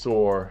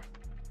dinosaur.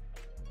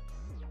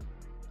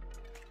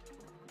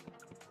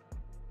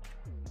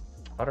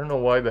 I don't know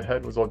why the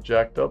head was all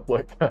jacked up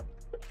like that.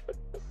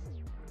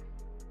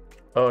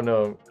 Oh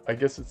no, I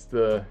guess it's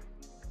the...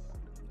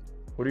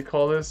 What do you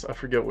call this? I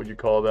forget what you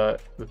call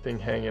that. The thing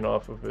hanging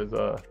off of his,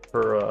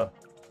 her,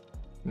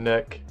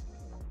 neck.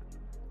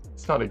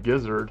 It's not a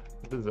gizzard.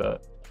 What is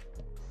that?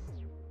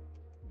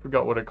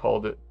 Forgot what I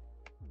called it.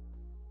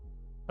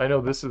 I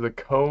know this is a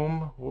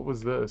comb. What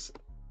was this?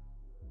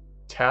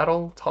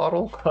 Tattle?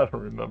 Toddle? I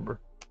don't remember.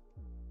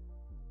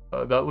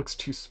 That looks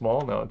too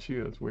small now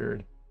too. That's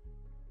weird.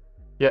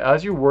 Yeah,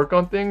 as you work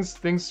on things,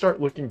 things start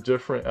looking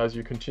different as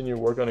you continue to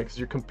work on it because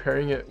you're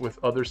comparing it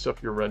with other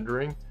stuff you're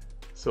rendering.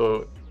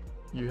 So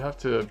you have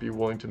to be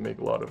willing to make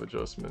a lot of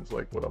adjustments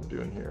like what I'm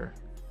doing here.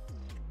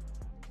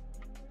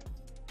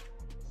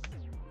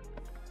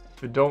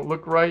 If it don't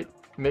look right,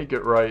 make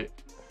it right.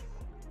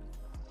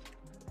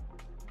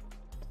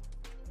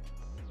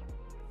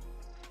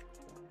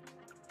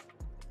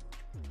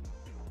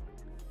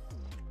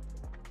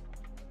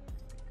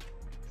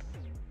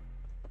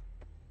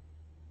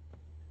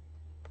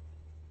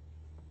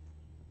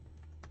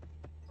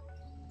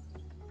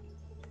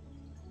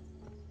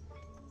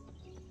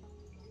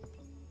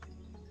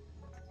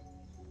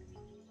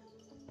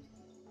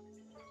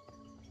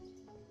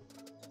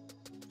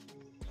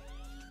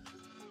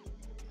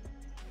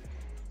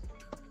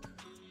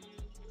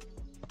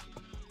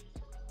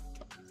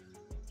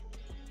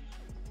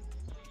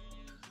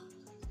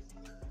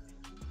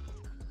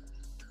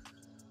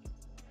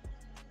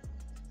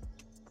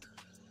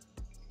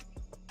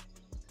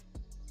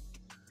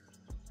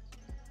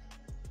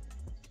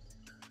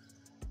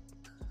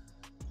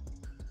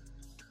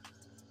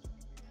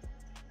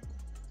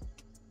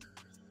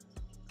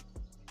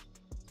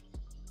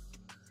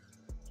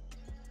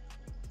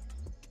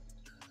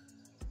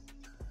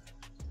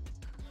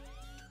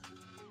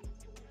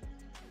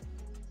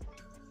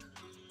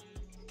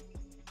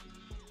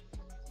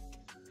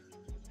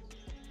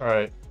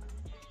 Alright.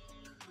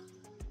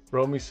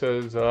 Romy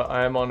says,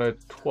 I am on a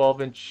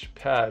 12-inch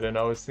pad and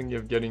I was thinking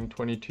of getting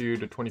 22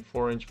 to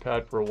 24-inch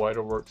pad for a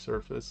wider work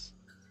surface.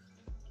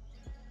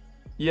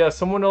 Yeah,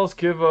 someone else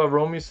give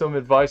Romy some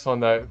advice on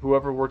that,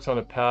 whoever works on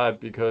a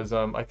pad, because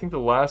I think the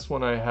last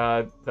one I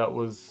had that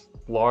was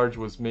large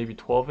was maybe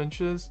 12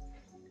 inches.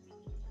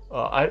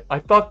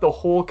 I thought the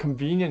whole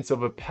convenience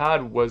of a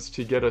pad was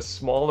to get a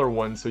smaller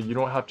one so you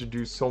don't have to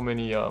do so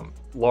many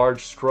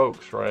large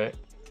strokes, right?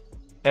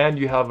 And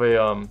you have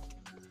a,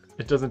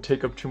 it doesn't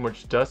take up too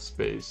much desk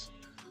space.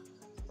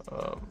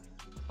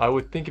 I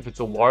would think if it's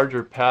a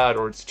larger pad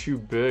or it's too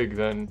big,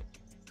 then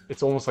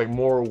it's almost like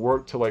more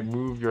work to like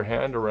move your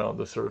hand around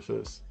the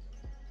surface.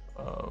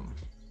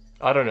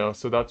 I don't know,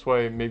 so that's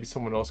why maybe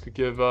someone else could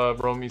give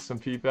Romy some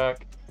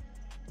feedback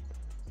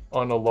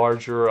on a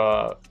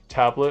larger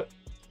tablet.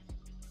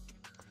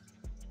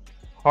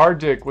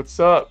 Hardik,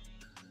 what's up?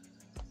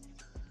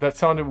 That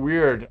sounded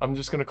weird. I'm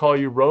just gonna call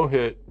you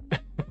Rohit.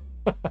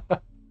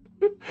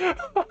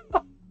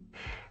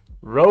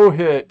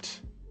 Rohit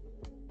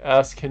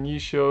asks, can you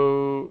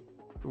show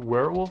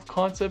werewolf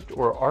concept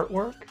or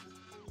artwork?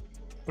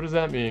 What does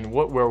that mean?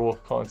 What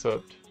werewolf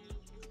concept?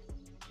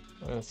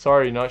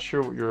 Sorry, not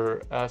sure what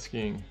you're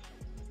asking.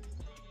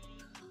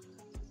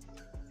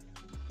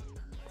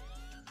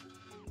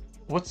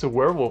 What's a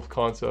werewolf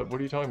concept? What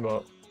are you talking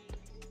about?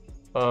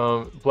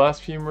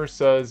 Blasphemer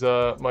says,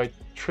 my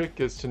trick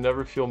is to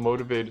never feel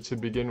motivated to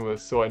begin with,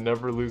 so I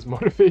never lose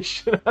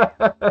motivation.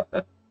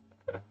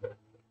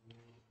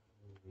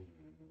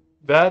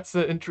 That's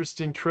an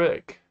interesting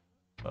trick.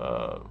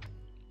 Uh,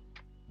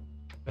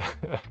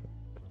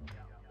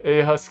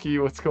 hey Husky,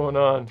 what's going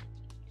on?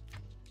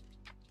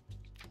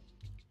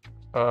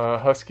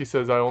 Husky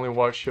says I only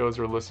watch shows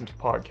or listen to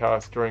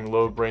podcasts during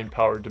low brain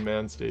power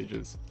demand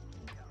stages.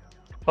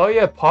 Oh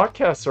yeah,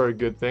 podcasts are a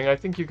good thing. I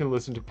think you can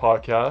listen to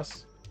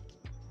podcasts.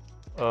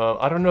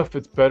 I don't know if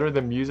it's better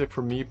than music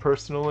for me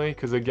personally,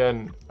 because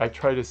again, I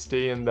try to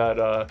stay in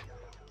that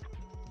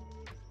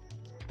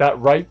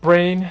right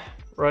brain,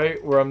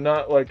 right, where I'm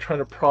not like trying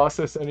to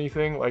process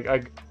anything. Like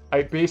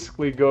I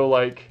basically go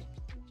like,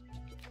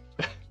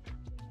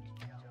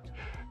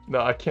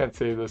 no, I can't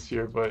say this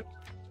here, but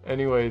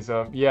anyways,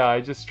 yeah, I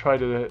just try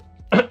to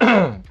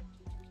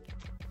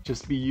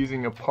just be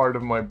using a part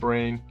of my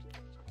brain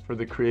for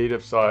the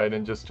creative side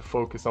and just to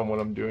focus on what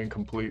I'm doing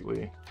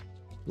completely.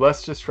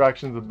 Less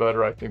distractions the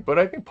better, I think. But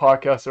I think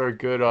podcasts are a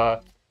good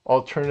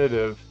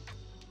alternative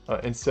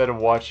instead of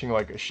watching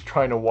like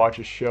trying to watch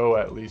a show.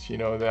 At least you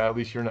know that at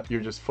least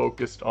you're just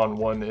focused on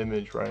one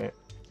image, right?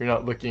 You're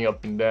not looking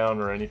up and down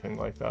or anything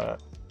like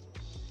that.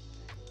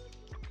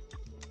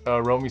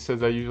 Romy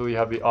says I usually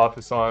have The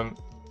Office on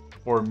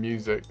or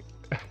music.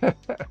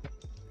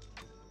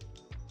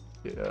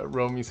 Yeah,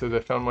 Romy says I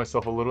found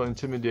myself a little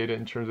intimidated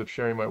in terms of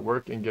sharing my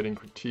work and getting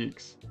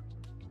critiques.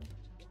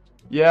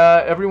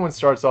 Yeah, everyone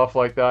starts off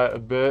like that a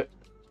bit.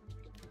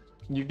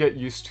 You get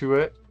used to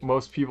it.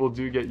 Most people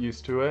do get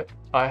used to it.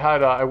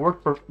 I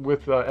worked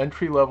with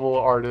entry-level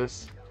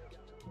artists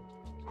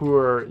who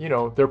are, you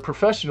know, they're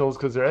professionals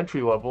because they're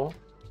entry-level,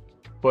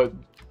 but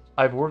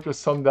I've worked with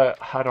some that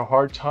had a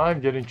hard time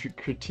getting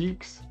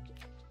critiques.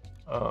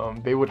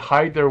 They would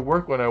hide their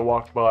work when I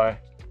walked by,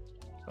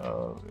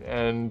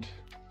 and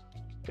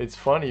it's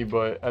funny,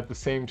 but at the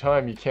same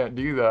time, you can't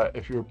do that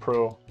if you're a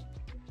pro.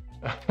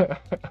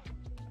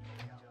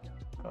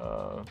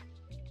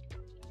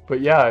 But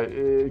yeah,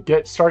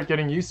 start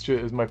getting used to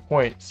it is my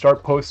point.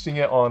 Start posting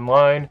it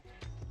online,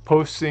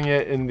 posting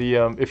it in the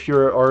if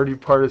you're already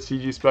part of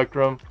CG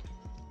Spectrum,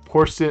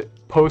 post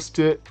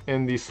it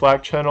in the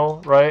Slack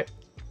channel, right?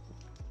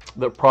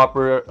 The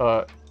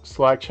proper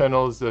Slack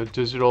channels, the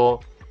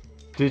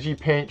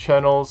DigiPaint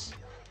channels,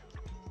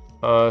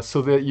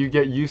 so that you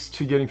get used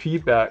to getting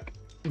feedback.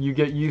 You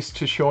get used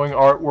to showing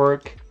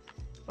artwork.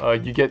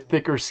 You get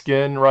thicker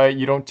skin, right?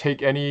 You don't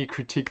take any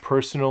critique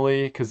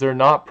personally because they're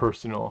not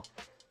personal.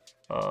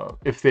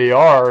 If they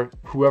are,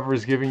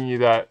 whoever's giving you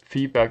that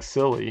feedback's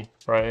silly,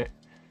 right?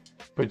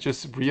 But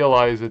just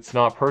realize it's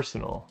not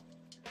personal.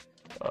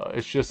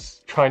 It's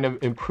just trying to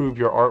improve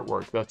your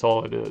artwork. That's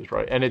all it is,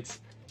 right? And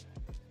it's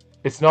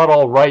not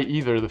all right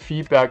either. The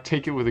feedback,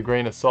 take it with a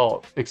grain of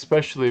salt,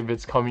 especially if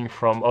it's coming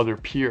from other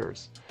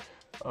peers.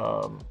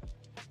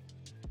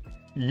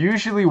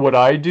 Usually what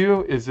I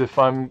do is if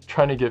I'm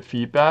trying to get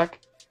feedback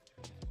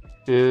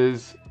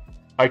is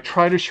I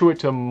try to show it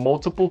to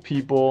multiple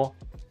people,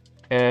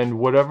 and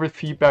whatever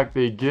feedback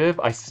they give,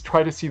 I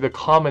try to see the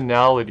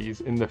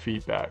commonalities in the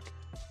feedback,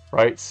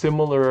 right?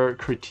 Similar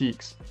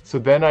critiques. So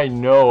then I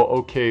know,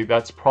 okay,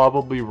 that's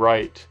probably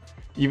right.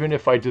 Even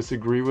if I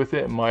disagree with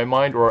it in my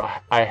mind, or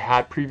I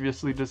had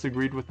previously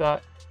disagreed with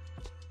that,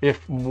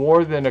 if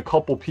more than a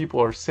couple people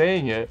are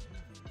saying it,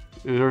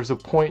 there's a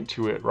point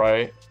to it,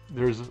 right?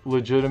 There's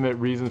legitimate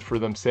reasons for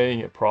them saying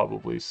it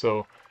probably.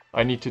 So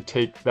I need to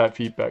take that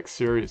feedback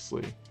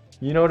seriously.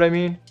 You know what I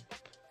mean?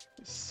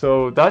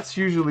 So that's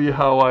usually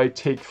how I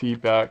take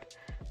feedback.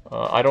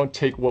 I don't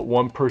take what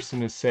one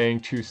person is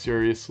saying too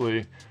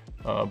seriously.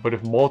 But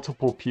if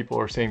multiple people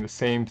are saying the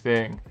same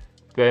thing,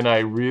 then I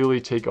really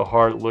take a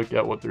hard look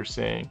at what they're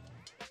saying.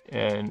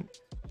 And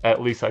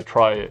at least I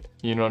try it.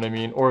 You know what I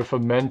mean? Or if a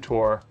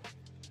mentor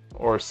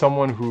or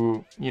someone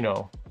who, you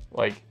know,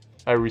 like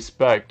I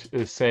respect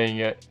is saying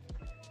it,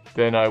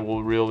 then I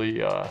will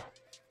really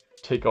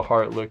take a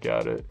hard look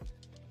at it.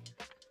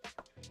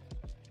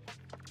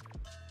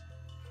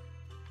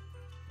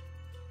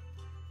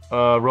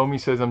 Romy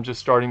says, I'm just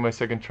starting my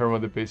second term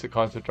of the basic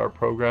concept art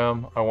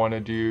program. I want to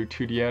do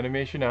 2D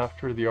animation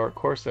after the art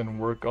course and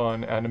work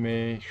on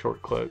anime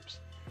short clips.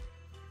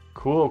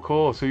 Cool,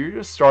 cool. So you're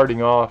just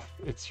starting off.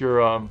 It's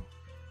your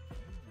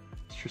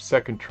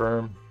second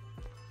term.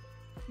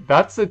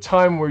 That's the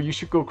time where you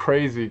should go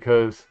crazy,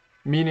 because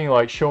meaning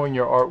like showing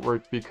your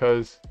artwork,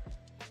 because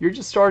you're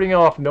just starting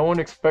off. No one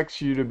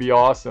expects you to be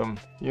awesome.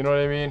 You know what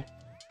I mean?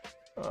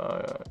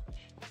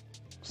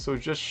 So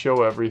just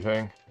show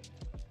everything.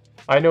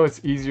 I know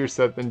it's easier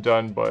said than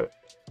done, but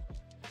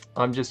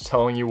I'm just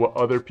telling you what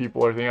other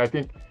people are thinking. I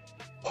think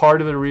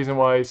part of the reason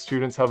why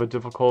students have a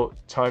difficult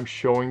time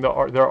showing their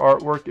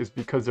artwork is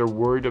because they're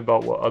worried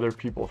about what other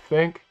people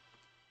think.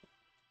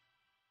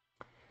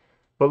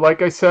 But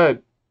like I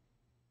said,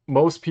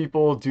 most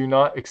people do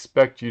not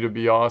expect you to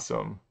be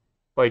awesome,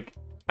 like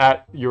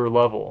at your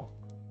level.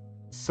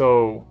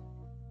 So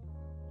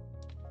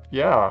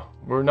yeah,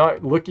 we're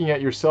not looking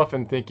at yourself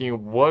and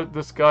thinking, what,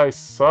 this guy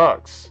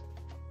sucks.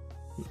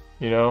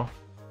 You know,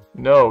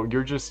 no,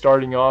 you're just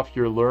starting off,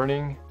 you're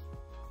learning.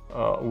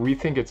 We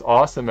think it's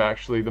awesome,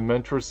 actually. The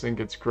mentors think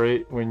it's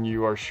great when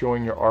you are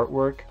showing your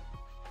artwork.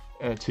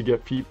 and to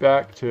get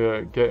feedback,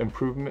 to get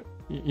improvement,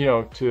 you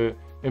know, to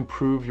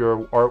improve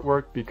your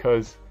artwork,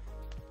 because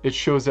it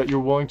shows that you're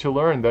willing to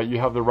learn, that you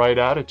have the right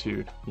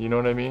attitude. You know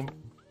what I mean?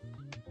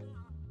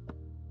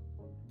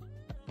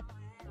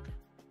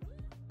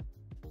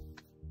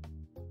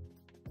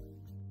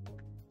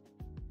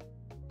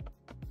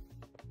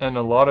 And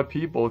a lot of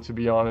people, to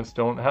be honest,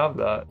 don't have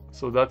that.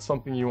 So that's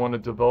something you want to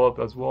develop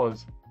as well,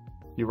 as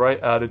the right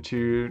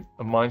attitude,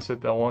 a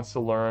mindset that wants to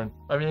learn.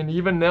 I mean,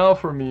 even now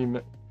for me,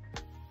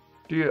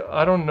 dude,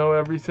 I don't know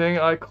everything.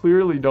 I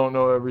clearly don't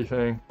know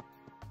everything.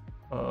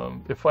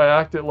 If I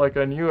acted like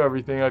I knew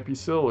everything, I'd be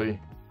silly.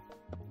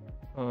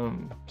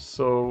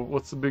 So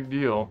what's the big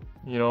deal?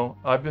 You know,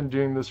 I've been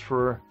doing this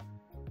for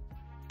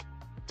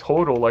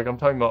total, like I'm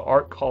talking about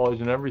art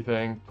college and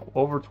everything,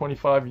 over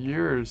 25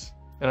 years.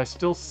 And I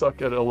still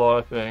suck at a lot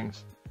of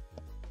things.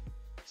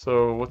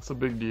 So what's the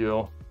big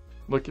deal?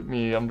 Look at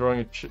me, I'm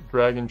drawing a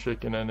dragon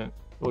chicken and it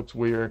looks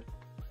weird.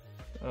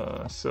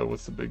 So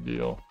what's the big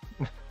deal?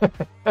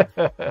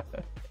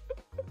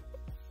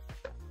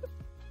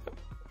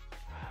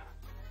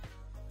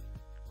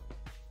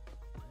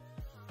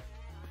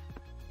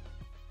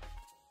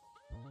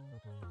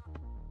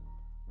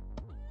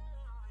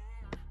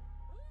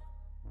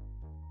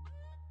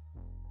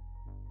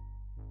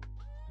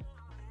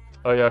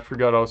 Oh yeah, I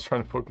forgot I was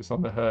trying to focus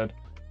on the head.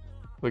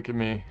 Look at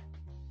me.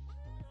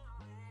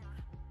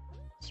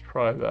 Let's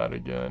try that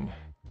again.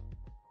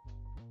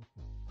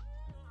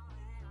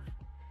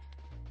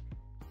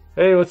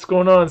 Hey, what's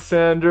going on,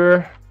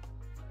 Sander?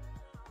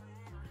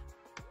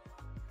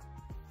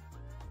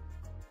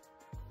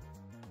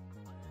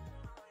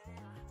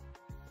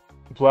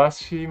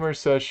 Blasphemer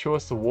says, show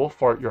us the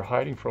wolf art you're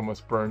hiding from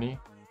us, Bernie.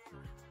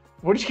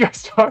 What are you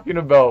guys talking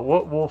about?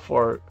 What wolf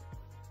art?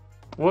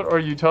 What are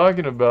you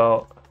talking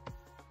about?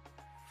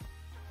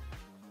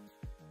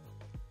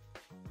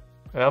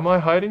 Am I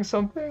hiding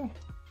something?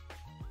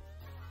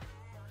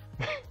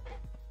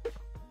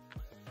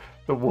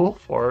 The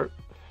wolf art?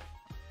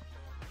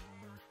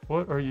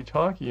 What are you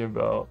talking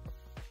about?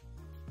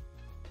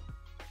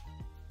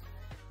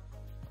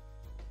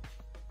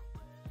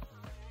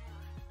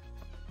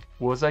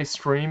 Was I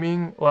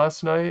streaming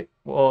last night?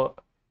 Well,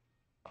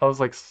 I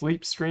was like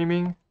sleep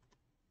streaming.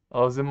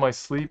 I was in my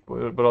sleep,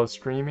 but I was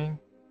streaming.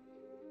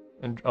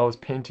 And I was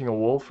painting a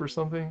wolf or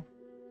something.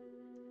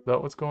 Is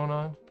that what's going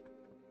on?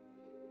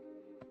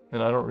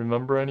 And I don't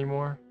remember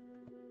anymore.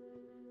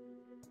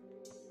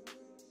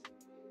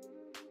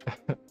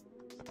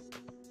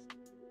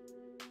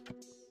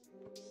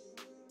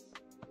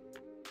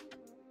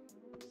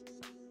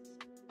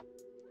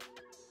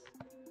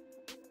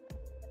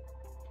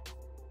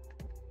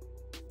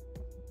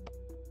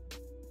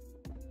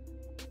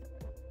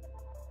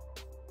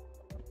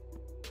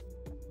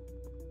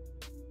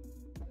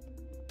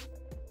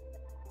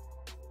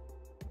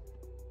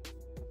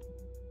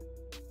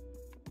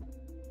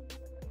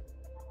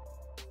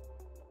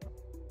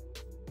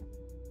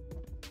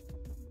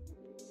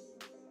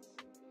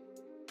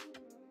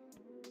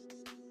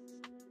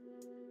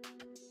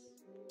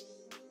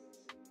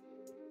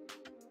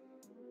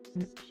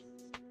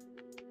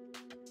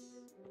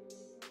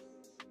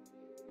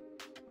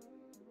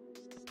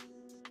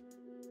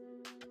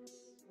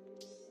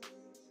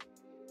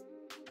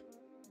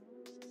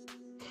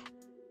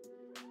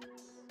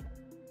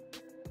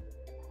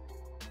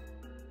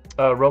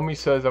 Romy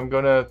says, I'm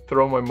gonna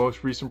throw my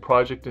most recent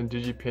project in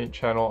DigiPaint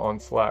channel on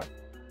Slack.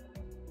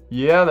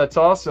 Yeah, that's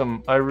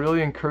awesome. I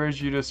really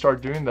encourage you to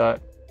start doing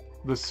that.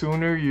 The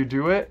sooner you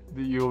do it,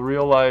 you'll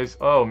realize,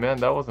 oh man,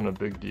 that wasn't a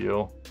big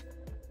deal.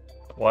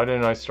 Why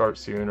didn't I start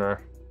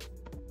sooner?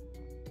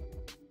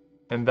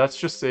 And that's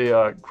just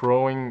a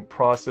growing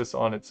process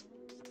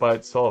by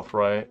itself,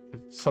 right?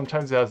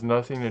 Sometimes it has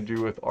nothing to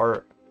do with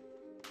art.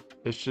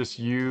 It's just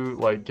you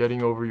like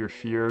getting over your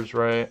fears,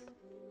 right?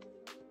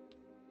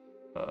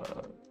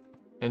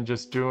 And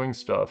just doing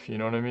stuff, you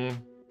know what I mean?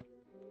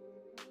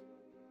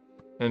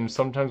 And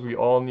sometimes we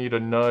all need a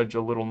nudge,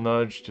 a little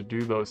nudge to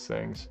do those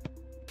things.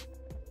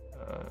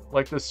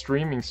 Like the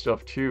streaming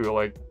stuff too,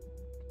 like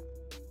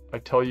I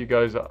tell you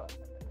guys,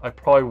 I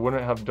probably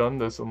wouldn't have done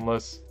this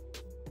unless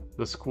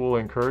the school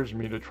encouraged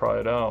me to try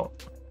it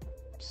out.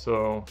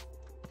 So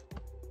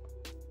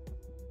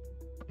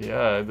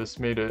yeah, this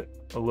made it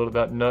a little,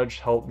 that nudge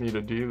helped me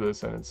to do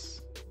this, and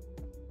it's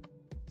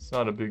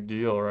not a big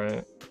deal,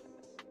 right?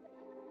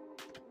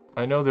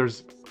 I know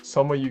there's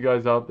some of you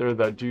guys out there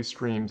that do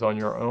streams on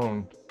your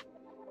own.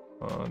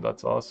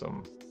 That's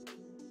awesome.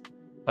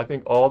 I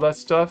think all that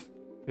stuff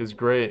is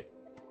great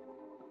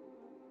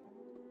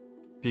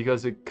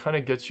because it kind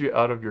of gets you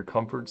out of your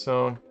comfort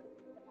zone,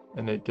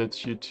 and it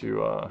gets you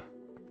to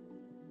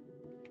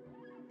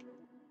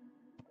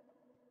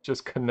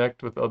just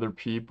connect with other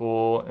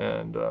people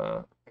and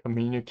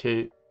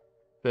communicate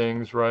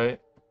things, right?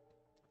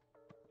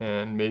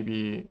 And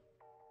maybe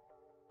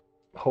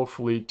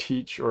hopefully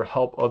teach or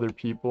help other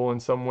people in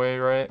some way,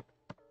 right?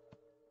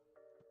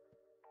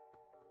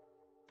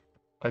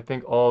 I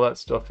think all that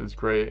stuff is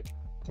great,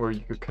 where you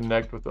could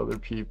connect with other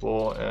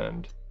people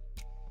and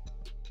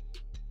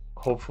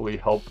hopefully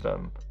help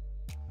them.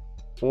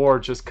 Or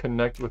just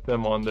connect with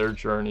them on their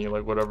journey,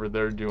 like whatever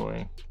they're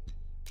doing.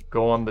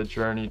 Go on the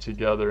journey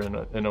together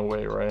in a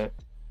way, right?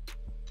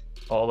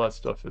 All that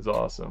stuff is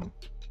awesome.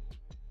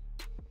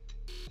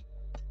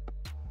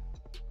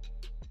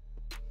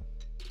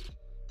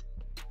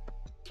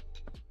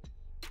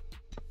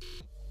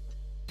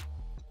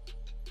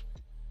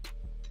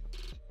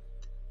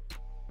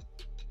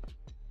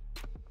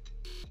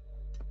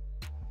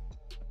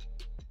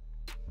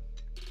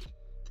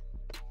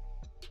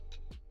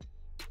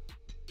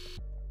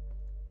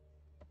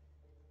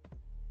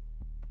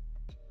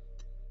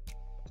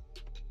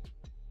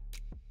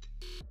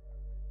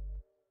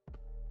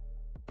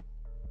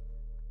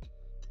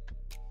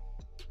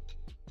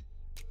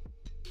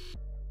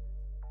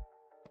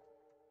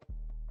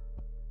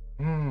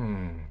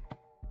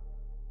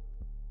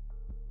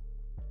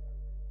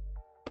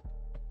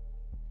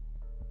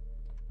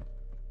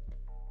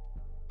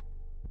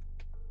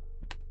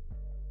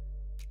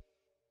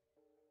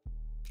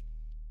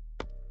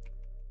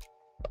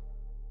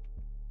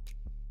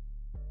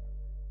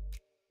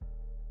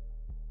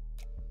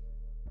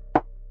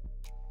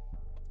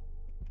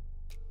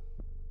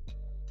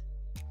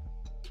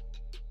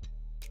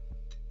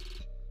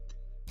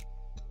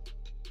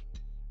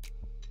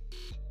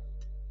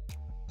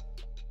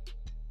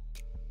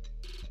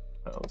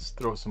 Let's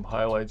throw some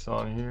highlights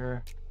on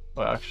here.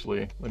 Oh,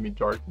 actually, let me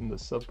darken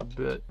this up a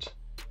bit.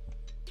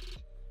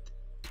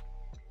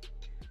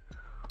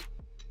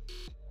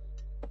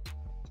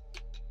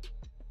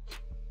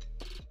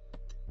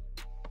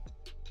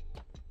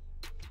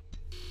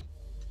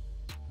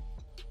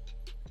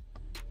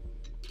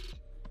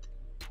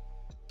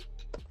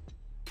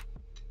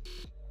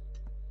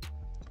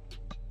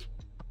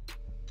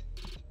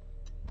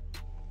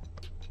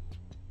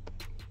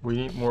 We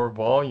need more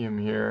volume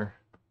here.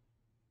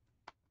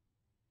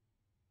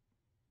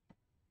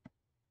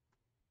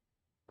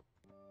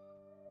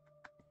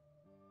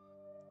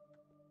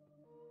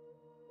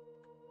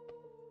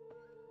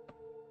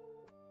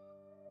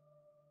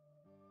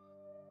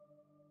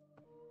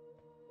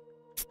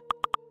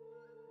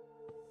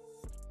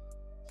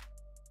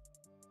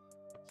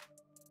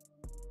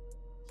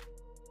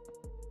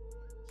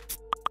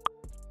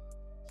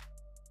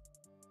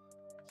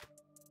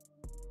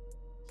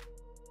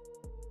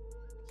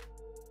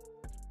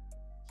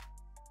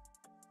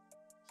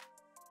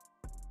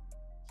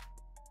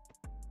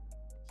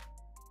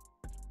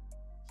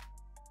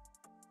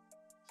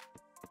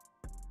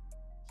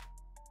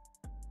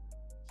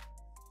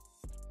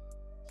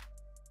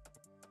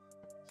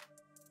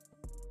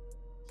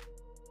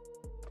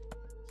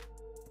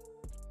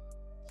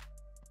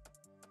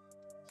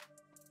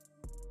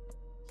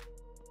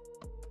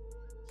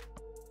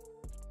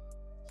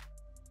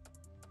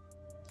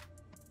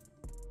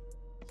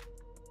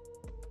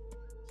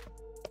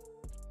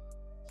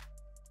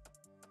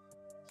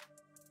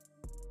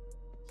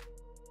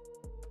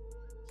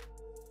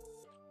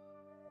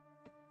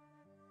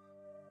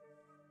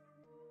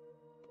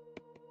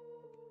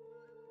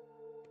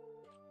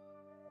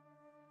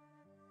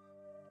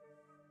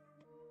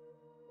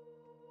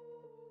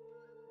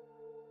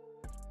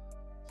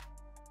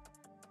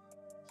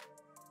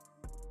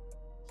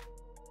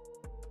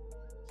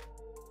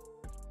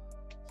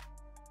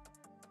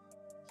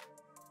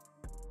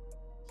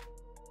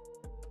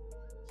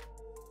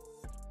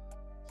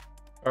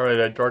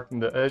 Alright, I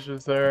darkened the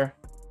edges there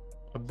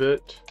a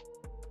bit.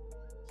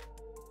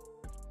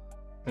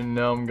 And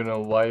now I'm gonna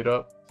light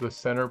up the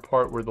center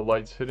part where the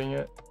light's hitting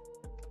it.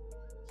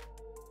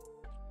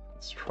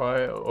 Let's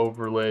try an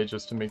overlay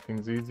just to make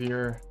things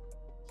easier.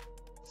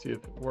 See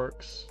if it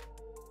works.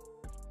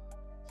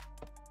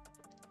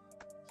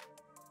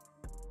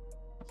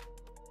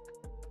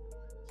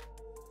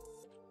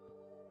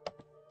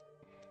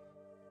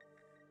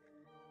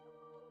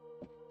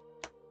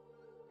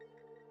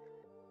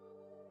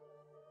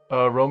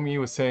 Romy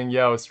was saying,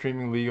 yeah, I was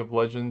streaming League of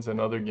Legends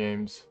and other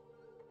games.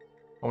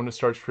 I want to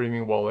start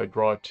streaming while I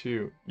draw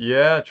too.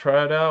 Yeah,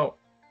 try it out.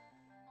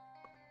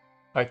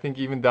 I think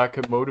even that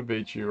could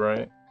motivate you,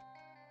 right?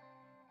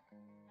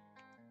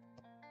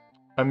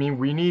 I mean,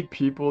 we need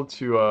people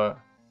to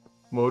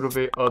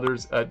motivate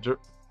others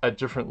at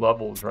different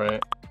levels,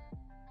 right?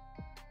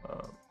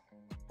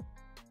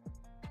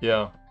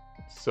 Yeah,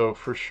 so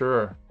for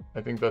sure,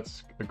 I think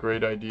that's a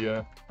great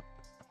idea.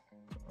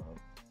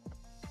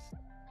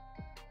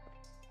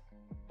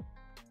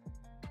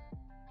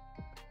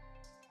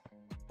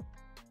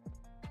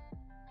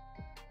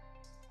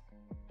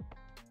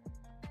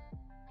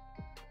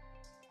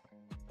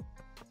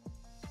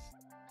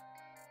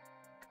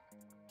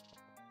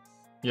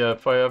 Yeah,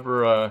 if I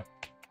ever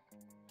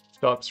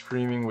stop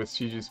streaming with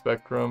CG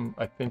Spectrum,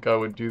 I think I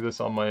would do this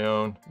on my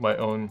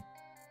own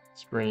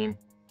stream.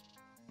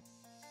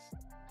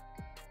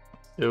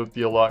 It would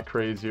be a lot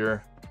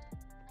crazier.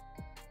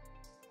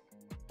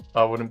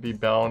 I wouldn't be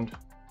bound.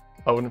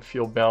 I wouldn't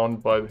feel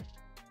bound by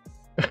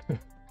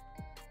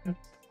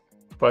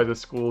by the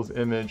school's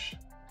image.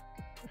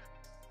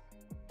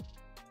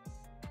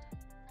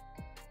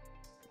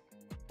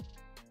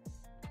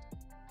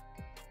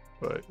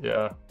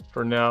 Yeah,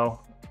 for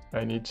now,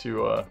 I need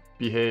to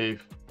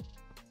behave.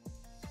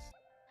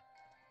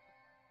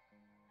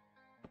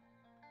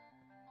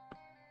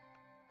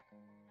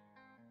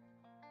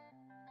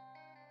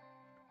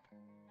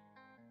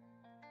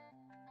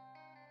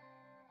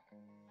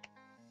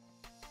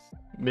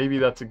 Maybe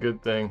that's a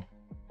good thing.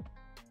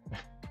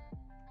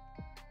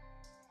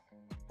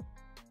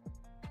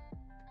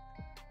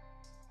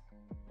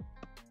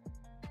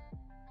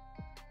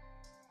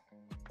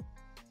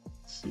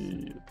 Let's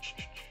see.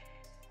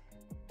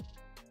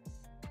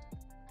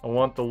 I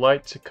want the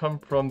light to come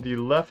from the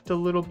left a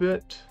little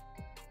bit.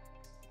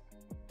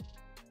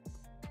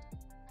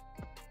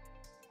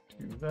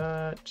 Do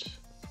that.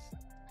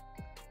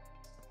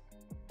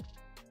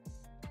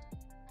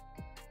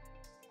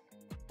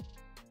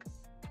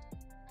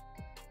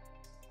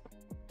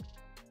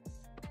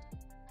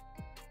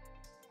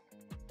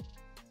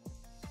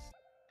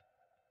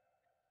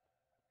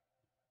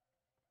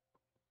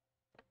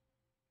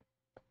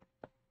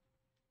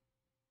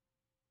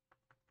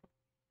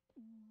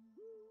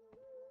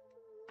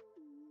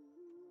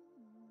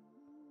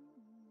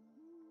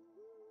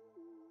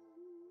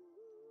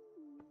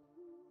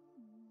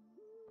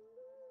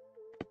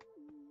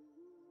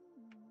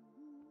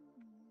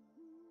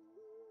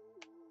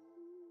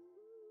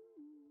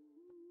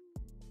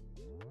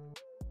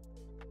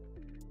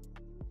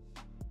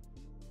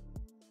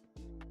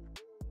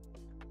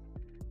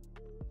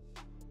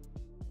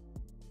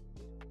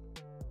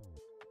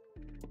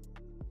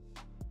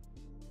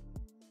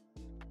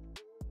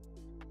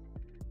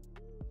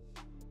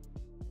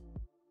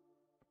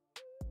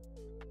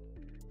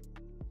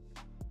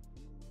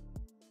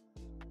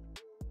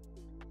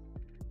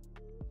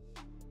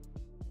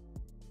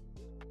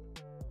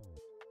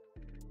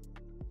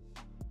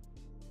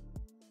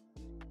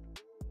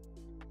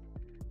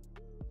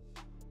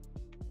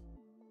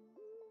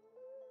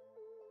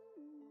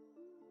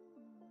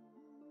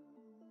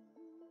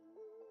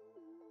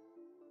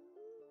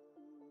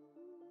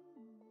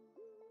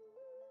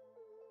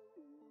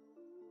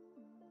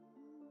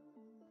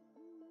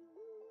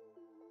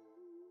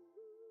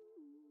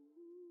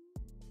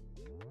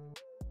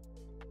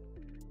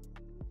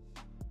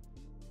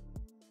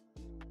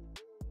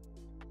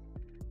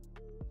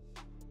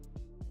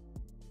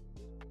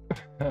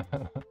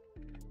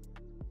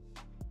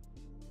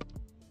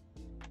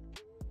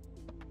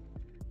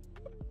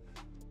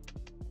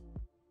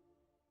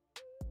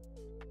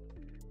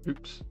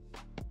 Oops.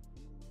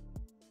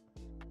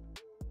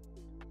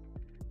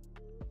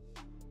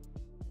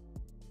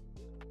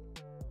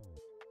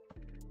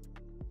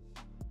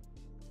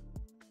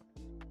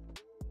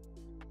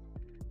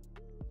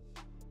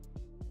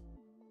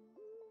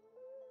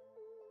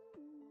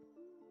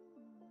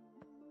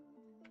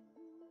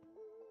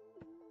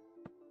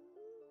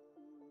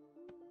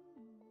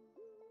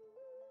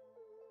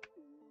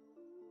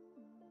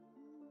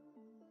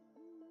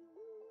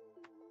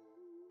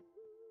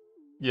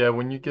 Yeah,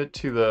 when you get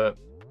to the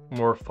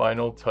more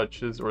final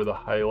touches or the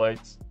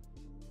highlights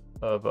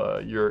of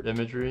your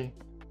imagery,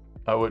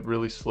 I would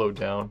really slow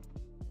down.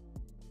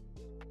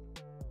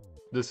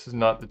 This is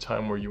not the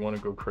time where you want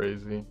to go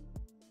crazy,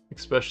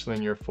 especially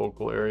in your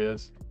focal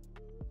areas.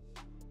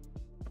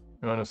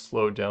 You want to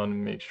slow down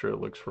and make sure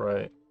it looks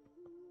right.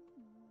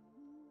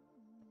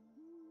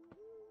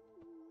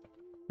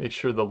 Make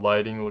sure the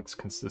lighting looks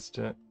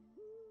consistent.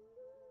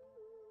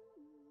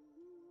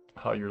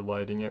 How you're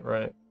lighting it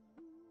right.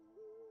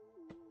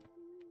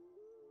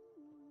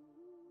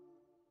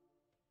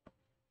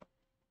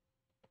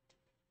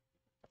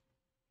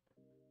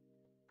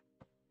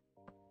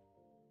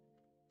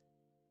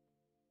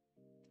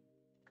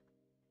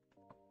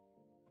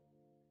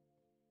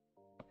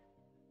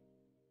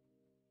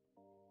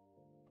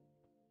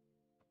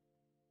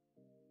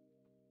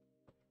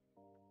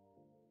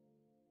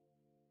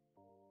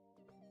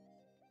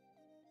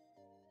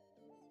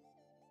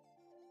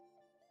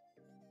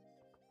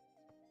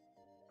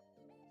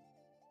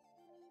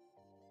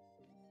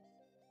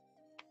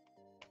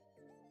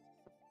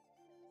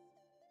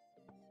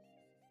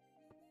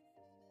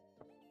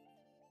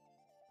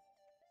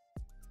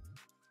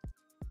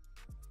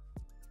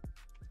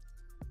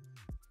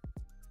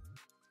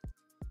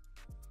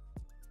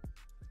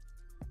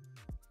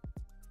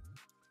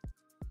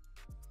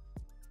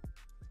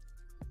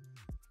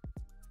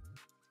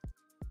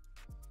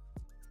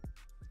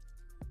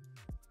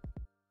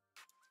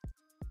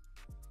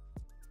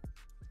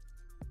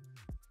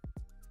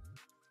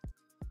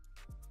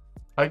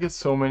 I get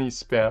so many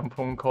spam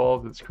phone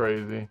calls, it's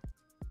crazy.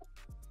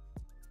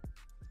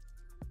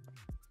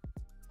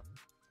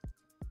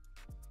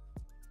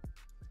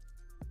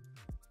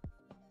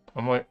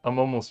 I'm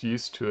almost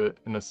used to it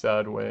in a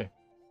sad way.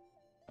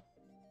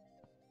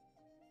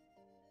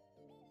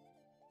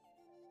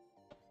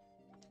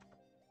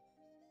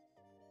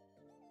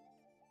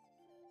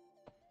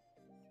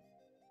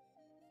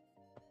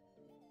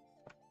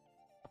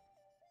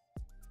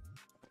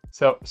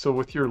 So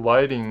with your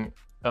lighting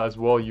as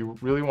well, you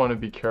really want to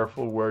be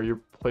careful where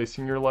you're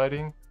placing your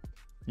lighting.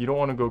 you don't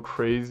want to go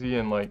crazy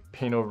and like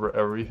paint over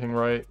everything,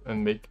 right,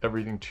 and make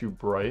everything too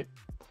bright,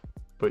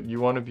 but you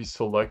want to be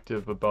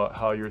selective about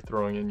how you're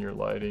throwing in your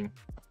lighting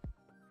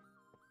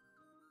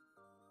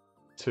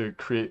to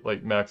create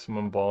like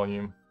maximum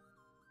volume.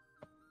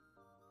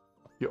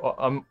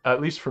 At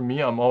least for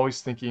me, I'm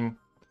always thinking,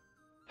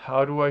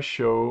 how do I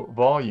show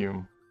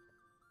volume?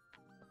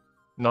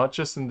 Not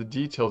just in the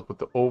details, but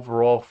the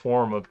overall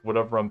form of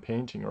whatever I'm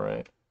painting,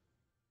 right?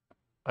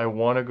 I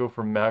want to go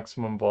for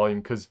maximum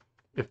volume, because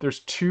if there's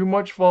too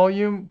much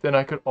volume, then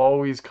I could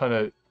always kind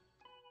of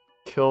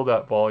kill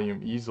that volume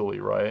easily,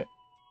 right?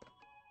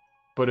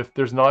 But if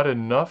there's not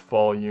enough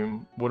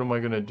volume, what am I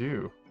going to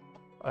do?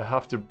 I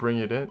have to bring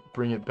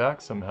it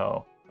back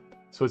somehow.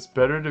 So it's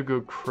better to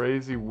go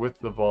crazy with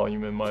the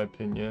volume, in my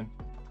opinion,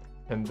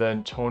 and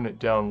then tone it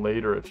down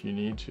later if you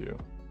need to.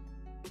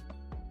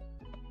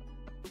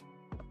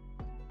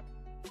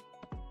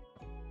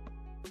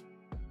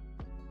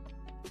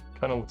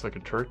 Kind of looks like a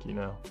turkey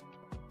now.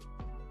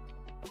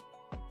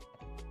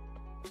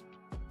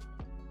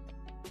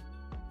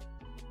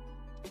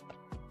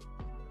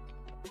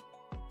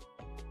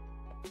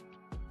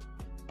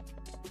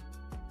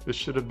 This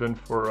should have been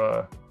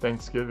for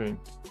Thanksgiving.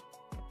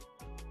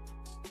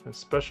 A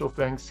special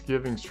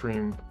Thanksgiving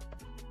stream.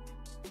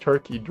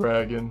 Turkey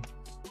dragon.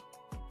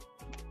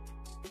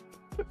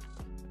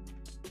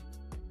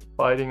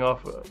 Fighting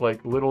off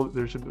like little,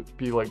 there should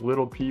be like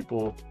little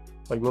people,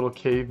 like little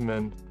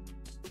cavemen,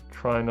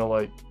 trying to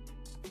like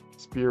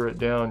spear it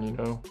down, you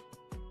know?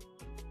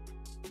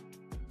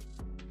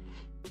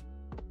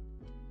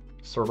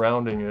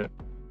 Surrounding it.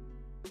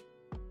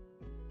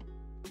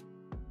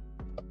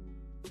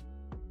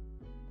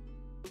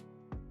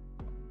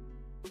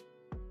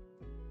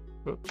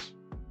 Oops.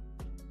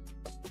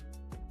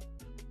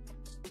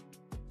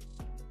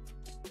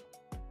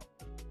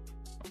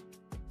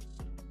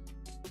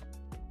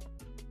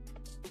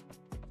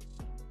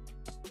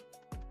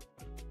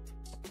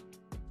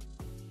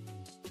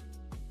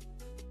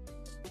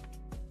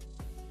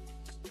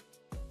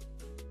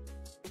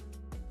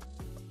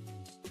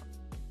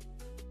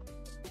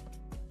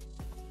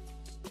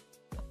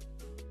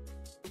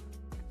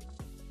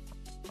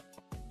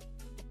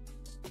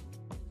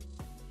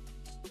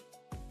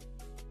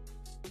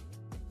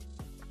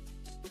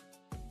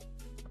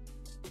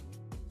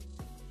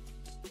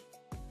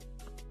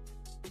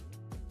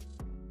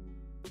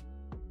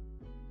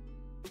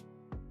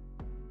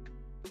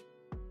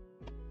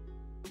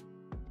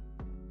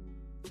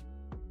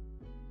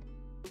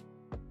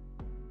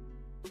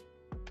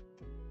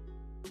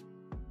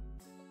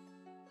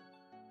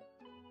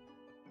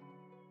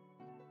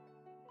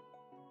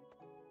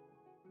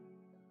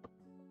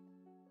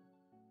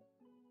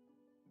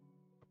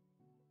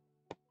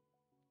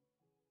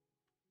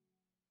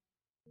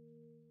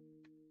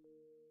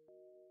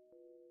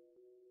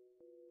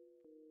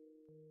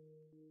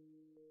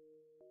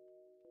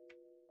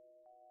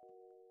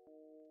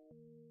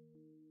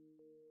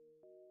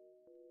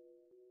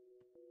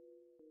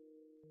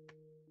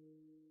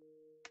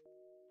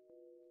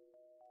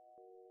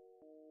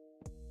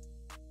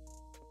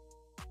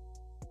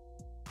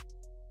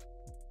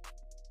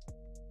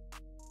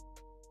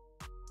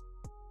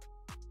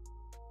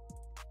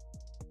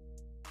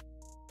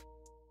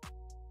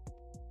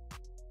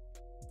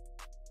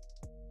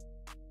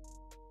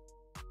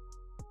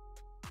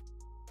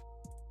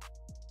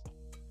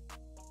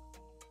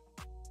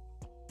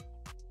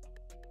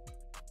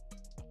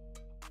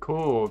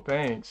 Cool,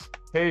 thanks.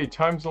 Hey,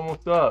 time's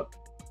almost up.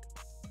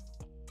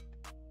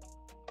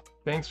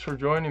 Thanks for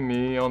joining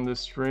me on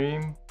this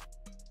stream.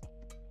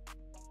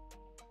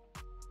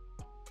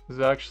 It was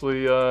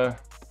actually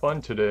fun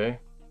today.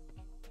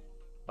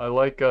 I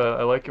like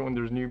it when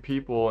there's new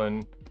people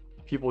and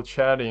people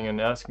chatting and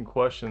asking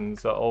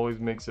questions. That always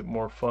makes it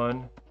more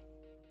fun,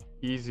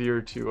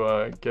 easier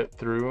to get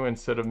through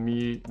instead of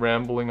me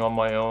rambling on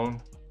my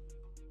own.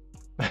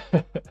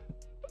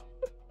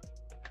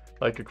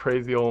 Like a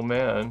crazy old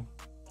man.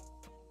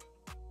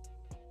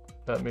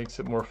 That makes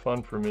it more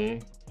fun for me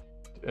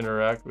to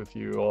interact with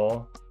you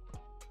all.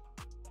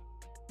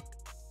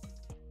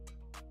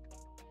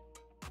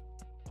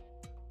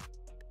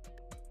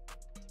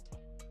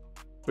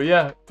 But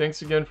yeah,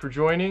 thanks again for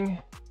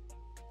joining.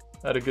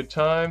 Had a good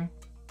time.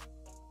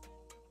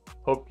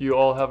 Hope you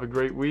all have a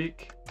great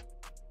week.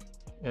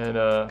 And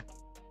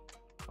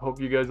hope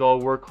you guys all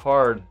work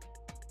hard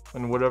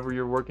on whatever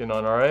you're working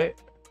on, alright?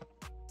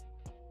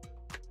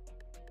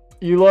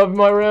 You love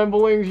my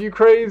ramblings, you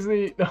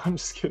crazy. No, I'm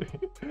just kidding.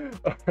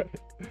 Alright.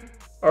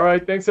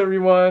 Alright, thanks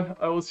everyone.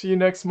 I will see you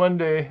next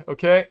Monday,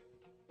 okay?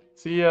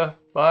 See ya.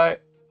 Bye.